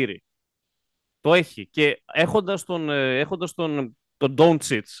απλά να δείρει. Το έχει. Και έχοντας τον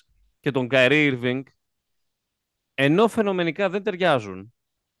Doncic και τον Kyrie Irving, ενώ φαινομενικά δεν ταιριάζουν.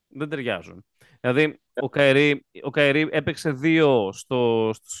 Δηλαδή, ο Kyrie έπαιξε 2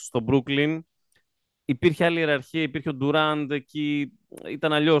 στο Brooklyn, υπήρχε άλλη ιεραρχία, υπήρχε ο Durant εκεί,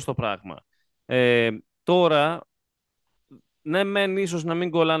 ήταν αλλιώς το πράγμα. Τώρα, ναι μεν ίσως να μην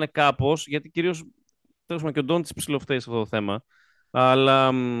κολλάνε κάπως, γιατί κυρίως τέλος πάντων και ο Doncic ψηλοφταίει σε αυτό το θέμα,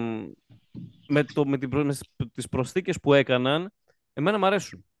 αλλά με τις προσθήκες που έκαναν, εμένα μ'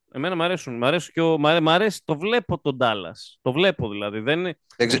 αρέσουν. Μ' αρέσει, το βλέπω τον Dallas. Το βλέπω δηλαδή. Εμένα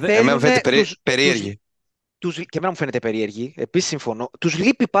μου φαίνεται περίεργη. Και εμένα μου φαίνεται περίεργη. Επίσης συμφωνώ. Τους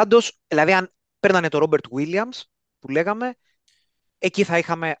λείπει πάντως, δηλαδή αν παίρνανε το Robert Williams που λέγαμε, εκεί θα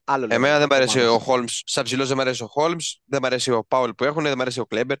είχαμε άλλο λόγο. Εμένα δεν μ' αρέσει ο Holmes. Σαν ψηλός δεν μ' αρέσει ο Holmes. Δεν μ' αρέσει ο Powell που έχουν. Δεν μ' αρέσει ο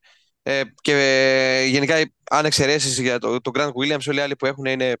Kleber. Και γενικά, αν εξαιρέσεις για τον Grant Williams, όλοι οι άλλοι που έχουν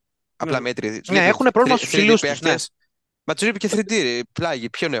είναι απλά μέτροι. Ναι, έχουν πρόβλημα στους ψηλούς τους. Ναι. Μα τους λείπει και θρητήρι, πλάγι.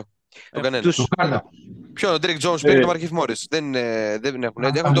 Ποιον έχουν? Τον κανένα. Ποιον? Ο Drake Jones που είναι το Markieff Morris. Δεν έχουν.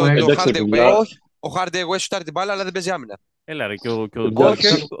 Έχουν το Hardaway. Ο Hardaway σουτάρει την μπάλα, αλλά δεν παίζει άμυνα. Έλα ρε, και ο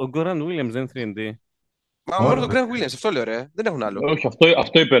Grant Williams δεν είναι 3D. Μα μόνο τον Grant Williams, αυτό λέω ρε. Δεν έχουν άλλο. Όχι,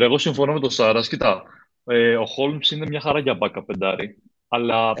 αυτό είπε. Εγώ συμφωνώ με τον Σάρας. Κοίτα, ο Holmes είναι μια χαρά για backup πεντάρι.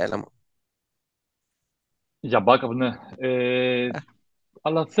 Αλλά... Για backup, ναι.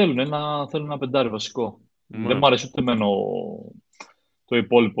 Αλλά θέλουν ένα πεντάρι βασικό. Δεν μου αρέσει ούτε εμένα το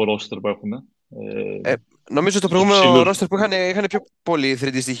υπόλοιπο roster που έχουν. Νομίζω το προηγούμενο roster που είχαν πιο πολύ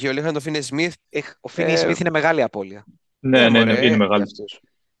 3D στοιχείο. Είχαν τον Finney Smith. Ο Finney Smith είναι μεγάλη απώλεια. Ναι, είναι μεγάλη.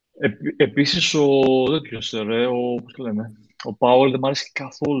 Επίσης ο Πάολ δεν μου αρέσει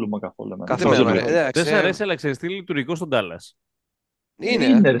καθόλου. Δεν σε αρέσει, αλλά ξέρεις τι είναι λειτουργικό στον Dallas.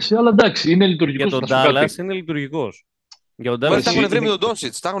 Είναι, αλλά εντάξει, είναι λειτουργικός. Για τον Dallas είναι λειτουργικός. Για τον Dallas τα έχουν βρει με τον Doncic,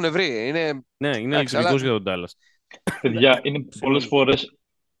 τα έχουν βρει. Ναι, είναι λειτουργικός για τον Dallas. Παιδιά, είναι πολλές φορές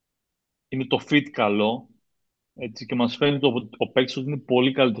είναι το fit καλό, έτσι, και μας φαίνεται ο παίκτης ότι είναι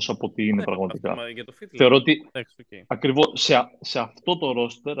πολύ καλύτερος από ό,τι είναι πραγματικά. Θεωρώ ότι ακριβώς σε αυτό το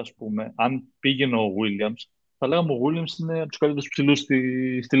roster, ας πούμε, αν πήγαινε ο Williams, θα λέγαμε ο Williams είναι από τους καλύτερους ψηλούς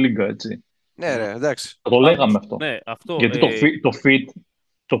στη λίγκα, έτσι. Ναι, ρε, εντάξει. Θα το λέγαμε αυτό. Ναι, αυτό γιατί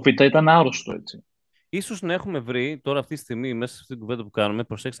το fit θα ήταν άρρωστο, έτσι. Ίσως να έχουμε βρει, τώρα αυτή τη στιγμή, μέσα σε αυτή την κουβέντα που κάνουμε,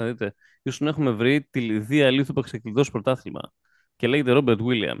 προσέξτε να δείτε, ίσως να έχουμε βρει τη λιδία αλήθου που θα ξεκλειδώσει πρωτάθλημα. Και λέγεται Robert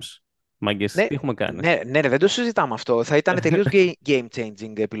Williams. Μάγκες, τι έχουμε κάνει. Ναι, δεν το συζητάμε αυτό. Θα ήταν τελείως game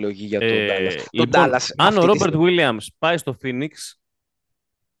changing επιλογή για τον Dallas. Λοιπόν, αν ο Robert Williams πάει στο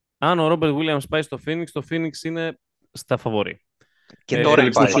Phoenix, το Phoenix είναι στα φαβορί. Και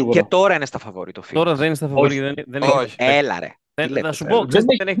τώρα είναι στα φαβορί το Phoenix. Τώρα δεν είναι στα φαβορί. Όχι. Έλα ρε. Θα σου πω, δεν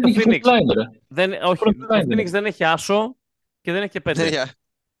έχει το Phoenix. Όχι, το Phoenix δεν έχει άσο και δεν έχει και 5.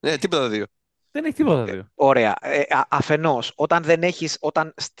 Ναι, τίποτα δύο. Δεν έχει τίποτα δύο. Ωραία. Αφενός, όταν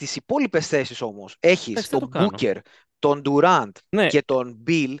στις υπόλοιπες θέσεις όμως έχεις τον Booker, τον Durant και τον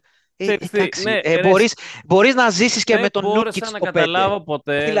Bill, μπορείς να ζήσεις και με τον Νούκιτς. Δεν μπόρεσα να καταλάβω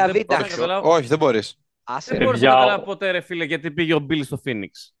ποτέ. Δηλαδή, όχι, δεν μπορείς. Δεν μπόρεσα να καταλάβω ποτέ, ρε φίλε, γιατί πήγε ο Bill στο Phoenix.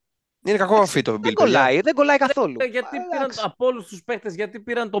 Είναι κακό αφή το Bill. Δεν κολλάει καθόλου. Γιατί πήραν από όλους τους παίκτες, γιατί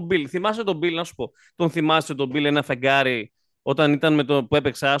πήραν τον Bill. Θυμάσαι τον Bill, να σου πω. Τον θυμάσαι τον Bill ένα φεγγάρι όταν ήταν που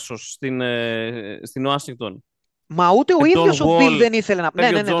έπαιξε άσος στην Ουάσιγκτον. Μα ούτε ο ίδιος ο Bill δεν ήθελε να...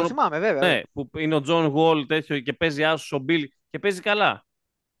 Ναι, το θυμάμαι βέβαια. Ναι, που είναι ο John Wall τέτοιο και παίζει άσος ο Bill και παίζει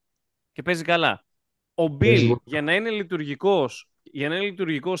καλά. Ο Bill για να είναι λειτουργικός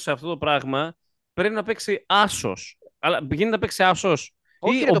σε αυτό το πράγμα πρέπει να παίξει άσος. Αλλά γίνεται να παίξει άσος.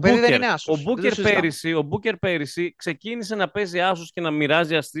 Όχι, το παιδί δεν είναι άσος. Ο Booker πέρυσι ξεκίνησε να παίζει άσος και να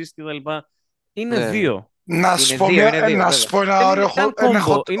μοιράζει assist και τα λοιπά. Είναι δύο. Να σου πω ένα ωραίο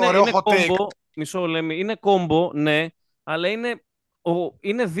hot take. Μισό λέμε, είναι κόμπο, ναι, αλλά είναι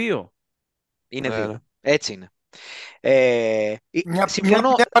δύο. Είναι δύο. Έτσι είναι. Μια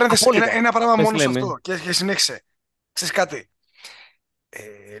παρένθεση, ένα πράγμα μόνο σε αυτό και συνέχισε. Ξέρεις κάτι.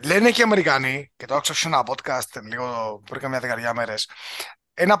 Λένε και οι Αμερικανοί, και το άκουσα σε ένα podcast λίγο πριν καμιά δεκαετία μέρες,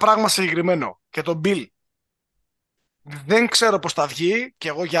 ένα πράγμα συγκεκριμένο και τον Bill. Δεν ξέρω πώς θα βγει και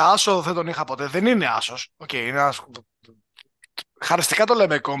εγώ για άσο δεν τον είχα ποτέ. Δεν είναι άσος. Είναι ένας... Χαριστικά το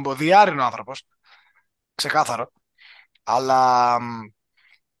λέμε κόμπο, διάρρηνο άνθρωπος. Ξεκάθαρο. Αλλά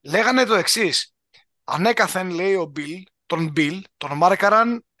λέγανε το εξής. Ανέκαθεν λέει τον Bill, τον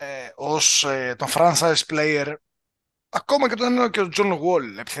μάρκαραν ως τον franchise player. Ακόμα και τον και ο John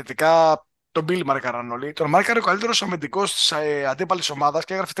Wall. Επιθετικά τον Bill μάρκαραν όλοι. Τον μάρκαρε ο καλύτερος αμυντικός της αντίπαλης ομάδας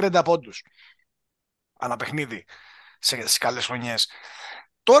και έγραφε 30 πόντους. Ανά παιχνίδι. Στις καλές χρονιές.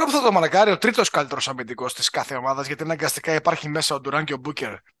 Τώρα που θα το μαρκάρει ο τρίτος καλύτερος αμυντικός της κάθε ομάδας, γιατί αναγκαστικά υπάρχει μέσα ο Durant και ο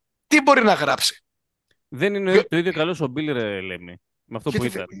Booker, τι μπορεί να γράψει? Δεν είναι το ίδιο καλός ο Bill, ρε Λέμι. Με αυτό που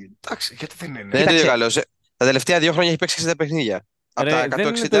ήταν. Εντάξει, γιατί δεν είναι. Δεν είναι το ίδιο καλός. Τα τελευταία 2 χρόνια έχει παίξει 60 παιχνίδια. Από τα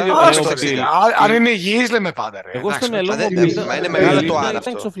 160. Αν είναι υγιής, λέμε πάντα. Εγώ στο μυαλό μου είναι μεγάλο το αν αυτό.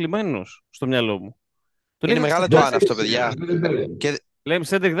 Ήταν εξοφλημένος στο μυαλό μου. Είναι μεγάλο το αν αυτό, παιδιά. Λέμε,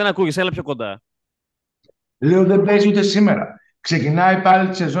 Σέντρικ, δεν ακούγεσαι, έλα πιο κοντά. Λέω δεν παίζει ούτε σήμερα. Ξεκινάει πάλι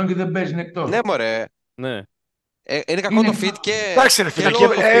τη σεζόν και δεν παίζει, είναι εκτός. Ναι, μωρέ. Ναι. Είναι κακό το fit και. Εντάξει, ρε φίλε, κακό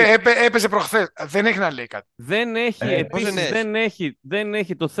το fit. έπαιζε προχθές. Δεν έχει να λέει κάτι. Δεν έχει, επίσης, δεν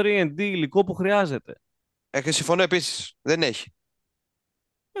έχει το 3D υλικό που χρειάζεται. Συμφωνώ επίσης. Δεν έχει.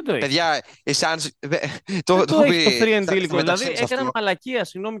 Δεν το έχει. Παιδιά, η Suns. Το έχει το 3D υλικό. Δηλαδή έκαναν μαλακία,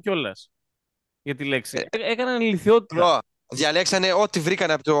 συγγνώμη κιόλας για τη λέξη. Έκαναν ηλιθιότητα. Διαλέξανε ό,τι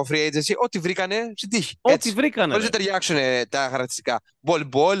βρήκανε από το free agency, ό,τι βρήκανε στην τύχη. Ό,τι βρήκανε. Χωρίς να ταιριάξουν τα χαρακτηριστικά.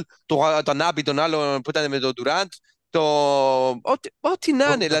 Ball, τον Άμπι, τον άλλον που ήταν με τον Durant. Ό,τι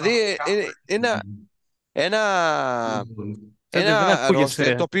να είναι. Δηλαδή ένα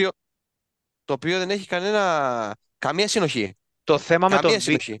roster το οποίο δεν έχει καμία συνοχή. Το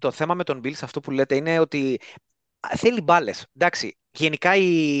θέμα με τον Bills, αυτό που λέτε, είναι ότι θέλει μπάλες. Εντάξει, γενικά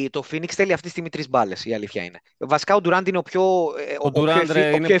το Phoenix θέλει αυτή τη στιγμή 3 μπάλες, η αλήθεια είναι. Βασικά ο Durant είναι ο πιο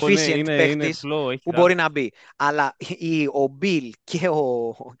efficient παίκτης που μπορεί να μπει. Αλλά ο Bill και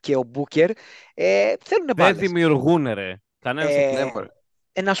ο Booker θέλουν μπάλες. Δεν δημιουργούν, ρε.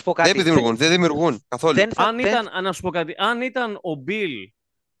 Να σου πω κάτι. Δεν δημιουργούν καθόλου. Να σου πω κάτι. Αν ήταν ο Bill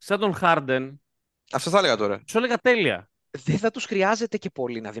σαν τον Harden, αυτό θα έλεγα τώρα. Σου έλεγα τέλεια. Δεν θα τους χρειάζεται και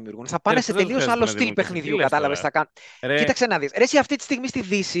πολύ να δημιουργούν. Θα πάνε σε τελείως άλλο στυλ παιχνιδιού, κατάλαβες. Κοίταξε να δεις. Ρε, εσύ αυτή τη στιγμή στη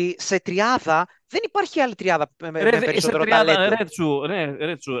Δύση, σε τριάδα, δεν υπάρχει άλλη τριάδα με περισσότερο ταλέντο.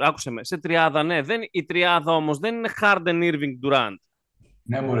 Ρε τσου, άκουσε με. Σε τριάδα, ναι. Η τριάδα όμως δεν είναι Harden, Irving, Durant.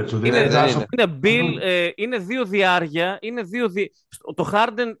 Ναι, μωρέ, είναι Bill, είναι δύο διάρκεια. Το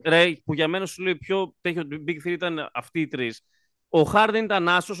Harden, ρε, που για μένα σου λέει πιο Big 3 ήταν αυτοί οι τρεις. Ο Harden ήταν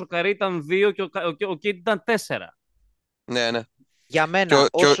άσος, ο Curry ήταν 2 και ο Kate ήταν 4. Ναι. Για μένα,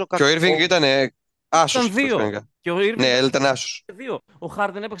 και ο Irving ήταν άσος. Ήταν 2. Ναι, ήταν άσος. Ο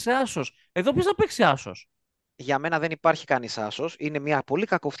Harden έπαιξε άσος. Εδώ ποιος θα παίξει άσος? Για μένα δεν υπάρχει κανείς άσος. Είναι μια πολύ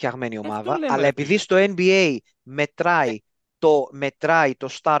κακοφτιαγμένη ομάδα. Αλλά επειδή στο NBA μετράει το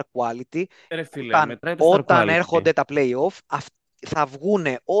star quality, όταν έρχονται τα play-off, θα βγουν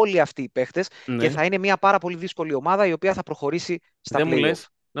όλοι αυτοί οι παίχτες και θα είναι μια πάρα πολύ δύσκολη ομάδα η οποία θα προχωρήσει στα play-off.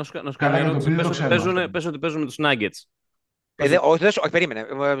 Να σου κάνω ερώτηση. Πες ότι παίζουν με τους Nuggets. Όχι, περίμενε.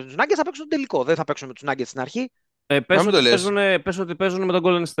 Τους Nuggets θα παίξουν τον τελικό. Δεν θα παίξουν με τους Nuggets στην αρχή. Πες ότι παίζουν με τον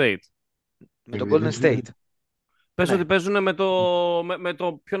Golden State. Με τον Golden State. Πες ότι παίζουν με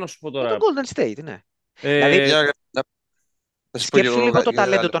το... Ποιο να σου πω τώρα? Με τον Golden State, ναι. Δηλαδή, σκέψου λίγο το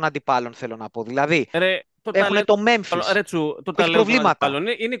ταλέντο των αντιπάλων, θέλω να πω. Δηλαδή, έχουν το Memphis, που έχει προβλήματα. Το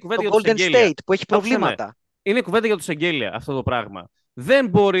Golden State, που έχει προβλήματα. Είναι κουβέντα για τους εγγέλια αυτό το πράγμα. Δεν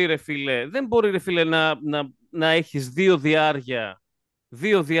μπορεί, ρε φίλε, να έχεις δύο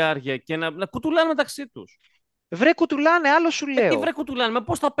διάρκεια και να κουτουλάνε μεταξύ τους. Βρε κουτουλάνε, άλλο σου λέω. Βρε κουτουλάνε, με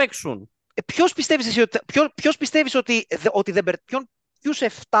πώς θα παίξουν? Ποιος πιστεύεις ότι ποιους 7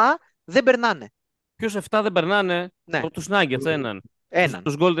 δεν περνάνε? Ποιους 7 δεν περνάνε? Ναι. Τους Nuggets έναν.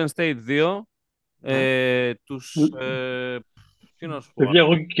 Τους Golden State 2. Τους... τι να σου πω? Παιδιά,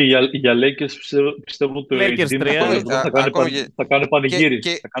 εγώ και για Lakers πιστεύω ότι Lakers 3 θα κάνει πανηγύρι.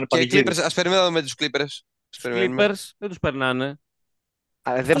 Και Clippers, ας περιμένουμε με τους Clippers. Clippers δεν τους περνάνε.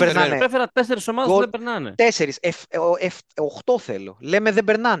 Δεν περνάνε. Έφερα 4 ομάδες που δεν περνάνε. 8 θέλω. Λέμε δεν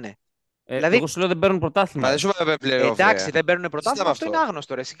περνάνε. Δηλαδή, εγώ σου λέω δεν παίρνουν πρωτάθλημα. Εντάξει, δεν παίρνουν πρωτάθλημα. Αυτό είναι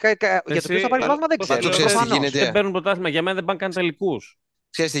άγνωστο. Για το ποιο θα πάρει πρωτάθλημα δεν ξέρω. Δεν παίρνουν πρωτάθλημα. Για μένα δεν πάνε καν τελικούς.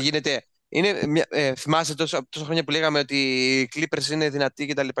 Ξέρεις τι γίνεται? Θυμάσαι τόσα χρόνια που λέγαμε ότι οι Clippers είναι δυνατοί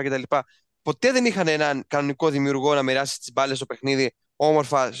κτλ. Ποτέ δεν είχαν έναν κανονικό δημιουργό να μοιράσει τις μπάλες στο παιχνίδι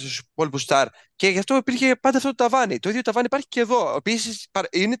όμορφα στους υπόλοιπους στάρ. Και γι' αυτό υπήρχε πάντα αυτό το ταβάνι. Το ίδιο ταβάνι υπάρχει και εδώ. Επίσης,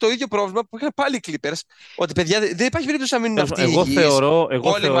 είναι το ίδιο πρόβλημα που είχαν πάλι οι Clippers. Ότι παιδιά δεν υπάρχει περίπτωση να μείνουν αυτοί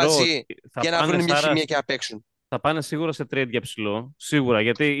όλοι μαζί για να βρουν μια χημεία και να παίξουν. Θα πάνε σίγουρα σε trade για ψηλό. Σίγουρα.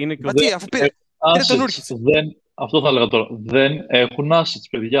 Γιατί είναι και αφού πήρε τον Νούρκιτς. Αυτό θα έλεγα τώρα. Δεν έχουν assets,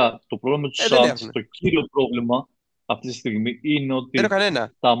 παιδιά. Το πρόβλημα με τους Suns, το κύριο πρόβλημα αυτή τη στιγμή είναι ότι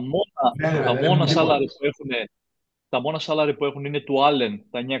τα μόνα salary που έχουν είναι του Allen,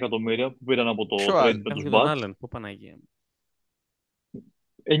 τα 9 εκατομμύρια που πήραν από το trade με τους Bucks.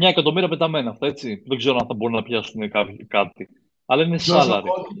 9 εκατομμύρια πεταμένα αυτά, έτσι. Δεν ξέρω αν θα μπορούν να πιάσουν κάτι. Αλλά είναι salary.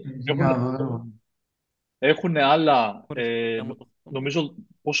 Έχουν άλλα, νομίζω,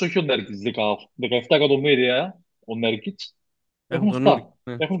 πόσο έχει ο Νέρκιτς, 17 εκατομμύρια ο Νέρκιτς. Έχουν 7.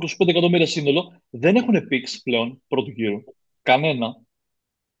 Έχουν 25 εκατομμύρια σύνολο. Δεν έχουν picks πλέον πρώτου γύρου. Κανένα.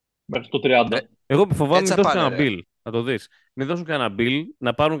 Μέχρι το 30. Εγώ φοβάμαι μην δώσουν κανένα bill. Να το δεις. Μην δώσουν κανένα bill,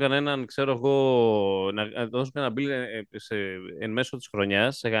 να πάρουν κανέναν, ξέρω εγώ, να δώσουν κανένα bill εν μέσω της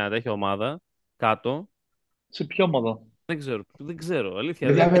χρονιάς, σε κανένα τέτοια ομάδα, κάτω. Σε ποια ομάδα? Δεν ξέρω,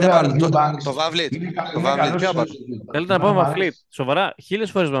 αλήθεια. Το Βαβλίτ. Θέλετε να πάμε Βαβλίτ. Σοβαρά, 1000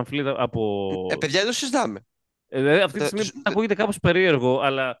 φορές Βαβλίτ από... Παιδιά, δεν το συζητάμε. Αυτή τη στιγμή ακούγεται κάπως περίεργο,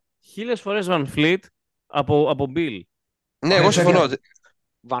 αλλά 1000 φορές Van Fleet από Bill. Ναι, εγώ συμφωνώ.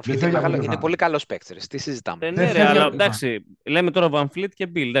 Van Fleet είναι πολύ καλός παίκτης. Τι συζητάμε. Ναι, ρε, αλλά εντάξει, λέμε τώρα Van Fleet και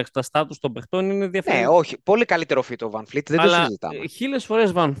Bill. Εντάξει, τα στάτους των παιχτών είναι διαφορετικά. Ναι, όχι. Πολύ καλύτερο fit ο Van Fleet, δεν το συζητάμε. Αλλά 1000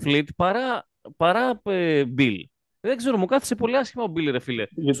 φορές Van Fleet παρά Bill. Δεν ξέρω, μου κάθισε πολύ άσχημα ο Bill, ρε φίλε,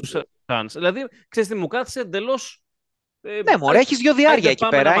 στους Suns. Δηλαδή, ξέρεις τι, μου κάθισε εντελώς... Ναι, μωρέ, έχεις δύο διάρκεια εκεί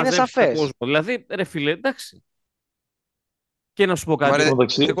πέρα, είναι σαφές. Δηλαδή, ρε φίλε, εντάξει. Και να σου πω κάτι.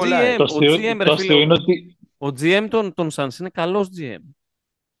 Ο GM των Suns είναι καλός GM.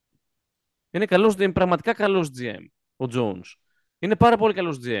 Είναι καλός GM, πραγματικά καλός GM, ο Jones. Είναι πάρα πολύ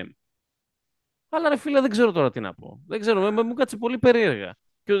καλός GM. Αλλά ρε φίλε, δεν ξέρω τώρα τι να πω. Δεν ξέρω, μου κάτσε πολύ περίεργα.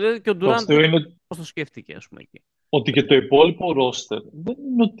 Και ο Durant πώς το σκέφτηκε, ας πούμε, εκεί. Ότι και το υπόλοιπο ρόστερ δεν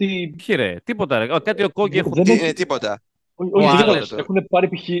είναι ότι... Όχι ρε, τίποτα ρε. Κάτι ο Κόγκι έχουν... Δεν είναι τίποτα. Έχουν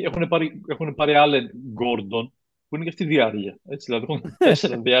πάρει Allen Gordon, που είναι και αυτή διάρκεια. Έτσι, δηλαδή έχουν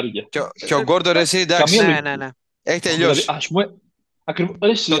 4 διάρκεια. Και ο Gordon, εσύ, εντάξει. Ναι. Έχει τελειώσει. Δηλαδή, ας πούμε,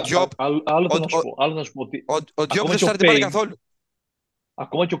 άλλο να σου πω ότι... Ο Diop δεν στάρει πάλι καθόλου.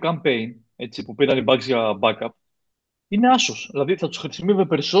 Ακόμα και ο campaign, έτσι, που πήραν οι Bucks για backup, είναι άσος. Δηλαδή θα τους χρησιμεύει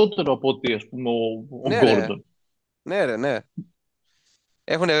περισσότερο από ότι, ας πούμε, ο Gordon. Ναι, ρε, ναι.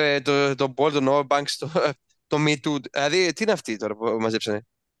 Έχουν τον Bolton, ο Banks, το Me Too. Δηλαδή, τι είναι αυτοί τώρα που μαζέψανε.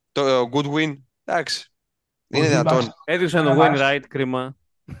 Το Goodwin, εντάξει. Είναι δυνατόν. Έδειξαν τον Wainwright, κρίμα.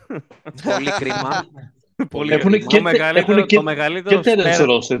 Πολύ κρίμα. Το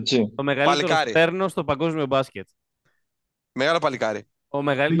μεγαλύτερο στέρνο στο παγκόσμιο μπάσκετ. Μεγάλο παλικάρι. Το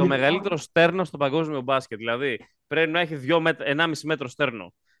μεγαλύτερο στέρνο στο παγκόσμιο μπάσκετ. Δηλαδή, πρέπει να έχει 1,5 μέτρο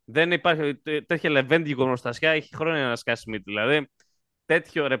στέρνο. Δεν υπάρχει τέτοια λεβέντικο γνωστασιά, έχει χρόνια να σκάσει μύτη. Δηλαδή,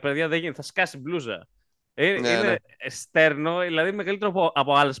 τέτοιο ρε παιδιά δεν γίνεται. Θα σκάσει μπλούζα. Είναι στέρνο, δηλαδή μεγαλύτερο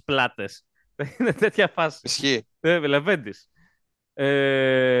από άλλες πλάτες. Είναι τέτοια φάση. Ισχύει. Λεβέντης.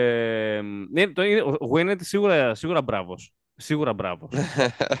 Ο Γουίνετ σίγουρα μπράβος. Σίγουρα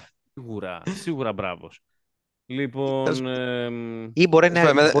μπράβος. Λοιπόν... Ή μπορεί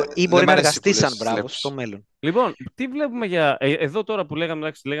να εργαστεί σαν μπράβος στο μέλλον. Λοιπόν, τι βλέπουμε για... Εδώ τώρα που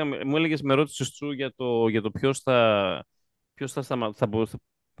λέγαμε, μου έλεγες με ρώτησες σου για το ποιος θα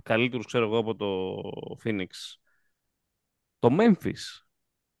καλύτερους, ξέρω εγώ, από το Phoenix. Το Memphis.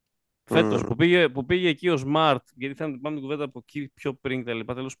 Φέτος, που πήγε εκεί ο Smart, γιατί θα πάμε την κουβέντα από εκεί πιο πριν,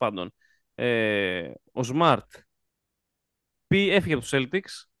 τέλος πάντων. Ο Smart έφυγε από τους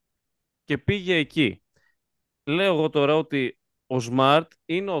Celtics και πήγε εκεί. Λέω εγώ τώρα ότι ο Smart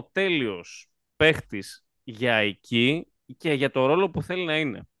είναι ο τέλειος παίχτης για εκεί και για το ρόλο που θέλει να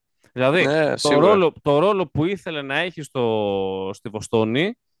είναι. Δηλαδή, το ρόλο που ήθελε να έχει στη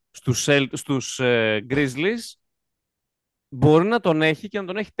Βοστόνη, στους Grizzlies, μπορεί να τον έχει και να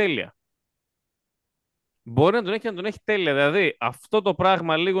τον έχει τέλεια. Δηλαδή, αυτό το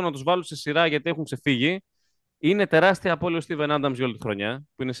πράγμα λίγο να τους βάλουν σε σειρά γιατί έχουν ξεφύγει. Είναι τεράστια απώλεια ο Steven Adams για όλη τη χρονιά,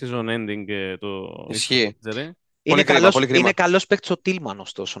 που είναι season ending το... Ισχύει. Είναι καλός παίκτης ο Tillman,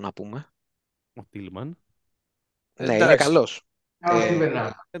 ωστόσο, να πούμε. Ο Tillman. Ναι, είναι καλός.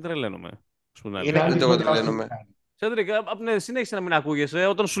 Δεν τρελαίνομαι. Δεν το τρελαίνομαι. Σέντρικ, συνέχισε να μην ακούγεσαι.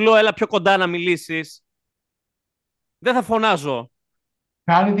 Όταν σου λέω έλα πιο κοντά να μιλήσεις, δεν θα φωνάζω.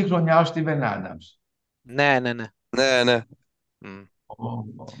 Κάνει τη χρονιά ο Steven Adams. Ναι.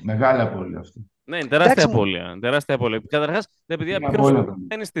 Μεγάλη απώλεια αυτή. Ναι, είναι τεράστια απώλεια. Καταρχάς, επειδή ποιος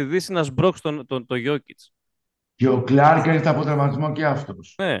είναι στη Δύση να σμπρώξει τον Jokic. Και ο Κλάρκ έρχεται από τραυματισμό και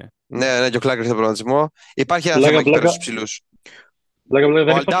αυτός. Ναι, και ο Κλάρκ έρχεται από τραυματισμό. Υπάρχει ένα θέμα εκεί πέρα στους ψηλούς. Δεν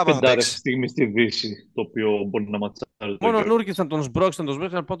υπάρχει πεντάρες στιγμή στη Δύση το οποίο μπορεί να ματσάρει. Μόνο ο Νούρκης να τον σμπρώξει,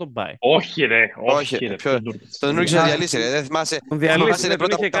 να πάω τον πάει. Όχι ρε. Τον Νούρκης να διαλύσει ρε. Δεν θυμάσαι. Τον διαλύσει ρε.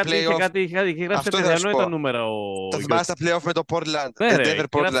 Είχε γράψει κάτι αδιανόητα νούμερα. Θα θυμάσαι τα play-off με το Portland. Ναι ρε, είχε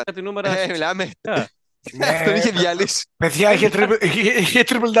γράψει κάτι νούμερα. Μιλάμε. Τον είχε διαλύσει. Παιδιά, είχε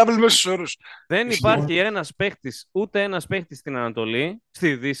triple-double μέσα στους όρους. Δεν υπάρχει ένας παίχτης, ούτε ένας παίχτης στην Ανατολή,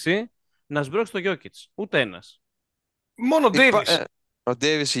 στη Δύση, να σμπρώξει το Jokic. Ούτε ένας. Μόνο ο Davis. Ο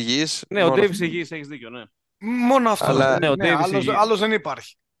Davis υγιής. Ναι, ο Davis υγιής, έχεις δίκιο, ναι. Μόνο αυτό. Ναι, άλλος δεν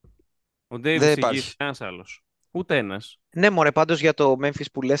υπάρχει. Ο Davis υγιής, ένας άλλος. Ούτε ένας. Ναι, μωρέ, πάντως για το Memphis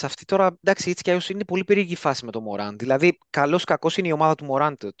που λες, αυτή τώρα, εντάξει, έτσι κι αλλιώς είναι πολύ περίεργη φάση με το Morant. Δηλαδή, καλός κακός είναι η ομάδα του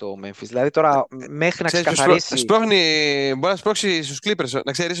Morant το Memphis. Δηλαδή, τώρα μέχρι να ξεκαθαρίσει... Μπορεί να σπρώξει στους Clippers.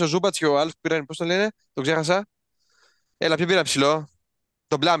 Να ξέρεις, ο Ζούμπατς και ο άλλος που πήραν, πώς το λένε, τον ξέχασα. Έλα, ποιο πήρα ψηλό.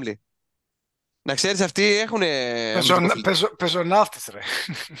 Τον Plumlee. Να ξέρεις, αυτοί έχουν... Πεζοναύτης, ρε.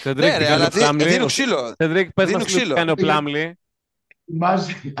 Ναι, ρε, αλλά δίνουν ξύλο. Σεντρίκ, πες μας τι κάνει ο Plumlee.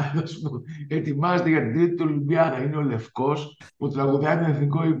 ετοιμάζεται για την τρίτη του Ολυμπιάδα. Είναι ο Λευκός που τραγουδάει τον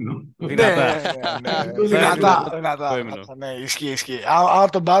εθνικό ύμνο. Δυνατά. Δυνατά. Ναι, ισχύει. Αν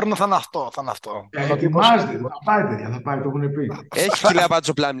τον πάρουν θα είναι αυτό. Ετοιμάζεται. Θα πάει, παιδιά, θα πάει, το έχουν πει. Έχει κιλά πάντως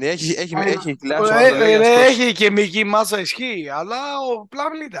ο Πλάμνη. Έχει κιλά. Έχει και μυϊκή μάζα, ισχύει. Αλλά ο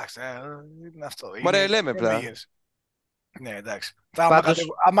Πλάμνη, εντάξει, είναι αυτό. Μωρέ, λέμε πλά. Ναι, εντάξει.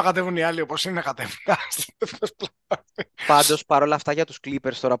 Άμα κατέβουν οι άλλοι όπως είναι, κατέβουν. Πάντως, παρόλα αυτά για τους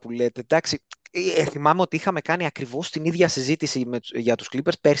Clippers τώρα που λέτε, εντάξει, θυμάμαι ότι είχαμε κάνει ακριβώς την ίδια συζήτηση για τους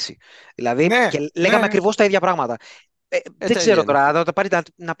Clippers πέρσι. Δηλαδή, Ναι, και λέγαμε ακριβώς τα ίδια πράγματα. Δεν ξέρω τώρα, θα πάρει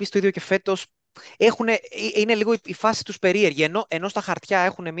να πεις το ίδιο και φέτος. Είναι λίγο η φάση τους περίεργη, ενώ στα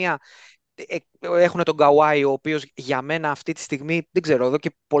χαρτιά έχουν τον Kawhi, ο οποίος για μένα αυτή τη στιγμή, δεν ξέρω, εδώ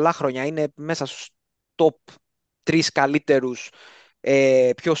και πολλά χρόνια είναι μέσα στους top 3 καλύτερους,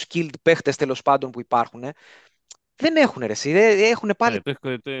 πιο skilled παίχτες τέλος πάντων που υπάρχουν. Δεν έχουν ρε εσύ, έχουν πάλι.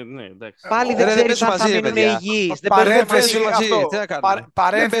 Ναι, εντάξει. Πάλι δεν ξέρεις αν θα μείνουν υγιείς.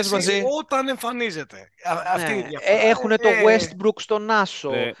 Παρένθεση όταν εμφανίζεται. Αυτή είναι η διαφορά. Έχουν το Westbrook στον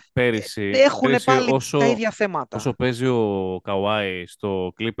Άσο. Πέρυσι Έχουν πάλι τα ίδια θέματα. Όσο παίζει ο Kawhi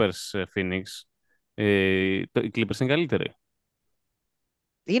στο Clippers Phoenix, οι Clippers είναι καλύτεροι.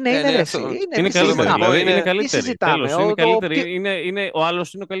 Είναι καλύτεροι. Ο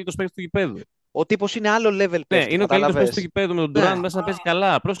άλλος είναι ο καλύτερος παίκτης του γηπέδου. Ο τύπος είναι άλλο level παίκτη. Ναι, είναι ο καλύτερος παίκτης του γηπέδου με τον Durant μέσα να παίζει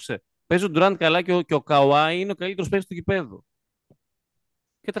καλά. Πρόσεξε. Παίζει ο Durant καλά και ο Kawhi είναι ο καλύτερος παίκτης του γηπέδου.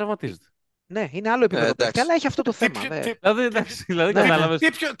 Και τραυματίζεται. Ναι, είναι άλλο επίπεδο παίκτη, αλλά έχει αυτό το θέμα. Δηλαδή, κατάλαβες.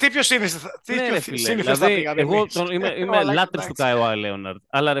 Τι πιο σύνηθες θα πήγα. Εγώ είμαι λάτρης του Kawhi Leonard.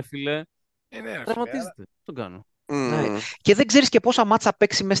 Αλλά ρε φίλε, τραυματίζεται. Τον κάνω. Ναι. Και δεν ξέρεις και πόσα μάτσα θα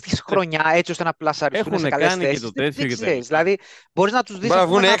παίξει μέσα στη χρονιά έτσι ώστε να πλασαριστούν σε καλές θέσεις. Δεν ξέρεις. Δηλαδή, μπορείς να τους δεις να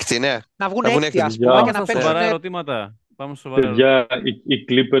βγουν έκτη, ναι. Να βγουν έκτη, ας πούμε, και να παίξουν. Σοβαρά ερωτήματα. Πάμε στο σοβαρά ερωτήματα. Οι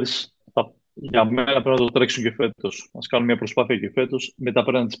Clippers για μένα πρέπει να το τρέξουν και φέτος. Ας κάνουν μια προσπάθεια και φέτος, μετά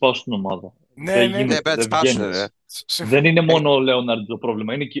πρέπει να τις πάσουν στην ομάδα. Ναι, πρέπει να τις πάσουν. Δεν είναι μόνο ο Λέοναρντ το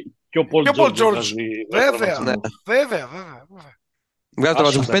πρόβλημα, είναι και ο Πολ Τζόρτζ. Βέβαια. Βγάζω το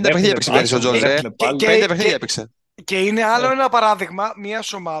μαζικό. 5 παιχνίδια έπαιξε πέρυσι ο Τζόρτζ. 5 παιχνίδια έπαιξε. Και είναι άλλο ένα παράδειγμα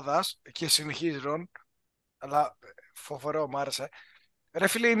μιας ομάδας, και συνεχίζει Ρον, αλλά φοβερό, μου άρεσε. Ρε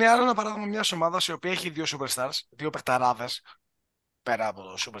φίλε, είναι άλλο ένα παράδειγμα μιας ομάδας η οποία έχει δύο superstars, δύο παιχταράδες, πέρα από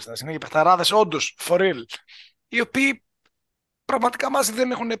το superstars, είναι οι παιχταράδες όντως, for real, οι οποίοι πραγματικά μαζί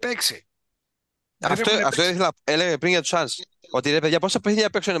δεν έχουν παίξει. Αυτό έλεγα πριν για τους Suns, ότι ρε παιδιά πόσα παιχνίδια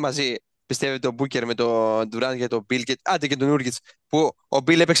παίξουν μαζί. Πιστεύετε ο Μπούκερ με τον Durant και τον Bill και τον Νούργιτς, που ο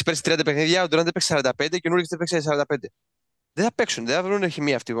Bill έπαιξε πέρσι 30 παιχνίδια, ο Durant έπαιξε 45 και ο Νούργιτς έπαιξε 45. Δεν θα παίξουν, δεν θα βρουν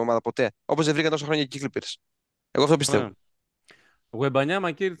χημεία αυτή η ομάδα ποτέ. Όπως δεν βρήκαν τόσα χρόνια και οι Clippers. Εγώ αυτό πιστεύω. Ο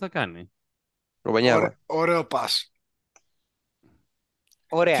Γουεμπανιάμα κύριε τι θα κάνει. Ωραίο πας.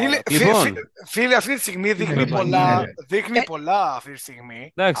 Ωραία. Φίλε, αυτή τη στιγμή δείχνει πολλά αυτή τη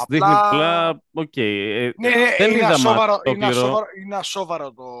στιγμή. Εντάξει, δείχνει πολλά, οκ. Δεν είδα μάτς είναι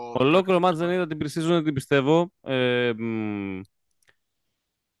ασόβαρο το... Ολόκληρο μάτς δεν είδα την pre-season, δεν την πιστεύω.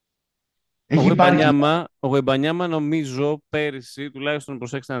 Ο Γουεμπανιάμα νομίζω πέρυσι, τουλάχιστον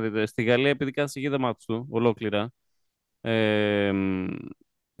προσέξτε να δείτε, στη Γαλλία επειδή κάθε είδα μάτς του, ολόκληρα.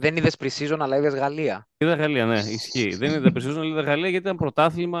 Δεν είδες pre-season, αλλά είδες Γαλλία. Είδα Γαλλία, ναι, ισχύει. Δεν είδα pre-season, αλλά είδα Γαλλία γιατί ήταν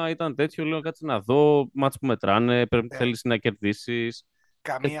πρωτάθλημα, ήταν τέτοιο. Λέω κάτσε να δω, μάτς που μετράνε, πρέπει θέλεις να κερδίσεις.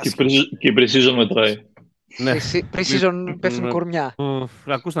 Και η pre-season μετράει. Ναι. Pre-season πέφτουν κορμιά.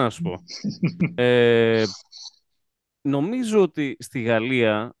 Ακούστε να σου πω. Νομίζω ότι στη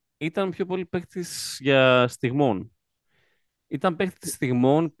Γαλλία ήταν πιο πολύ παίκτης για στιγμών. Ήταν παίκτης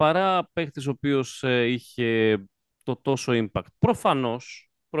στιγμών παρά παίκτης ο οποίος είχε το τόσο impact.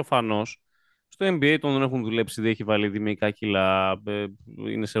 Προφανώς, στο NBA τον έχουν δουλέψει, δεν έχει βάλει δημιουργικά κιλά,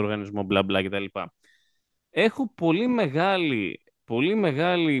 είναι σε οργανισμό μπλα μπλα κτλ. Έχω πολύ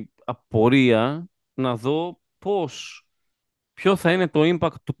μεγάλη απορία να δω ποιο θα είναι το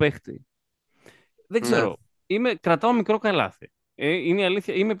impact του παίκτη. Δεν ξέρω. Κρατάω μικρό καλάθι. Είναι η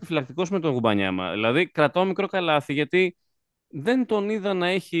αλήθεια, είμαι επιφυλακτικός με τον Γουμπανιάμα. Δηλαδή, κρατάω μικρό καλάθι γιατί δεν τον είδα να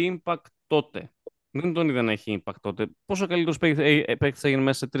έχει impact τότε. Πόσο καλύτερος παίκτης έγινε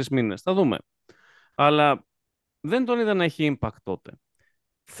μέσα σε 3 μήνες. Θα δούμε. Αλλά δεν τον είδα να έχει impact τότε.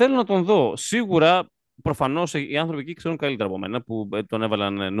 Θέλω να τον δω. Σίγουρα, προφανώς, οι άνθρωποι εκεί ξέρουν καλύτερα από μένα που τον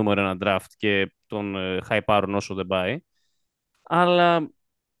έβαλαν νούμερο 1 draft και τον χαϊπάρουν όσο δεν πάει. Αλλά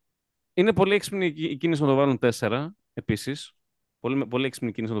είναι πολύ έξυπνη η κίνηση να το βάλουν 4 επίσης. Πολύ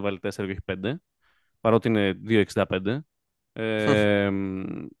έξυπνη κίνηση να το βάλει 4 και όχι 5. Παρότι είναι 2,65.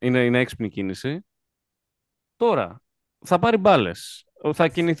 Είναι έξυπνη κίνηση. Τώρα, θα πάρει μπάλες. θα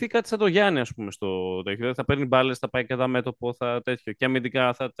κινηθεί κάτι σαν το Γιάννη, ας πούμε, στο τέτοιο. Θα παίρνει μπάλες, θα πάει κατά μέτωπο, θα τέτοιο. Και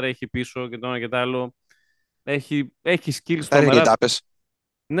αμυντικά θα τρέχει πίσω και το ένα και το άλλο. Έχει skills Θα ρίχνει τρομερά. τάπες.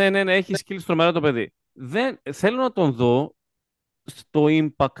 Ναι, έχει skills τρομερά το παιδί. Θέλω να τον δω στο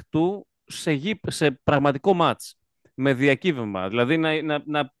impact του σε πραγματικό match. Με διακύβευμα. Δηλαδή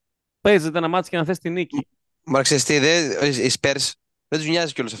να παίζεται ένα match και να θες τη νίκη. Μα ξέρεις τι, οι Spurs δεν τους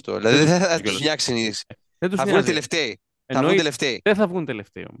νοιάζει κιόλας αυτό. Δηλαδή δεν θα τους νοιάξει. Θα βγουν τελευταίοι. Δεν θα βγουν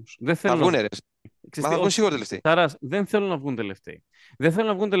τελευταίοι όμως. Θα βγουν, ρε. Μα θα βγουν σίγουρα τελευταίοι. Ταράς, δεν θέλω να βγουν τελευταίοι. Δεν θέλω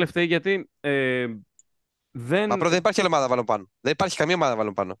να βγουν τελευταίοι γιατί δεν... Μα πρώτα δεν υπάρχει άλλη ομάδα πάνω πάνω. Δεν υπάρχει καμία ομάδα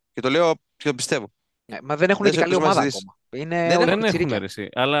πάνω πάνω. Και το λέω και το πιστεύω. Μα δεν έχουν και καλή ομάδα ακόμα. Δεν έχουν αρέσει.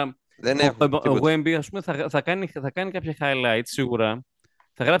 Αλλά ο Wemby, ας πούμε, θα κάνει κάποια highlights σίγουρα.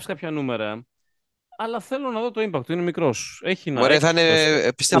 Θα γράψει κάποια νούμερα. Αλλά θέλω να δω το impact του. Είναι μικρός. Ωραία, θα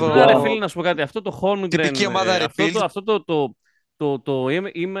είναι, πιστεύω... Ρε φίλε, να σου πω κάτι. Αυτό το Holmgren... Τυπική ομάδα rebuild. Αυτό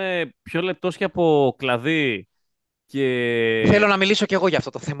είμαι πιο λεπτός και από κλαδί. Και... Θέλω να μιλήσω κι εγώ για αυτό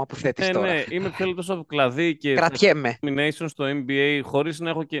το θέμα που θέτεις τώρα. Ναι, είμαι πιο λεπτός από κλαδί και κρατιέμαι domination στο NBA χωρίς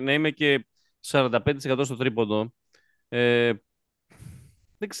να είμαι και 45% στο τρίποντο.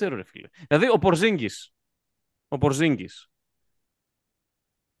 Δεν ξέρω, ρε φίλε. Δηλαδή, ο Πορζίνγκης.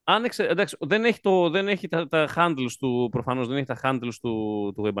 Εντάξει, δεν έχει τα handles του, προφανώς δεν έχει τα handles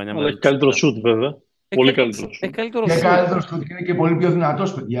του Γεμπανιά. Αλλά έχει καλύτερο shoot, βέβαια. Πολύ καλύτερο shoot. Έχει καλύτερο shoot. Και είναι και πολύ πιο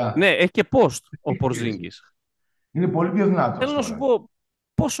δυνατός, παιδιά. Ναι, έχει και post ο Πορζίνγκης. Είναι πολύ πιο δυνατός. Θέλω να σου πω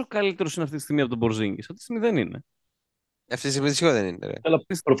πόσο καλύτερος είναι αυτή τη στιγμή από τον Πορζίνγκης. Αυτή τη στιγμή δεν είναι. Αυτή τη στιγμή σίγουρα δεν είναι. Αλλά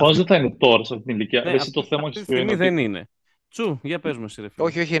προφανώς δεν θα είναι τώρα σε αυτήν την ηλικία. Ναι, αυτή τη στιγμή δεν είναι. Τσου, για πες μου εσύ, ρε φίλε.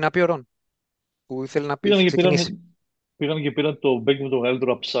 Όχι, να πει ο Ρον. Που ήθελε να πει. Πήγαν και πήραν το παίκτη με το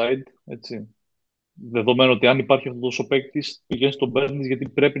μεγαλύτερο upside. Έτσι. Δεδομένου ότι αν υπάρχει αυτό ο παίκτη, πηγαίνει στον παίρνει γιατί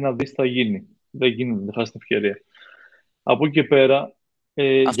πρέπει να δει τι θα γίνει. Δεν γίνεται, δεν χάσει την ευκαιρία. Από εκεί και πέρα.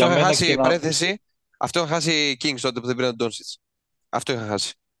 Αυτό είχα χάσει, παρένθεση. Αυτό είχα χάσει οι Kings τότε που δεν πήραν τον Doncic. Αυτό είχα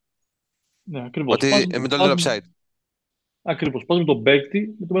χάσει. Ναι, ακριβώς. Ότι με το μεγαλύτερο upside. Ακριβώς. Πας με τον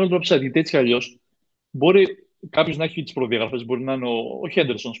παίκτη με το μεγαλύτερο upside. Γιατί έτσι κι αλλιώς μπορεί κάποιο να έχει τις προδιαγραφές. Μπορεί να είναι ο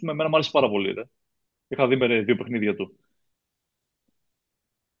Χέντερσον. Εμένα μου άρεσε πάρα πολύ. Είχα δει με 2 παιχνίδια του.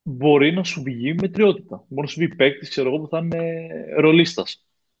 Μπορεί να σου βγει μετριότητα. Μπορεί να σου βγει παίκτη, ξέρω εγώ, που θα είναι ρολίστας.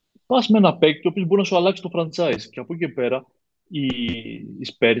 Πας με ένα παίκτη, ο οποίος μπορεί να σου αλλάξει το franchise. Και από εκεί και πέρα, οι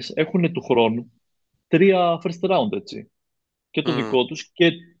Spurs έχουν του χρόνου 3 first round, έτσι. Και το δικό τους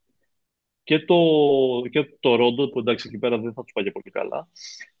και το Ρόντο, που εντάξει εκεί πέρα δεν θα τους πάει και πολύ καλά.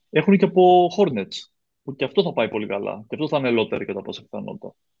 Έχουν και από Hornets, που και αυτό θα πάει πολύ καλά. Και αυτό θα είναι lottery κατά πάσα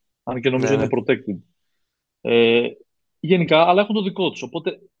πιθανότητα. Αν και νομίζω είναι protected. Γενικά, αλλά έχουν το δικό τους.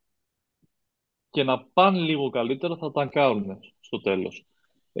 Οπότε και να πάνε λίγο καλύτερα θα τα κάνουν στο τέλος.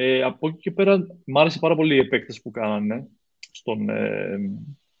 Από εκεί και πέρα, μου άρεσε πάρα πολύ η επέκταση που κάνανε στον...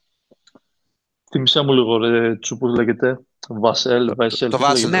 Θυμήσέ μου λίγο, Τσου, πώς λέγεται. Βασέλ. Το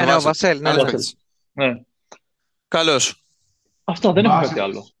Βασέλ. Ναι, ο Βασέλ. Ναι. Καλώς. Αυτά, δεν έχω κάτι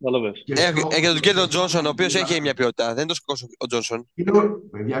άλλο. Και τον Κέντρο Τζόνσον, ο οποίος έχει μια ποιότητα. Δεν είναι τόσο κόσμο ο Τζόνσον.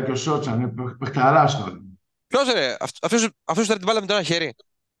 Παιδιά, και ο Σότσαν, παιχταράς τώρα. Ποιος ρε, αυτός τώρα την μπάλα με το ένα χέρι.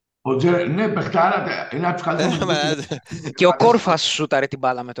 Ναι, παιχτάρα, είναι από τους καλύτερους. Και ο Κόρφας σούταρε την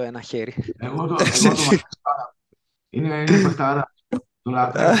μπάλα με το ένα χέρι. Εγώ το είναι παιχτάρα.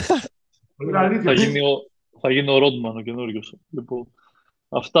 Θα γίνει ο Ρόντμαν ο καινούριος. Λοιπόν,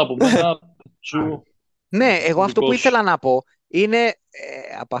 αυτά από μένα. Ναι, εγώ αυτό που ήθελα να πω είναι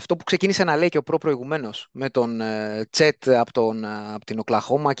από αυτό που ξεκίνησε να λέει και ο προηγουμένως με τον Τσέτ από την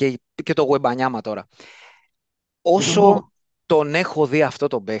Οκλαχώμα και το Γουεμπανιάμα τώρα. Όσο τον έχω δει αυτό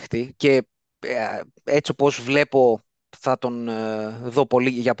τον παίχτη και έτσι όπως βλέπω θα τον δω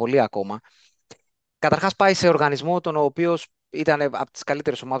για πολύ ακόμα. Καταρχάς πάει σε οργανισμό τον οποίος ήταν από τις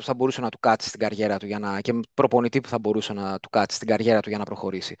καλύτερες ομάδες που θα μπορούσε να του κάτσει στην καριέρα του και προπονητή που θα μπορούσε να του κάτσει στην καριέρα του για να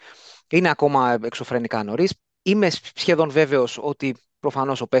προχωρήσει. Είναι ακόμα εξωφρενικά νωρίς. Είμαι σχεδόν βέβαιος ότι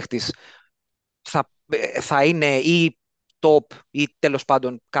προφανώς ο παίχτης θα είναι ή top ή τέλος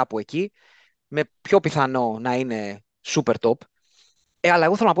πάντων κάπου εκεί, με πιο πιθανό να είναι super top. Αλλά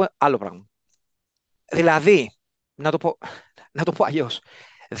εγώ θέλω να πω άλλο πράγμα. Δηλαδή, να το πω αλλιώς,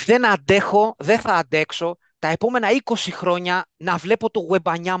 δεν θα αντέξω τα επόμενα 20 χρόνια να βλέπω το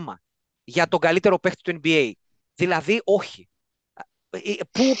Γουεμπανιάμα για τον καλύτερο παίχτη του NBA. Δηλαδή, όχι.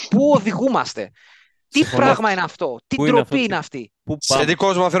 Πού οδηγούμαστε? Τι πράγμα είναι αυτό? Τι ντροπή είναι αυτή? Σε τι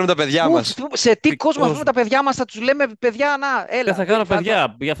κόσμο αφήνουμε τα παιδιά μας? Σε τι κόσμο αφήνουμε τα παιδιά μας? Θα τους λέμε, παιδιά, έλα. Δεν θα κάνω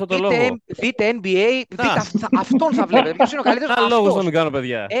παιδιά, για αυτό το λόγο. Δείτε NBA, αυτόν θα βλέπετε. Ποιος είναι ο καλύτερος? Άλλο λόγος να μην κάνω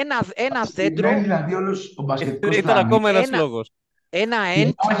παιδιά. Ένα δέντρο. Δηλαδή όλος ο μπασκετικός ήταν ακόμα ένας λόγος. Ένα end.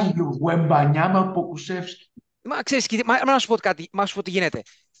 Υπάρχει Γουεμπανιάμα Ποκουσεύσκι. Ξέρεις, να σου πω κάτι, να σου πω τι γίνεται.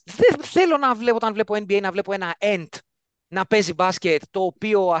 Δεν θέλω να βλέπω, όταν βλέπω NBA, να βλέπω ένα end να παίζει μπάσκετ, το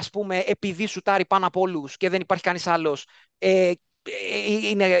οποίο, ας πούμε, επειδή σουτάρει πάνω από όλους και δεν υπάρχει κανείς άλλος,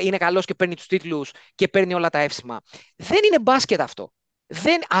 είναι καλός και παίρνει τους τίτλους και παίρνει όλα τα εύσημα. Δεν είναι μπάσκετ αυτό.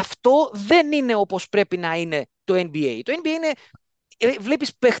 Αυτό δεν είναι όπως πρέπει να είναι το NBA. Το NBA είναι,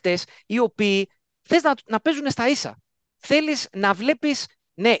 βλέπεις παίχτες οι οποίοι θες να παίζουν στα ίσα. Θέλεις να βλέπεις,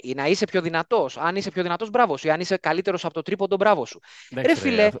 ναι, να είσαι πιο δυνατός. Αν είσαι πιο δυνατός, μπράβο σου. Ή αν είσαι καλύτερος από το τρίποντο, μπράβο σου. Εντάξει, Ρε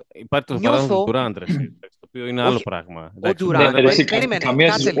φίλε, υπάρχει το νιώθω... παράδειγμα του Durant, το οποίο είναι άλλο Όχι, πράγμα. ο Durant, περίμενε,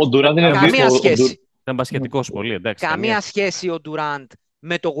 κάτσε λίγο. Καμία σχέση. Ήταν μπασκετικός πολύ, εντάξει. Καμία σχέση ο Durant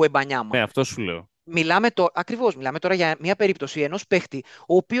με το Wembanyama. Ναι, αυτό σου λέω. Ακριβώς, μιλάμε τώρα για μια περίπτωση ενός παίχτη,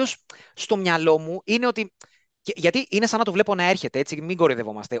 ο οποίος στο μυαλό μου είναι ότι. Γιατί είναι σαν να το βλέπω να έρχεται, έτσι, μην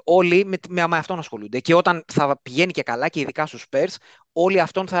κοροϊδευόμαστε. Όλοι με αυτόν ασχολούνται. Και όταν θα πηγαίνει και καλά, και ειδικά στους Spurs, όλοι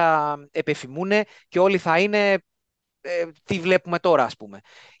αυτόν θα επεφημούν και όλοι θα είναι τι βλέπουμε τώρα, ας πούμε.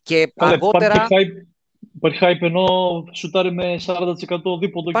 Και αργότερα. Υπάρχει hype ενώ σουτάρει με 40%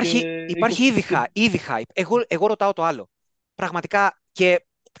 δίποτο υπάρχει ήδη hype. Εγώ ρωτάω το άλλο. Πραγματικά, και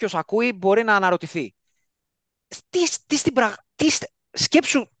όποιος ακούει μπορεί να αναρωτηθεί.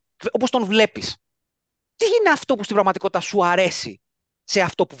 Σκέψου όπως τον βλέπεις. Τι είναι αυτό που στην πραγματικότητα σου αρέσει σε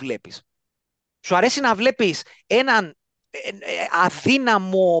αυτό που βλέπεις? Σου αρέσει να βλέπεις έναν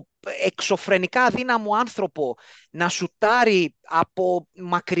αδύναμο, εξωφρενικά αδύναμο άνθρωπο να σουτάρει από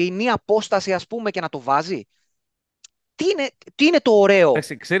μακρινή απόσταση, ας πούμε, και να το βάζει? Τι είναι το ωραίο?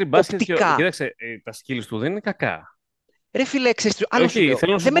 Εντάξει, ξέρει μπάσκετ και κοίταξε, τα skills του δεν είναι κακά. Ρε φίλε, άλλο σου λέω.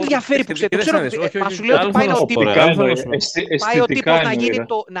 Δεν με ενδιαφέρει που ξέρει. Μα σου λέω ότι πάει ο τύπος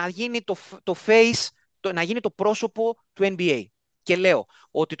να γίνει το face, να γίνει το πρόσωπο του NBA. Και λέω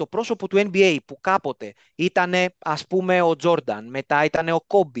ότι το πρόσωπο του NBA που κάποτε ήταν, ας πούμε, ο Τζόρνταν, μετά ήταν ο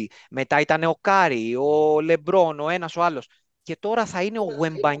Κόμπι, μετά ήταν ο Κάρι, ο Λεμπρόν, ο ένας, ο άλλος, και τώρα θα είναι ο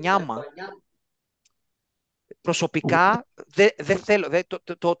Γουεμπανιάμα. Προσωπικά δεν θέλω,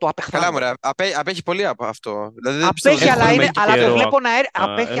 το απεχθάνω. Καλά, μωρέ, απέχει πολύ από αυτό. Δηλαδή, απέχει, αλλά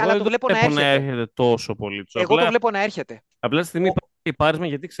το βλέπω να έρχεται. έρχεται τόσο πολύ. Εγώ το βλέπω να έρχεται. Απλά στη στιγμή υπάρχει πάρισμα,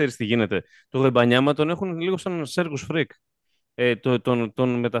 γιατί ξέρεις τι γίνεται. Το Γουεμπανιάμα τον έχουν λίγο σαν circus freak.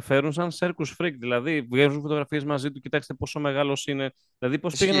 Τον μεταφέρουν σαν circus freak. Δηλαδή, βγαίνουν φωτογραφίες μαζί του, κοιτάξτε πόσο μεγάλος είναι. Δηλαδή,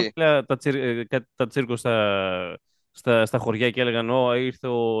 πώς πήγαιναν τα τσίρκο στα χωριά και έλεγαν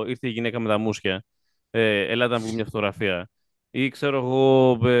ήρθε η γυναίκα με τα μουσια. Ελάτε να βγούμε μια φωτογραφία. Ή ξέρω εγώ,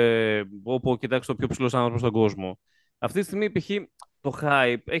 όπου κοιτάξτε το πιο ψηλός άνθρωπος στον κόσμο. Αυτή τη στιγμή, π.χ. το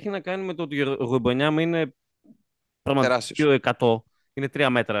hype έχει να κάνει με το ότι ο Γουεμπανιάμα είναι πραγματικά 100, είναι 3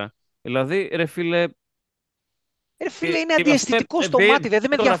 μέτρα. Δηλαδή, ρε φίλε, είναι αντιαισθητικό στο μάτι, δεν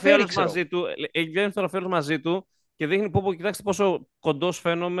με ενδιαφέρει. Βγαίνει φωτογραφία μαζί του και δείχνει κοιτάξτε πόσο κοντός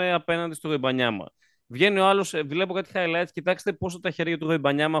φαίνομαι απέναντι στο Γουεμπανιάμα. Βγαίνει ο άλλος, βλέπω κάτι highlights, κοιτάξτε πόσο τα χέρια του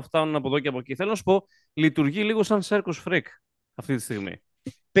Γουεμπανιάμα φτάνουν από εδώ και από εκεί. Θέλω να σου πω, λειτουργεί λίγο σαν circus freak αυτή τη στιγμή.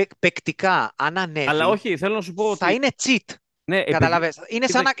 Παικτικά, αν ανέβει, αλλά όχι, θέλω να σου πω θα είναι cheat. Ναι, καταλαβες. Είναι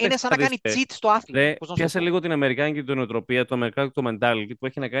σαν να κάνει cheat στο άθλημα. Πιάσε λίγο την αμερικάνικη του νοοτροπία, το αμερικάνικο mentality που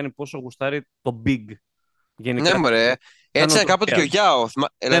έχει να κάνει πόσο γουστάρει το big. Γενικά, ναι, μωρέ. Έτσι είναι κάποτε και ο Γιάο.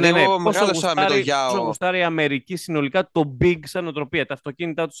 Δηλαδή, εγώ μεγάλωσα με το Γιάο. Πόσο γουστάρει η Αμερική συνολικά το big σαν νοοτροπία. Τα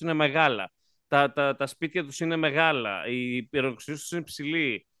αυτοκίνητά τους είναι μεγάλα. Τα σπίτια τους είναι μεγάλα. Η πυροξία τους είναι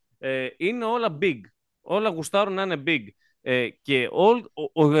ψηλή. Είναι όλα big. Όλα γουστάρουν να είναι big. Και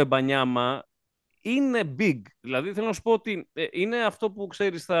ο Γουεμπανιάμα είναι big. Δηλαδή, θέλω να σου πω ότι είναι αυτό που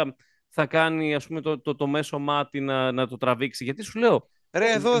ξέρεις θα κάνει, ας πούμε, το μέσο μάτι να το τραβήξει. Γιατί σου λέω,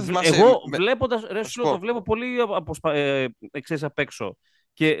 εγώ βλέποντας, το βλέπω πολύ ξέρεις, απ' έξω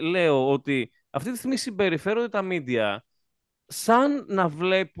και λέω ότι αυτή τη στιγμή συμπεριφέρονται τα media σαν να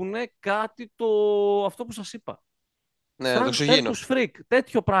βλέπουν κάτι αυτό που σας είπα. Ναι, σαν το εξωγήινο. Freak,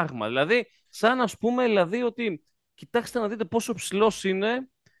 τέτοιο πράγμα. Δηλαδή, σαν ας πούμε, δηλαδή, ότι κοιτάξτε να δείτε πόσο ψηλός είναι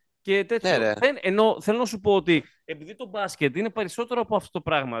και τέτοιο. Ναι, ενώ θέλω να σου πω ότι επειδή το μπάσκετ είναι περισσότερο από αυτό το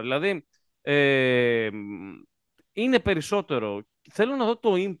πράγμα, δηλαδή είναι περισσότερο. Θέλω να δω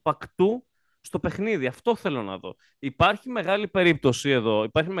το impact του στο παιχνίδι. Αυτό θέλω να δω. Υπάρχει μεγάλη περίπτωση εδώ.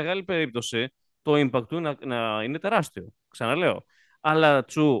 Υπάρχει μεγάλη περίπτωση το impact του να είναι τεράστιο. Ξαναλέω. Αλλά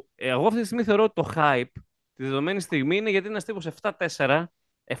εγώ αυτή τη στιγμή θεωρώ ότι το hype τη δεδομένη στιγμή είναι γιατί είναι ένας τύπος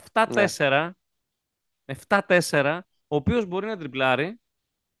 7-4, ο οποίος μπορεί να τριπλάρει.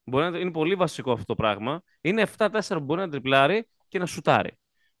 Είναι πολύ βασικό αυτό το πράγμα. Είναι 7-4 που μπορεί να τριπλάρει και να σουτάρει.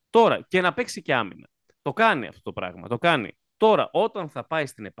 Τώρα, και να παίξει και άμυνα. Το κάνει αυτό το πράγμα. Το κάνει. Τώρα, όταν θα πάει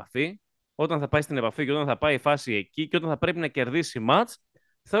στην επαφή και όταν θα πάει η φάση εκεί και όταν θα πρέπει να κερδίσει μάτς,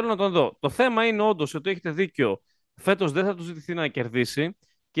 θέλω να τον δω. Το θέμα είναι όντως ότι έχετε δίκιο. Φέτος δεν θα του ζητηθεί να κερδίσει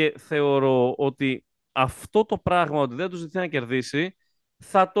και θεωρώ ότι αυτό το πράγμα ότι δεν του ζητήσει να κερδίσει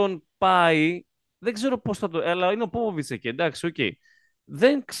θα τον πάει. Δεν ξέρω πώς θα το. Αλλά είναι ο Πόποβιτς εκεί, εντάξει, οκ.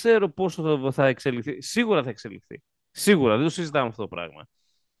 Δεν ξέρω πόσο θα εξελιχθεί. Σίγουρα θα εξελιχθεί. Σίγουρα, δεν το συζητάμε αυτό το πράγμα.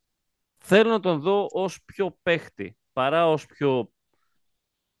 Θέλω να τον δω ως πιο παίχτη παρά ως πιο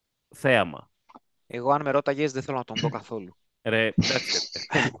θέαμα. Εγώ, αν με ρώταγες, δεν θέλω να τον δω καθόλου. Ρε, εντάξει.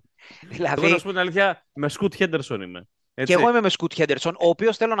 Δηλαδή, Εγώ να σου πω την αλήθεια, με Σκουτ Χέντερσον είμαι. και Έτσι. εγώ είμαι με Σκουτ Χέντερσον, ο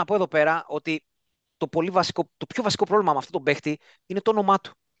οποίος θέλω να πω εδώ πέρα ότι το πιο βασικό πρόβλημα με αυτόν τον παίχτη είναι το όνομά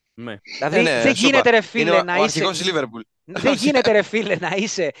του. Ναι. Δηλαδή, δεν σου γίνεται, είπα. ρε φίλε, Είναι να ο είσαι. αρχηγός της Λίβερπουλ. Δεν γίνεται, ρε φίλε, να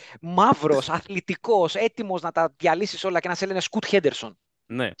είσαι μαύρος, αθλητικός, έτοιμος να τα διαλύσεις όλα και να σε λένε Σκουτ Χέντερσον.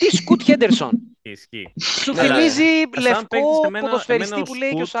 Ναι. Τι Σκουτ Χέντερσον. Ισχύει. Σου Ναι, θυμίζει σαν λευκό παίκτης, ποδοσφαιριστή εμένα που λέει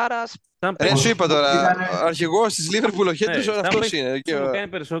και ο Σκουτ, Σάρας. σαν Ρε, σου είπα τώρα, Ήταν- ο αρχηγός της Λίβερπουλ, ο Χέντερσον, σαν αυτός παίκτης, είναι. Και μου ο κάνει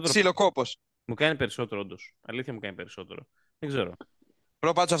περισσότερο. Ξυλοκόπος. Μου κάνει περισσότερο, όντως. Αλήθεια μου κάνει περισσότερο. Δεν ξέρω.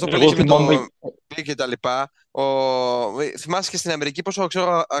 Πρώτα πάντως αυτό που Εγώ λέγεις με το θυμάμαι- Μπι και τα λοιπά. Θυμάσαι και στην Αμερική πόσο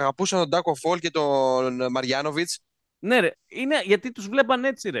αγαπούσαν τον Ντάκο Φολ και τον Μαριάνοβιτς. Ναι, ρε. Είναι γιατί τους βλέπαν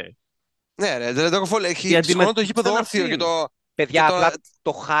έτσι, ρε. Ναι, ρε, τον Ντάκο Φολ έχει Γιατί σηκώνει με- το γήπεδο σαν όρθιο αυτήν. και το. Παιδιά, και το- απλά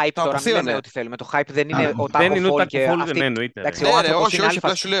το hype το τώρα, μην λέμε αποθείωνε. ό,τι θέλουμε. Το hype δεν είναι Δεν ο Δεν Τάκο είναι ο Φόλ και Τάκο Φόλ, αυτή. δεν εννοείται. Εντάξει, ρε. ο Ναι, ρε, άνθρωπος όχι, είναι όχι, άλλη απλά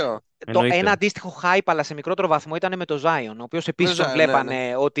φάση. σου λέω. Εννοείται. Ένα αντίστοιχο hype, αλλά σε μικρότερο βαθμό, ήταν με το Zion, ο οποίος επίσης Με τον Zion, ναι,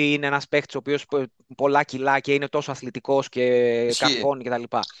 βλέπανε ότι είναι ένας παίκτης ο οποίος πολλά κιλά και είναι τόσο αθλητικός και Ισχύει. καρφώνει κτλ.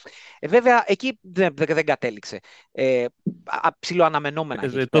 Βέβαια, εκεί δεν κατέληξε. Ψιλοαναμενόμενα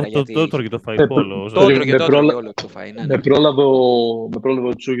είχε εκεί πέρα. Το έτρωγε το φαϊπόλο. Το έτρωγε όλο το φαΐ. Ναι, ναι. Με πρόλαβε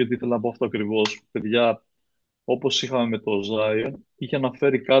ο Τσου γιατί ήθελα να πω αυτό ακριβώς. Παιδιά, όπως είχαμε με το Zion, είχε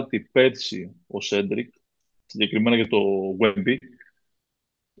αναφέρει κάτι πέρσι ο Σέντρικ, συγκεκριμένα για το Wemby,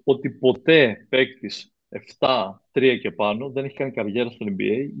 ότι ποτέ παίκτης 7-3 και πάνω δεν έχει κάνει καριέρα στο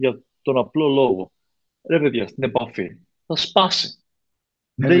NBA για τον απλό λόγο. Ρε παιδιά, στην επαφή θα σπάσει.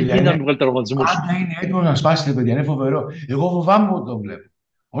 Ναι, Δεν παιδιά, γίνεται να είναι- μην βγάλει τραυματισμούς. Πάντα είναι έτοιμο να σπάσει, ρε παιδιά, είναι φοβερό. Εγώ φοβάμαι όταν το βλέπω.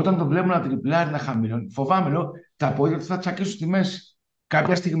 Όταν το βλέπω να τριπλάρει, να χαμηλώνει, φοβάμαι, λέω, τα πόδια του θα τσακίσουν στη μέση.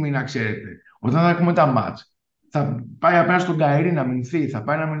 Κάποια στιγμή, να ξέρετε, όταν θα έχουμε τα μάτς, θα πάει απέναντι στον Καΐρη να μηνθεί, θα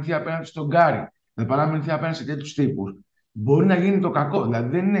πάει να μηνθεί απέναντι στον Γκάρι, θα πάει να μηνθεί απέναντι σε τέτοιους τύπους. Μπορεί να γίνει το κακό, δηλαδή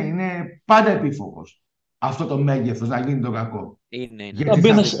δεν είναι πάντα επίφοβος αυτό το μέγεθος να γίνει το κακό. Είναι. Γιατί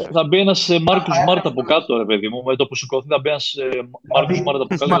Θα μπει ένας Μάρκους Μάρτ από κάτω, ρε παιδί μου. Με το που σηκωθεί θα μπει ένας Μάρκους Μάρτ από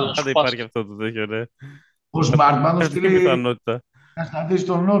κάτω. και θα Πάντα σου υπάρχει σπάσει. αυτό το τέτοιο, ναι. ο Smart πάντως Αυτή η θέλει πιθανότητα. να σταθεί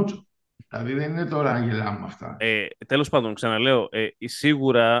τον Νότσο. Δηλαδή δεν είναι τώρα να γελάμε αυτά. Τέλος πάντων, ξαναλέω,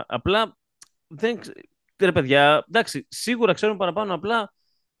 σίγουρα, απλά δεν ρε παιδιά, εντάξει, σίγουρα ξέρουμε παραπάνω, απλά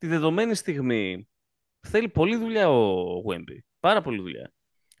τη δεδομένη στιγμή θέλει πολλή δουλειά ο Wemby. Πάρα πολλή δουλειά.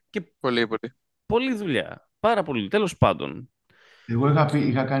 Πολύ, πολύ. Πολλή δουλειά. Πάρα πολύ. Τέλος πάντων. Εγώ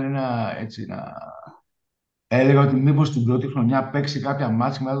είχα κάνει έλεγα ότι μήπως την πρώτη χρονιά παίξει κάποια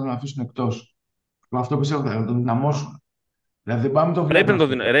μάτς και μετά τον αφήσουν εκτός. Αυτό πιστεύω θα τον δυναμώσουν. Δηλαδή δεν πάμε το Πρέπει βλέπουμε να το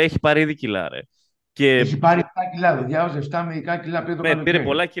αυτό. δυναμώσει. Ρε, έχει πάρει ήδη κιλά, ρε. Και Έχει πάρει 7 κιλά, δεν διάβαζε 7 με 10 κιλά πριν το ναι, καλοκαίρι. πήρε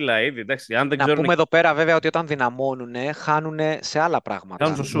πολλά κιλά ήδη. Εντάξει, αν δεν Να ξέρουν. πούμε εδώ πέρα βέβαια ότι όταν δυναμώνουν, χάνουν σε άλλα πράγματα.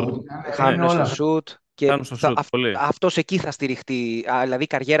 Κάνουν στο σουτ. Ό,τι κάνει, Χάνουν είναι όλα στο σουτ και Κάνουν στο σουτ, πολύ. αυτός εκεί θα στηριχτεί, δηλαδή η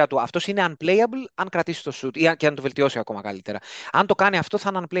καριέρα του. Αυτός είναι unplayable αν κρατήσει το σουτ και αν το βελτιώσει ακόμα καλύτερα. Αν το κάνει αυτό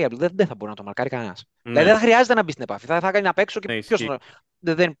θα είναι unplayable. Δεν θα μπορεί να το μαρκάρει κανένας. Ναι. Δηλαδή δεν θα χρειάζεται να μπει στην επαφή. Θα κάνει απ' έξω και Ναι, ποιος ισχύει.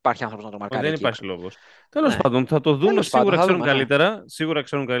 δεν υπάρχει άνθρωπος να το μαρκάρει. Δεν εκεί. υπάρχει λόγος. Τέλος Ναι. πάντων, θα το δούμε. Τέλος Σίγουρα πάντων, θα ξέρουν δούμε, ναι. καλύτερα. Σίγουρα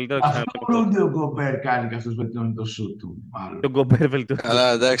ξέρουν καλύτερα. Αυτό ο Γκομπέρ κάνει και αυτός βελτιώνει το σουτ του. Μάλλον. Τον Γκομπέρ βελτιώνει.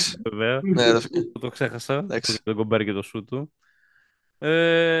 Καλά, εντάξει. Βέβαια. Ναι, Το ξέχασα. Εντάξει. Τον Γκομπέρ και το σου του.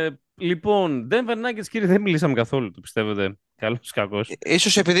 Λοιπόν, Denver Nuggets, κύριε, δεν μιλήσαμε καθόλου, το πιστεύετε. Καλός ή κακός.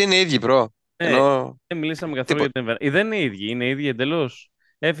 Ίσως επειδή είναι ίδιοι, προ. Ενώ, Δεν μιλήσαμε καθόλου για την Denver. Δεν είναι οι ίδιοι. Είναι οι ίδιοι εντελώς.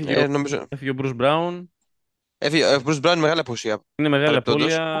 Έφυγε νομίζω. ο Bruce Brown. Ο Bruce Brown είναι μεγάλη απουσία. Είναι μεγάλη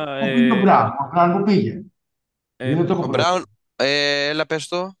Παρεπτόντως. απώλεια. Πού πήγε ο Μπράουν, ο Μπράουν που πήγε. Δεν το έχω Ο προλάβει. Brown, έλα πες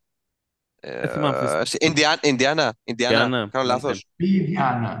το. Δεν θυμάμαι αυτή τη Ιντιάνα. Ιντιάνα, Κάνω λάθος. Πήγε η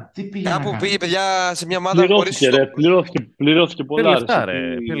Διάννα. Τι πήγε να Κάπου κάνει. πήγε, παιδιά, σε μια ομάδα χωρίς Πληρώθηκε, ρε. στόχους. Πληρώθηκε Πήρε πολλά. λεφτά, ρε.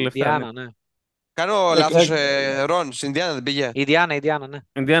 ρε. Πήρε λεφτά. Ιντιάνα, ναι. Κάνω λάθος, Ρον, στην Ιντιάνα δεν πήγε. Ιντιάνα, ναι.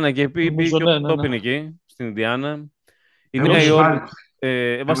 Ιντιάνα και πήγε Νομίζω, και ναι, ο ναι, Τόπιν ναι. εκεί, στην Ιντιάνα. Η Εγώ Νέα τους Υόρκη.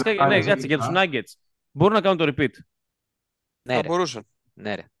 πάρει- Βασικά, πάρει ναι, εσύ κάτσε για τους λεφτά. Nuggets. Μπορούν να κάνουν το repeat. Ναι, Θα ρε. μπορούσαν.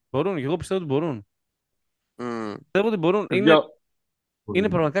 Ναι, ρε. Μπορούν, και εγώ πιστεύω ότι μπορούν. Μμ. Πιστεύω ότι μπορούν. Παιδιά, Είναι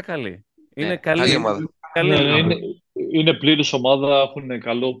πραγματικά καλοί. Είναι Ναι, καλή καλή ομάδα. Καλή ναι, ομάδα. είναι πλήρης ομάδα,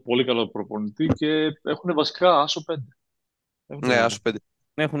 έχουν πολύ καλό προπονητή και έχουν βασικά άσο 5. Ναι, άσο 5.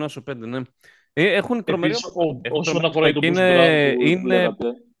 Έχουν άσο 5, ναι. Έχουν τρομερή Επίσης, ομάδα. Έχουν όσον τρομερή αφορά ομάδα. το Bruce Brown που είναι, λέγατε,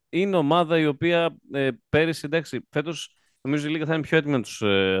 είναι ομάδα η οποία πέρυσι, εντάξει, φέτος νομίζω η Λίγα θα είναι πιο έτοιμη να τους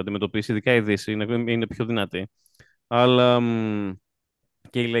αντιμετωπίσει, ειδικά η Δύση, είναι πιο δυνατή. Αλλά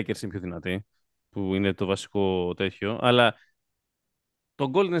και οι Lakers είναι πιο δυνατοί. που είναι το βασικό τέτοιο. Αλλά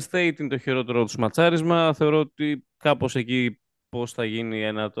το Golden State είναι το χειρότερο του ματσάρισμα. Θεωρώ ότι κάπως εκεί πώς θα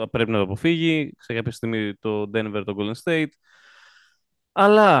γίνει πρέπει να το αποφύγει. Σε κάποια στιγμή το Denver, το Golden State.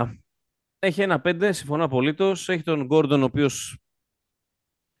 Αλλά έχει 1-5, συμφωνώ απολύτως. Έχει τον Gordon, ο οποίος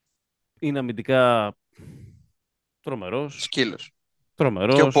είναι αμυντικά τρομερός. Σκύλος.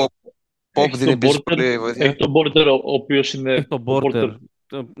 Τρομερός. Και ο Pop δίνει επίσης πολύ βοήθεια. Έχει τον Porter, ο οποίος είναι... Έχει τον Porter.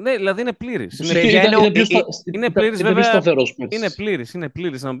 Ναι, δηλαδή είναι πλήρης. Είναι πλήρης, βέβαια. Είναι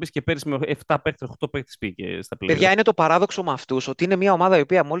πλήρης. Να μου πεις και πέρυσι με 7 παίκτες, 8 παίκτες πήγε στα πλήρη. Παιδιά, είναι το παράδοξο με αυτούς ότι είναι μια ομάδα η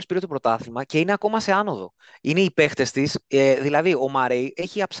οποία μόλις πήρε το πρωτάθλημα και είναι ακόμα σε άνοδο. Είναι οι παίκτες της, δηλαδή ο Μαρέι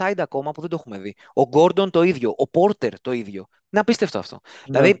έχει upside ακόμα που δεν το έχουμε δει. Ο Γκόρντον το ίδιο, ο Πόρτερ το ίδιο. Είναι απίστευτο αυτό.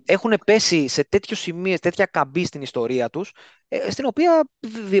 Ναι. Δηλαδή έχουν πέσει σε τέτοιο σημείο, τέτοια καμπή στην ιστορία τους, στην οποία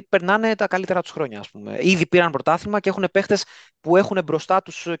περνάνε τα καλύτερα τους χρόνια, ας πούμε. Ήδη πήραν πρωτάθλημα και έχουν παίχτες που έχουν μπροστά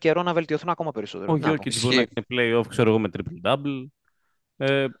τους καιρό να βελτιωθούν ακόμα περισσότερο. Ο Γιώκητς μπορεί να είναι play-off, ξέρω εγώ, με triple-double.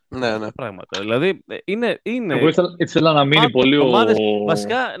 Ναι. Πράγματα. Δηλαδή, είναι... Εγώ ήθελα να μείνει πολύ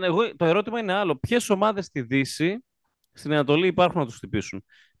Βασικά, το ερώτημα είναι άλλο. Ποιες ομάδες στη Δύση, στην Ανατολή υπάρχουν να τους χτυπήσουν?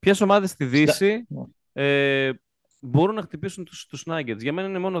 Ποιες ομάδες στη Δύση μπορούν να χτυπήσουν τους Nuggets? Για μένα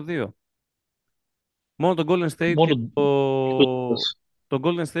είναι μόνο 2. Μόνο το Golden State το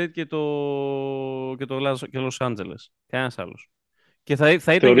Golden State και το Los Angeles. Κανένας άλλος. Και θα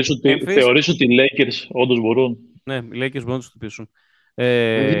ήταν θεωρείς ότι οι Lakers όντως μπορούν? Ναι, οι Lakers μπορούν να τους χτυπήσουν.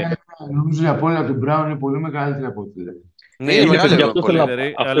 Νομίζω η απώλεια του Brown είναι πολύ μεγαλύτερη από ό,τι λέτε. Ναι, είναι μεγάλη,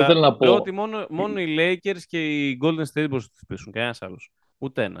 αυτό ήθελα να πω. Λέω ότι μόνο οι Lakers και οι Golden State μπορούν να τους χτυπήσουν. Κανένας άλλος.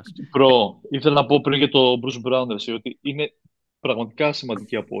 Ούτε ένας. Ήθελα να πω πριν για το Bruce Brown, ότι είναι πραγματικά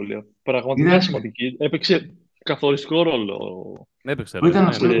σημαντική απώλεια. Πραγματικά σημαντική. Έπαιξε καθοριστικό ρόλο. Έπαιξε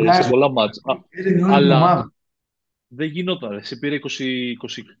σε πολλά μάτς. Αλλά δεν γινόταν. Εσύ πήρε 20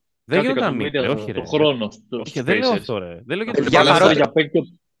 δεν γινόταν το χρόνο. Δεν λέω αυτό, ρε.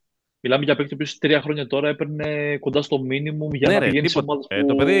 Μιλάμε για παίκτη που 3 χρόνια τώρα έπαιρνε κοντά στο μίνιμουμ για να πηγαίνει σε ομάδες που...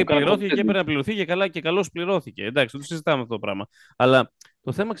 Το παιδί πληρώθηκε και έπαιρνε να πληρωθεί και καλώς πληρώθηκε. Εντάξει, δεν το συζητάμε αυτό το πράγμα. Αλλά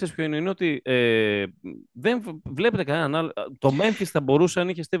το θέμα, ξέρεις ποιο είναι ότι δεν βλέπετε κανέναν άλλο. Το Memphis θα μπορούσε, αν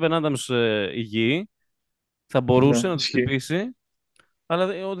είχε Steven Adams υγιή, θα μπορούσε να του χτυπήσει, αλλά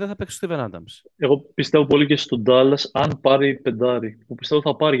δεν θα παίξει ο Steven Adams. Εγώ πιστεύω πολύ και στον Dallas, αν πάρει πεντάρι. Που πιστεύω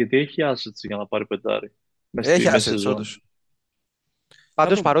θα πάρει, γιατί έχει assets για να πάρει πεντάρι. Έχει assets, όντως.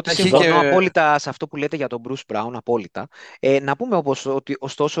 Πάντως, παρότι συμφωνώ απόλυτα σε αυτό που λέτε για τον Bruce Brown, απόλυτα, να πούμε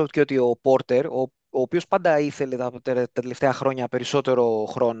ωστόσο και ότι ο Porter, ο οποίος πάντα ήθελε τα τελευταία χρόνια περισσότερο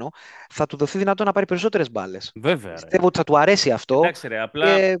χρόνο, θα του δοθεί δυνατόν να πάρει περισσότερες μπάλες. Βέβαια. Πιστεύω ότι θα του αρέσει αυτό. Εντάξει, ρε,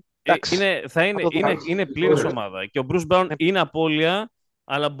 απλά είναι πλήρης ομάδα. Και ο Bruce Brown είναι απώλεια,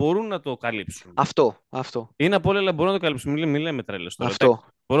 αλλά μπορούν να το καλύψουν. Αυτό. Είναι απώλεια, αλλά μπορούν να το καλύψουν. Μην λέμε τρέλες τώρα.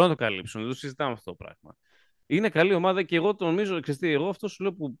 Μπορούν να το καλύψουν. Δεν το συζητάμε αυτό το πράγμα. Είναι καλή ομάδα και εγώ το νομίζω, εγώ αυτό σου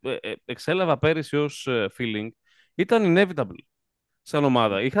λέω που εξέλαβα πέρυσι ως feeling, ήταν inevitable σαν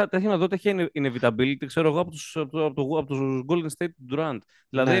ομάδα. Είχα να δω ότι είχε inevitability, ξέρω εγώ, από τους Golden State Durant.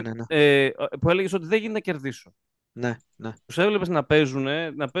 Δηλαδή, που έλεγες ότι δεν γίνεται να κερδίσουν. Ναι. Τους έβλεπες να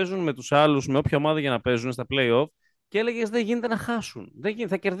παίζουν με τους άλλους, με όποια ομάδα για να παίζουν στα play-off και έλεγες δεν γίνεται να χάσουν,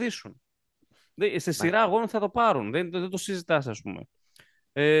 θα κερδίσουν. Σε σειρά αγώνων θα το πάρουν, δεν το συζητάς, ας πούμε.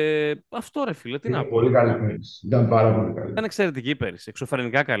 Αυτό, ρε φίλε, τι να πω. Πολύ καλή πέρυσι. Ήταν πάρα πολύ καλή. Ήταν εξαιρετική πέρυσι.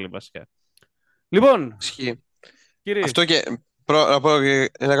 Εξωφρενικά καλή, βασικά. Λοιπόν. Κύριε. Αυτό και. Να πω να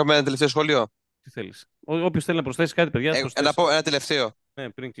κάνουμε ένα τελευταίο σχόλιο. Τι θέλεις? Όποιος θέλει να προσθέσει κάτι, παιδιά. Να πω ένα τελευταίο. Ναι,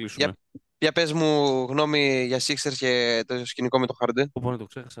 πριν κλείσουμε. Για πες μου γνώμη για Sixers και το σκηνικό με το Harden. Οπότε το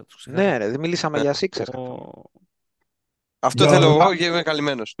ξέχασα. Ναι, ρε, δεν μιλήσαμε για Sixers. Αυτό θέλω εγώ και είμαι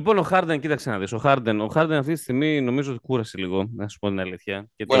καλυμμένος. Λοιπόν, ο Harden, κοίταξε να δεις. Ο Harden αυτή τη στιγμή νομίζω ότι κούρασε λίγο, να σου πω την αλήθεια.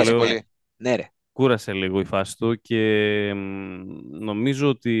 Κούρασε πολύ. Ναι, ρε. Κούρασε λίγο η φάση του και νομίζω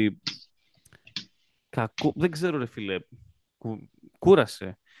ότι. Δεν ξέρω, ρε φίλε.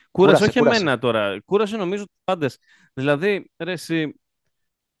 Κούρασε. Όχι εμένα τώρα. Κούρασε νομίζω τους πάντες. Δηλαδή, ρε εσύ,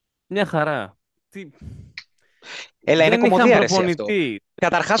 μια χαρά. Έλα, είναι κομμωδία, ρε εσύ αυτό.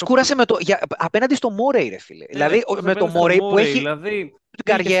 Καταρχάς κούρασε απέναντι στο Μόρεϊ, ρε φίλε. Δηλαδή, με το Μόρεϊ που έχει την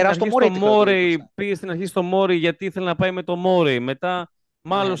καριέρα στο Μόρεϊ. Πήγε στην αρχή στο Μόρεϊ γιατί ήθελε να πάει με το Μόρεϊ. Μετά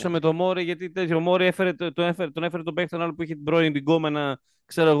μάλωσε με το Μόρεϊ γιατί τέτοιο Μόρεϊ τον έφερε τον παίκτη τον άλλο που είχε την πρώην πυγκόμενα,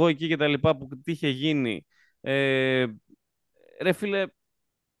 ξέρω εγώ εκεί και τα λοιπά που τι είχε γίνει. Ρε φίλε,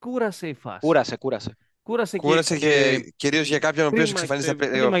 κούρασε η φάση. Κούρασε και κυρίως για κάποιον ο οποίος εξαφανίζεται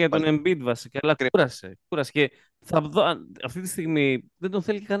πλέον. Κρίμα για τον Embiid βασικά, αλλά κούρασε. Και αυτή τη στιγμή δεν τον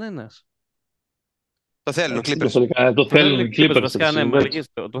θέλει και κανένας. Το θέλουν οι Clippers. Το θέλουν οι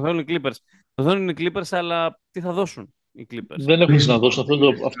Clippers. Το θέλουν οι Clippers, αλλά τι θα δώσουν οι Clippers? Δεν έχουν να δώσουν, αυτό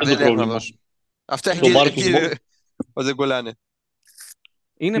είναι το πρόβλημα. Αυτά Στον Μάρκους εκεί Μόρις. ότι δεν κολλάνε.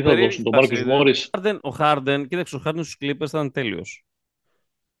 Είναι Τι θα περίεργη δώσουν, τον φάση. Μάρκους Μόρις. Ο Χάρντεν, κοίταξε, ο Χάρντεν στους Clippers ήταν τέλειος.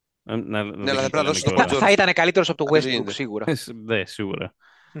 Ναι, αλλά δεν πρέπει να δώσει τον Paul Θα George. ήταν καλύτερος από το Δεν Westbrook, γίνεται. σίγουρα. Ναι, σίγουρα.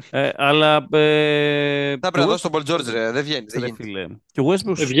 Αλλά. Θα πρέπει να δώσει τον Paul George, ρε. Δεν βγαίνει. Δεν Ρε γίνεται. φίλε. Και ο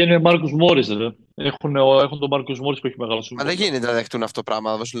Westbrook. Βγαίνει ο Μάρκους Μόρις, ρε. Έχουν τον Μάρκους Μόρις που έχει μεγάλο Μα σύμβολο. δεν γίνεται να δεχτούν αυτό το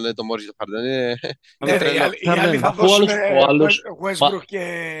πράγμα. Να δώσουν το Μόρις για το Harden. Ναι, ρε, οι άλλοι θα Αφού δώσουν ο άλλος- Westbrook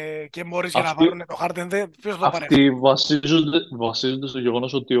και Morris για να Αυτοί- βάλουν το Harden. Ποιος θα το πάρει? Αυτοί βασίζονται στο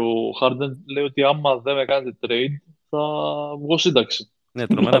γεγονός ότι ο Χάρντεν λέει ότι άμα δεν με κάνετε trade θα βγω σύνταξη. Ναι,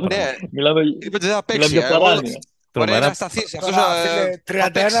 τρομερά Ναι, πράγματα. Μιλάμε είπε ότι δεν θα παίξει. για παράνοια. Μπορεί Τρομερά. να σταθείς. Αυτός Τώρα, θα φίλε, θα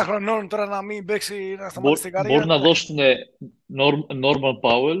 31 παίξει. χρονών τώρα να μην παίξει, να σταματήσει την καριέρα. Μπορεί να δώσουν Norman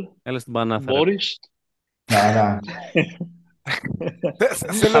Powell, Έλα στην Πανάθερα. Morris. Άρα,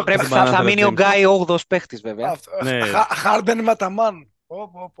 Θέλω Θα μείνει ο Γκάι 8ος παίχτης, βέβαια. Ναι. Harden με τα man.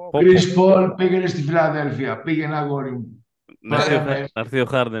 Chris Paul πήγαινε στη Φιλαδέλφια. Πήγαινε αγόρι μου. Να έρθει ο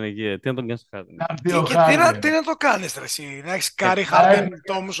Χάρντεν εκεί. Τι να τον κάνεις Χάρντεν. Να έρθει ο Και Harden. τι να το κάνεις ρε εσύ, να έχεις Κάρι, Harden,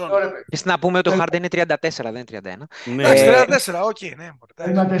 Thompson. Και να πούμε ότι ο Harden είναι 34, δεν είναι 31. Ναι. Εντάξει, 34, οκ, ναι.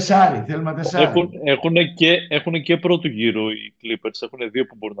 Θέλουμε τεσάρι. Θέλουμε τεσάρι. Έχουν και πρώτου γύρου οι Clippers. Έχουν δύο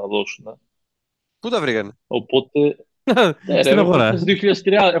που μπορούν να δώσουν. Πού τα βρήκανε. Οπότε. Ναι, Στην αγορά.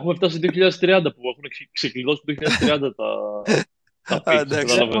 Έχουμε φτάσει 2030 που έχουν ξεκλειδώσει το 2030 τα picks,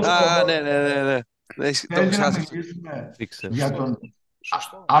 Εντάξει. κατάλαβες. Ναι. Το Θέλετε να ξεχάσεις. μιλήσουμε Sixers. για τον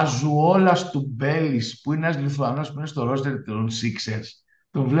Σωστό. Αζουόλας του Μπέλης, που είναι ένας Λιθουανός που είναι στο ρόστερ των Sixers.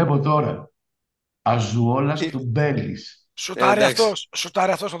 Τον βλέπω τώρα. Αζουόλας του Μπέλης. Σουτάρει εντάξει.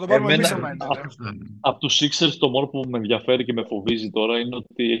 αυτός, θα τον πάρουμε εμείς άμα είναι. Από τους Sixers το μόνο που με ενδιαφέρει και με φοβίζει τώρα είναι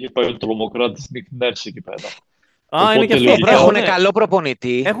ότι έχει πάει ο τρομοκράτης Nick Nurse εκεί πέρα. Α, είναι και αυτό. Οπότε, Μπράβο, Έχουν ναι. καλό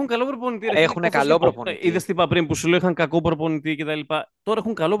προπονητή. Έχουν καλό προπονητή. ρε. Έχουνε Όπως καλό είπα, προπονητή. Είδες τι είπα πριν που σου λέω είχαν κακό προπονητή κτλ. Τώρα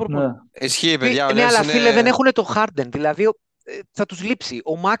έχουν καλό προπονητή. Ισχύει, παιδιά. ο Ναι, Nurse αλλά είναι- φίλε δεν έχουν το Harden. Δηλαδή θα τους λείψει.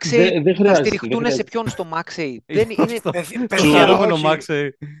 Ο Μάξεϊ Δεν θα χρειάζεται, στηριχτούν δεν σε χρειάζεται. ποιον στο Μάξεϊ. Δεν είναι. Το Παιδιά, χαρούμενο όχι.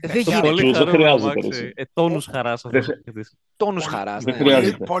 Μάξεϊ. Δεν το γίνεται. Πολύ δεν χαρούμενο χρειάζεται, Μάξεϊ. ρε. Τόνους χαράς αυτός. Τόνους χαράς. Δεν ναι.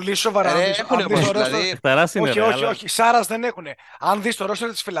 χρειάζεται. Πολύ σοβαρά. Ρε, αν δεις- έχουνε αν δεις όμως, το roster- δηλαδή. Εφταράς είναι, Όχι, ρε, όχι, αλλά- όχι. Σάρας δεν έχουνε. Αν δεις το roster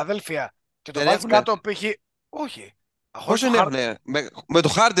της Φιλαδέλφια και το Δεν βάλεις έχουνε. κάτω π.χ. Όχι. Πώς Χωρίς δεν το έχουνε. Με το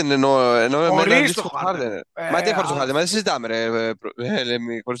Harden εννοώ με ένα Χωρίς αντίστοιχο το Harden. Harden. Μα τι χωρίς το αλλά- Harden. Μα δεν συζητάμε, ρε.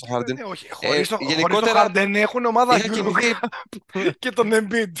 Λέμε χωρίς το Harden. Όχι, χωρίς το γενικότερα, Harden έχουν ομάδα είχα Γιούγκ κοιμηθεί. και τον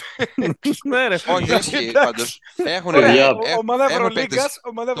Embiid. Ναι, ρε. Όχι, δεν ισχύει πάντως. Έχουν Ωραία. Ομάδα έχουν Ευρωλίγκας, παίκτες.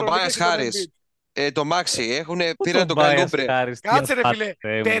 ομάδα Τον Ευρωλίγκας Bias και τον Harris. Embiid. Το Maxi. Έχουν Πού πήραν τον Bias Καλούμπρε. Harris, τι Κάτσε ρε αυτά, φίλε,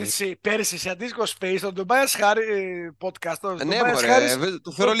 Θεέ μου. πέρσι σε αντίστοιχο space, τον Tobias Harris podcast, τον Ναι, Tobias μωρέ. Harris,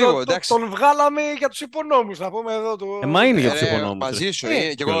 Το θεωρώ λίγο, εντάξει. τον βγάλαμε για τους υπονόμους, να πούμε εδώ. Μα είναι για τους Ρε, υπονόμους. μαζί σου.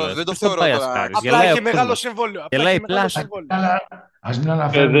 ρε. Και εγώ Κιόλας. δεν το Ποιος τον θεωρώ Bias τώρα. Harris? Απλά Γελάει έχει ο μεγάλο κόσμος. συμβόλαιο. Γελάει Απλά έχει μεγάλο πλάσα. συμβόλαιο. Αλλά ας μην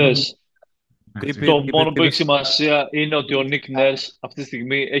αναφέρουμε. Παιδες, Τι το είπε, μόνο τι που έχει είπε. σημασία είναι ότι ο Nick Nurse αυτή τη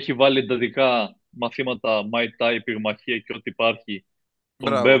στιγμή έχει βάλει εντατικά μαθήματα Muay Thai, πυγμαχία και ό,τι υπάρχει.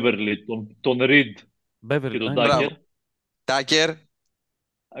 Τον Μπράβο. Beverly, τον Reed Beverly, και τον ναι. Tucker. Τάκερ.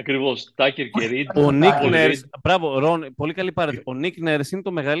 Ακριβώς, Tucker και Reed. Ο Nick Πολύ Nurse, Reed. μπράβο, Ρον, πολύ καλή παράδειγμα. Ο Nick Nurse είναι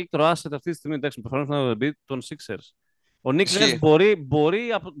το μεγαλύτερο asset αυτή τη στιγμή. Εντάξει, προφανώς να το πει των Sixers. Ο Nick Ισχύει. Nurse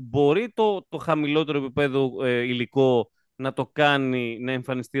μπορεί το χαμηλότερο επίπεδο υλικό να το κάνει να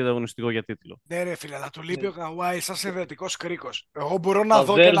εμφανιστεί ανταγωνιστικό για τίτλο. Ναι ρε φίλε, αλλά του λείπει ο Καουάι σαν συνδετικός κρίκος. Εγώ μπορώ να Θα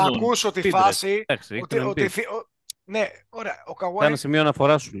δω και να δέρνουν. ακούσω τη Πείτε, ρε. φάση. Εντάξει, έχει ότι- τον ότι Embiid. θυ- ο- Ναι, ωραία. Ο Θα Καουάι. είναι σημείο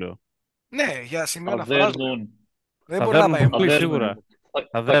αναφορά σου, λέω. Ναι, για σημείο Θα αναφοράς. δέρνουν. Δεν Θα μπορεί να δέρνουν πάει. πολύ, Θα σίγουρα. δέρνουν. Θα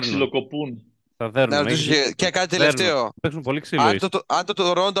Θα δέρνουν. ξυλοκοπούν. Θα δέρνουν. Να ρωτήσω έχεις και δίκιο. κάτι Δέρνουν. τελευταίο. Θα παίξουν πολύ ξύλο. Αν ίσως.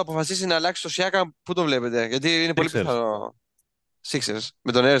 το Toronto αποφασίσει να αλλάξει το Siakam, πού το βλέπετε? Γιατί είναι πολύ Sixers. πιθανό. Sixers.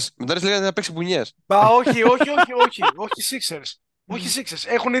 Με τον Nurse. Με τον Nurse λέγανε να παίξει πουνιές. Μπα, όχι. Όχι Sixers. Όχι Sixers.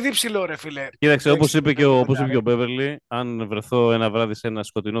 Έχουν ήδη ψηλό ρε φίλε. Κοίταξε, Εντάξει, όπως είπε και ο ναι. Beverly, αν βρεθώ ένα βράδυ σε ένα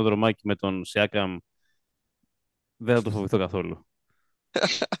σκοτεινό δρομάκι με τον Siakam, δεν θα το φοβηθώ καθόλου.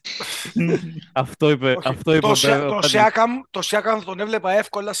 Αυτό είπε. Όχι. Αυτό είπε Το ο Sia- Beverly. το Siakam τον έβλεπα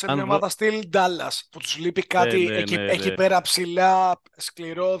εύκολα σε Αν μια βρω- ομάδα στυλ Dallas που τους λείπει κάτι ναι, εκεί, ναι, εκεί ναι. πέρα ψηλά,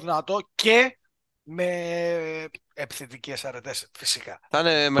 σκληρό, δυνατό και με επιθετικές αρετές φυσικά. Θα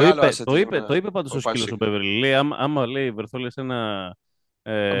είναι Το μεγάλο είπε, asset. το είπε πάντως ο σκύλος ο Beverly. Λέει, άμα λέει, βρεθώ λέει, σε ένα... Ο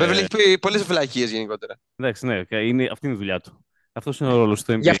Beverly έχει πει πολλές βλακίες γενικότερα. Εντάξει, ναι, αυτή είναι η δουλειά του. Αυτός είναι ο ρόλος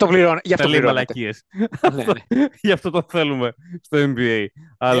στο NBA. Γι' αυτό Θα λέει πληρώνεται. μαλακίες. Ναι, ναι. Γι' αυτό το θέλουμε στο NBA.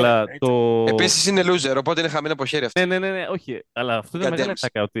 Αλλά ναι, το... Επίσης είναι loser, οπότε είναι χαμένη από χέρι αυτό. Ναι, όχι. Αλλά αυτό είναι μεγάλη Κατέμψε.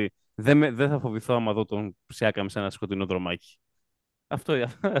 ατάκα, ότι δεν θα φοβηθώ άμα δω τον Siakam σε ένα σκοτεινό δρομάκι.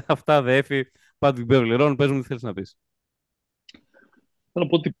 Αυτά δε έφη. Πάτε την Beverly. Ρον, πες μου τι θέλεις να πεις. Θέλω να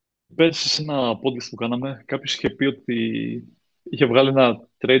πω ότι πέρσι σε ένα podcast που κάναμε, κάποιος είχε πει ότι είχε βγάλει ένα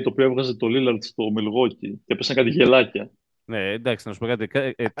trade το οποίο έβγαζε το Lillard στο Milwaukee και έπεσαν κάτι γελάκια. Ναι, εντάξει, να σου πω κάτι.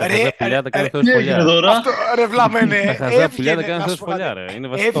 Τα Ρε, χαζά πουλιά τα κάνει ρε, Θεός Τι έγινε φωλιά. τώρα? Αυτό, ρε Βλαμένε, Τα χαζά πουλιά τα έβγαινε, κάνει να Θεός σου πω κάτι. φωλιά, ρε. Είναι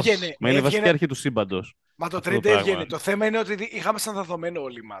βασικός. Έβγαινε, Μα είναι βασική έβγαινε. αρχή του σύμπαντος. Μα το Αυτό το trade πράγμα. έβγαινε. Το θέμα είναι ότι είχαμε σαν δεδομένο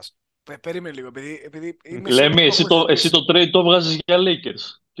όλοι μας. Περίμενε λίγο, επειδή είμαι Λέμε, σίγουρος εσύ το trade το έβγαζες για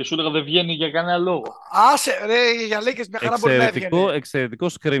Lakers και σου έλεγα δεν βγαίνει για κανένα λόγο. Άσε, ρε, για Lakers μια χαρά μπορεί να έβγαινε. Εξαιρετικό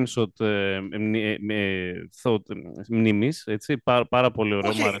screenshot μνήμης, έτσι, πάρα πολύ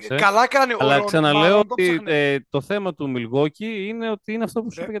ωραίο, μου άρεσε. Καλά κάνει ο Αλλά Ρον, ξαναλέω μάλλον το ότι ψάχνε. το θέμα του Milwaukee είναι ότι είναι αυτό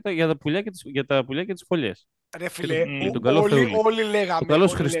που σου είπα για τα πουλιά και τις φωλιές. Ρε φίλε, τον καλό Θεούλη. όλοι λέγαμε. Ο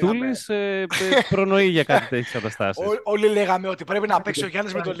καλός όλοι Χριστούλης προνοεί για κάτι τέτοιες καταστάσεις. Όλοι λέγαμε ότι πρέπει να παίξει ο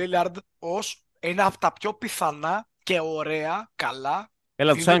Γιάννης με τον Lillard ως ένα από τα πιο πιθανά και ωραία, καλά.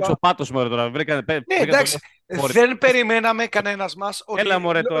 Έλα, τους άνοιξε ο πάτος μωρέ τώρα. Ναι, εντάξει, δεν περιμέναμε κανένας μας ότι Έλα,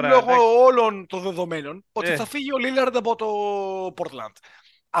 μωρέ, τώρα, λόγω εντάξει. όλων των δεδομένων ότι θα φύγει ο Lillard από το Portland.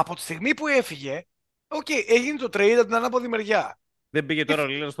 Από τη στιγμή που έφυγε, έγινε το trade από την ανάποδη μεριά. Δεν πήγε τώρα ο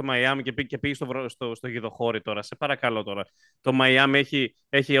Λίλαρντ στο Μαϊάμι και πήγε στο γηδοχώρι τώρα. Σε παρακαλώ τώρα. Το Μαϊάμι έχει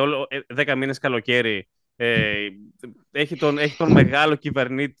 10 μήνες καλοκαίρι. Έχει τον μεγάλο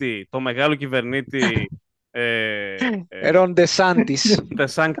κυβερνήτη. Το μεγάλο κυβερνήτη. Ρον Ντεσάντις.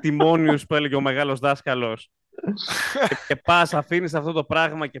 Sanctimonious που έλεγε ο μεγάλος δάσκαλος. Και πας, αφήνεις αυτό το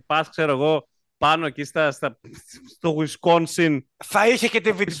πράγμα και πας, ξέρω εγώ, πάνω εκεί στο Wisconsin. Θα είχε και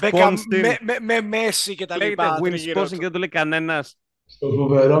τη Βιτμπέκα με Μέση και τα λοιπά. Λέγεται Wisconsin και δεν το λέει κανένας. Το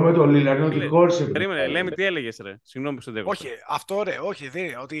φοβερό με τον Lillard είναι ότι χώρισε. Περίμενε, λέμε τι έλεγες ρε. Συγγνώμη που σε δέχομαι. Όχι, αυτό ρε, όχι, δεν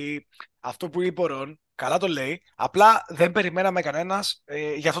είναι. Ότι αυτό που είπε ο Ρον, καλά το λέει. Απλά δεν περιμέναμε κανένας,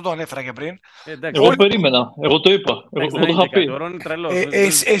 γι' αυτό το ανέφερα και πριν. Εγώ περίμενα, εγώ το είπα. Εγώ το είχα πει. Ο Ρον είναι τρελός.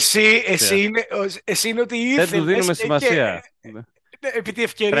 Εσύ είναι ότι ήθελες. Δεν του δίνουμε σημασία. Επί τη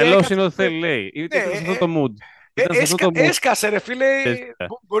ευκαιρία. Τρελός είναι ότι θέλει, λέει. Ήταν σε αυτό το mood. Έσκασε ρε φίλε.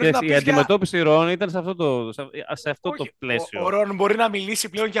 Η αντιμετώπιση Ρον ήταν σε αυτό το πλαίσιο. Ο Ρον μπορεί να μιλήσει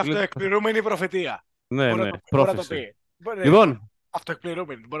πλέον για αυτοεκπληρούμενη προφητεία. Ναι, πρόφηση. Λοιπόν,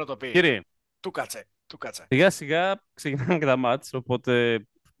 αυτοεκπληρούμενη, μπορεί να το πει. Κύριε, του κάτσε. Σιγά σιγά ξεκινάμε και τα μάτς, οπότε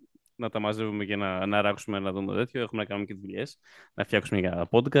να τα μαζεύουμε και να αράξουμε να δούμε τέτοιο. Έχουμε να κάνουμε και δουλειές, να φτιάξουμε για ένα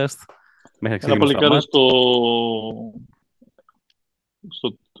podcast. Ένα παλικάρι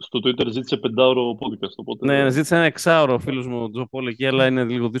στο Twitter ζήτησε 5ωρο podcast. Οπότε... Ναι, ζήτησε ένα 6ωρο ο φίλος μου, ο Τζο Πόλ εκεί, αλλά είναι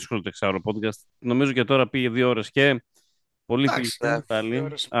λίγο δύσκολο το 6ωρο podcast. Νομίζω και τώρα πήγε 2 ώρες και πολύ φίλοι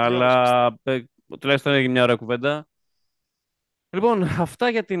πάλι, αλλά τουλάχιστον έγινε μια ωραία κουβέντα. Λοιπόν, αυτά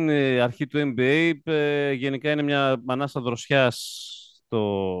για την αρχή του NBA. Γενικά είναι μια ανάσα δροσιάς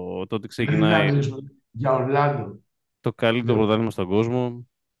το ότι ξεκινάει για Ορλάντο. το καλύτερο πρωτάθλημα στον κόσμο.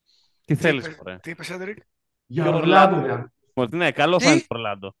 Τι θέλεις, μωρέ. Τι είπες, Έντρικ? Για Ορλάντο. Ναι, καλό θα είναι το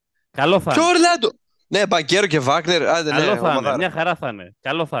Ορλάντο. Καλό θα είναι. Ποιο Ορλάντο? Ναι, Μπαγκέρο και Βάγνερ. Καλό θα είναι. Μια χαρά θα είναι.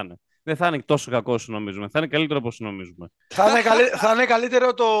 Καλό θα είναι. Δεν θα είναι τόσο κακό όσο νομίζουμε. Θα είναι καλύτερο από όσο νομίζουμε. Θα είναι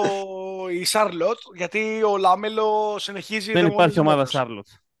καλύτερο η Σάρλοτ, γιατί ο Λάμελο συνεχίζει. Δεν υπάρχει ομάδα Σάρλοτ.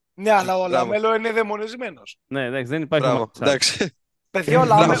 Ναι, αλλά ο Λάμελο είναι δαιμονισμένος. Ναι, εντάξει, δεν υπάρχει ομάδα Σάρλοτ. Παιδιά,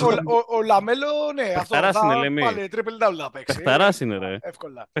 ο Λάμελο, ναι, αυτό θα πάλι triple down να παίξει. Πεχταράς είναι, ρε.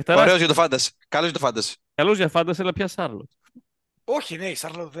 Εύκολα. Ωραίος για το φάνταση. Καλός για το φάνταση. Καλός για φάνταση, αλλά πια Σάρλοτ. Όχι, ναι, η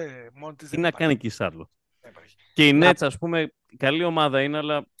Σάρλοτ μόνη της δεν τι να κάνει και η Σάρλοτ. Και η Nets, ας πούμε, καλή ομάδα είναι,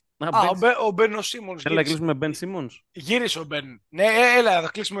 αλλά... Ο Μπεν ο Σίμονς. Έλα να κλείσουμε με Μπεν Σίμονς. Γύρισε ο Μπεν. Ναι, έλα, θα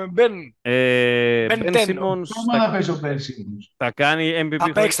κλείσουμε με Μπεν. Μπεν Σίμονς. Πώς θα παίξει ο Μπεν Σίμονς? Θα κάνει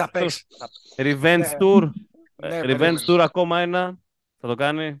MVP. Θα παίξει. Revenge Tour. Revenge Tour ακόμα ένα. Θα το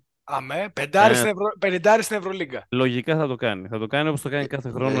κάνει. Αμέ, 50 στην Ευρωλίγκα. Λογικά θα το κάνει. Θα το κάνει όπως το κάνει κάθε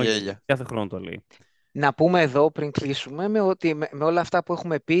χρόνο. Κάθε χρόνο το λέει. Να πούμε εδώ πριν κλείσουμε ότι με όλα αυτά που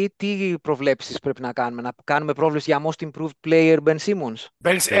έχουμε πει, τι προβλέψεις πρέπει να κάνουμε? Να κάνουμε πρόβλεψη για Most Improved Player Ben Simmons.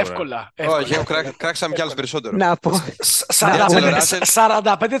 Εύκολα. Όχι, κράξαμε κι άλλους περισσότερο. Να πω.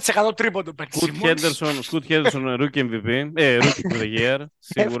 45% τρίποντο Ben Simmons. Scott Henderson, Rookie MVP. Rookie of the Year,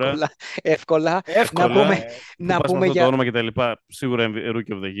 σίγουρα. Εύκολα. Να πούμε για το όνομα και τα λοιπά, σίγουρα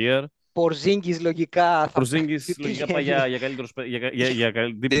Rookie of the Year. Πορζίνγκης λογικά πάει για καλύτερο.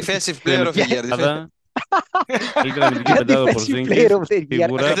 Defensive Player of the Year. Καλύτερα αμυντική πεντάδα ο Πορζίνγκης.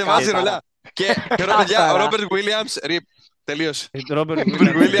 Δεν βάζει ρολά. Και ο Ρόμπερτ Γουίλιαμς, τελείωσε. Ρόμπερτ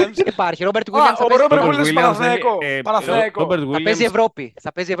Γουίλιαμς. Υπάρχει, Ρόμπερτ Γουίλιαμς. Ο Ρόμπερτ Γουίλιαμς Παναθηναϊκό.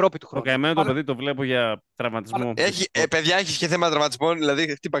 Θα παίζει Ευρώπη του χρόνου. Το καημένο το παιδί το βλέπω για τραυματισμό. Παιδιά, έχει και θέμα τραυματισμών, δηλαδή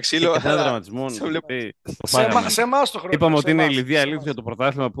χτύπα ξύλο. Σε εμάς το χρόνο. Είπαμε ότι είναι η λιδία αλήθεια για το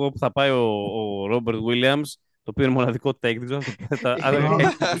πρωτάθλημα που θα πάει ο Ρόμπερτ Γουίλιαμς. Το οποίο είναι μοναδικό take.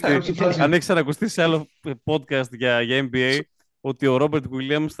 Αν έχεις ανακουστεί σε άλλο podcast για NBA, ότι ο Ρόμπερτ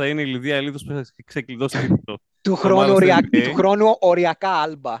Γουίλιαμς θα είναι η λιδία αλήθως που θα ξεκλειδώσει τίποτα. Του χρόνου οριακά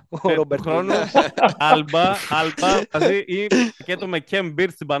Άλμπα. Ο Ρόμπερτ. Του χρόνου Άλμπα μαζί ή και το με Κεμ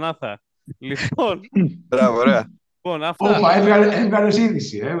Μπιρτ στην Πανάθα. Λοιπόν. Μπράβο, ωραία. Λοιπόν, αυτά. Όπα, έβγαλες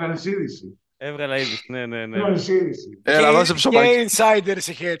είδηση. Έβγαλα είδηση, ναι. Έβγαλες είδηση. Έλα, δώσε ψωμάκι. Και insiders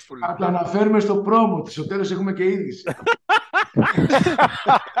η Hateful. Θα το αναφέρουμε στο πρόμο της. Στο τέλος έχουμε και είδηση.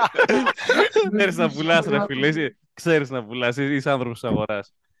 Ξέρεις να πουλάς, ρε φίλε. Ξέρεις να πουλάς. Είσαι άνθρωπος της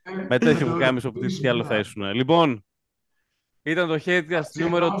αγοράς. Με τέτοιο που κάνεις όπου τι άλλο θα ήσουν. Λοιπόν, ήταν το HateCast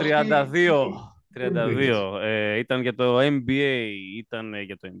νούμερο 32. Ήταν για το NBA.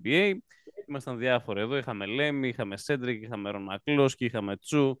 Ήμασταν διάφοροι εδώ. Είχαμε Λέμι, είχαμε Σέντρικ, είχαμε Ρονακλώσκι, είχαμε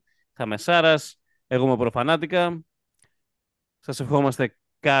Τσου, είχαμε Σάρας. Εγώ είμαι προφανάτικα. Σας ευχόμαστε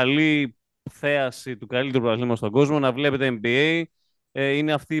καλή θέαση του καλύτερου πρωταθλήματος στον κόσμο. Να βλέπετε NBA.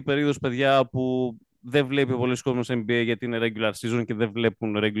 Είναι αυτή η περίοδος, παιδιά, που δεν βλέπει πολλοί κόσμος NBA γιατί είναι regular season και δεν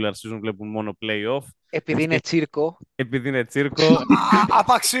βλέπουν regular season, βλέπουν μόνο play-off. Επειδή είναι τσίρκο.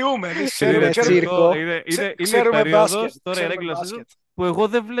 Απαξιούμενοι. Είναι τσίρκο. Είναι η περίοδος, τώρα η regular season, που εγώ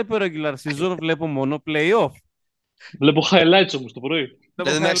δεν βλέπω regular season, βλέπω μόνο play-off. Βλέπω highlights όμως το πρωί.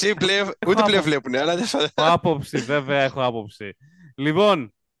 Εντάξει, ούτε play βλέπουν, αλλά δεν έχω άποψη, βέβαια έχω άποψη.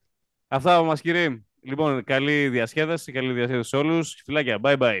 Λοιπόν, αυτά από μας, κύριοι. Λοιπόν, καλή διασκέδαση σε όλους. Φιλάκια,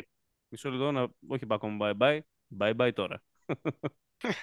 bye bye. Μισό λεπτό, όχι ακόμα bye bye. Bye bye τώρα.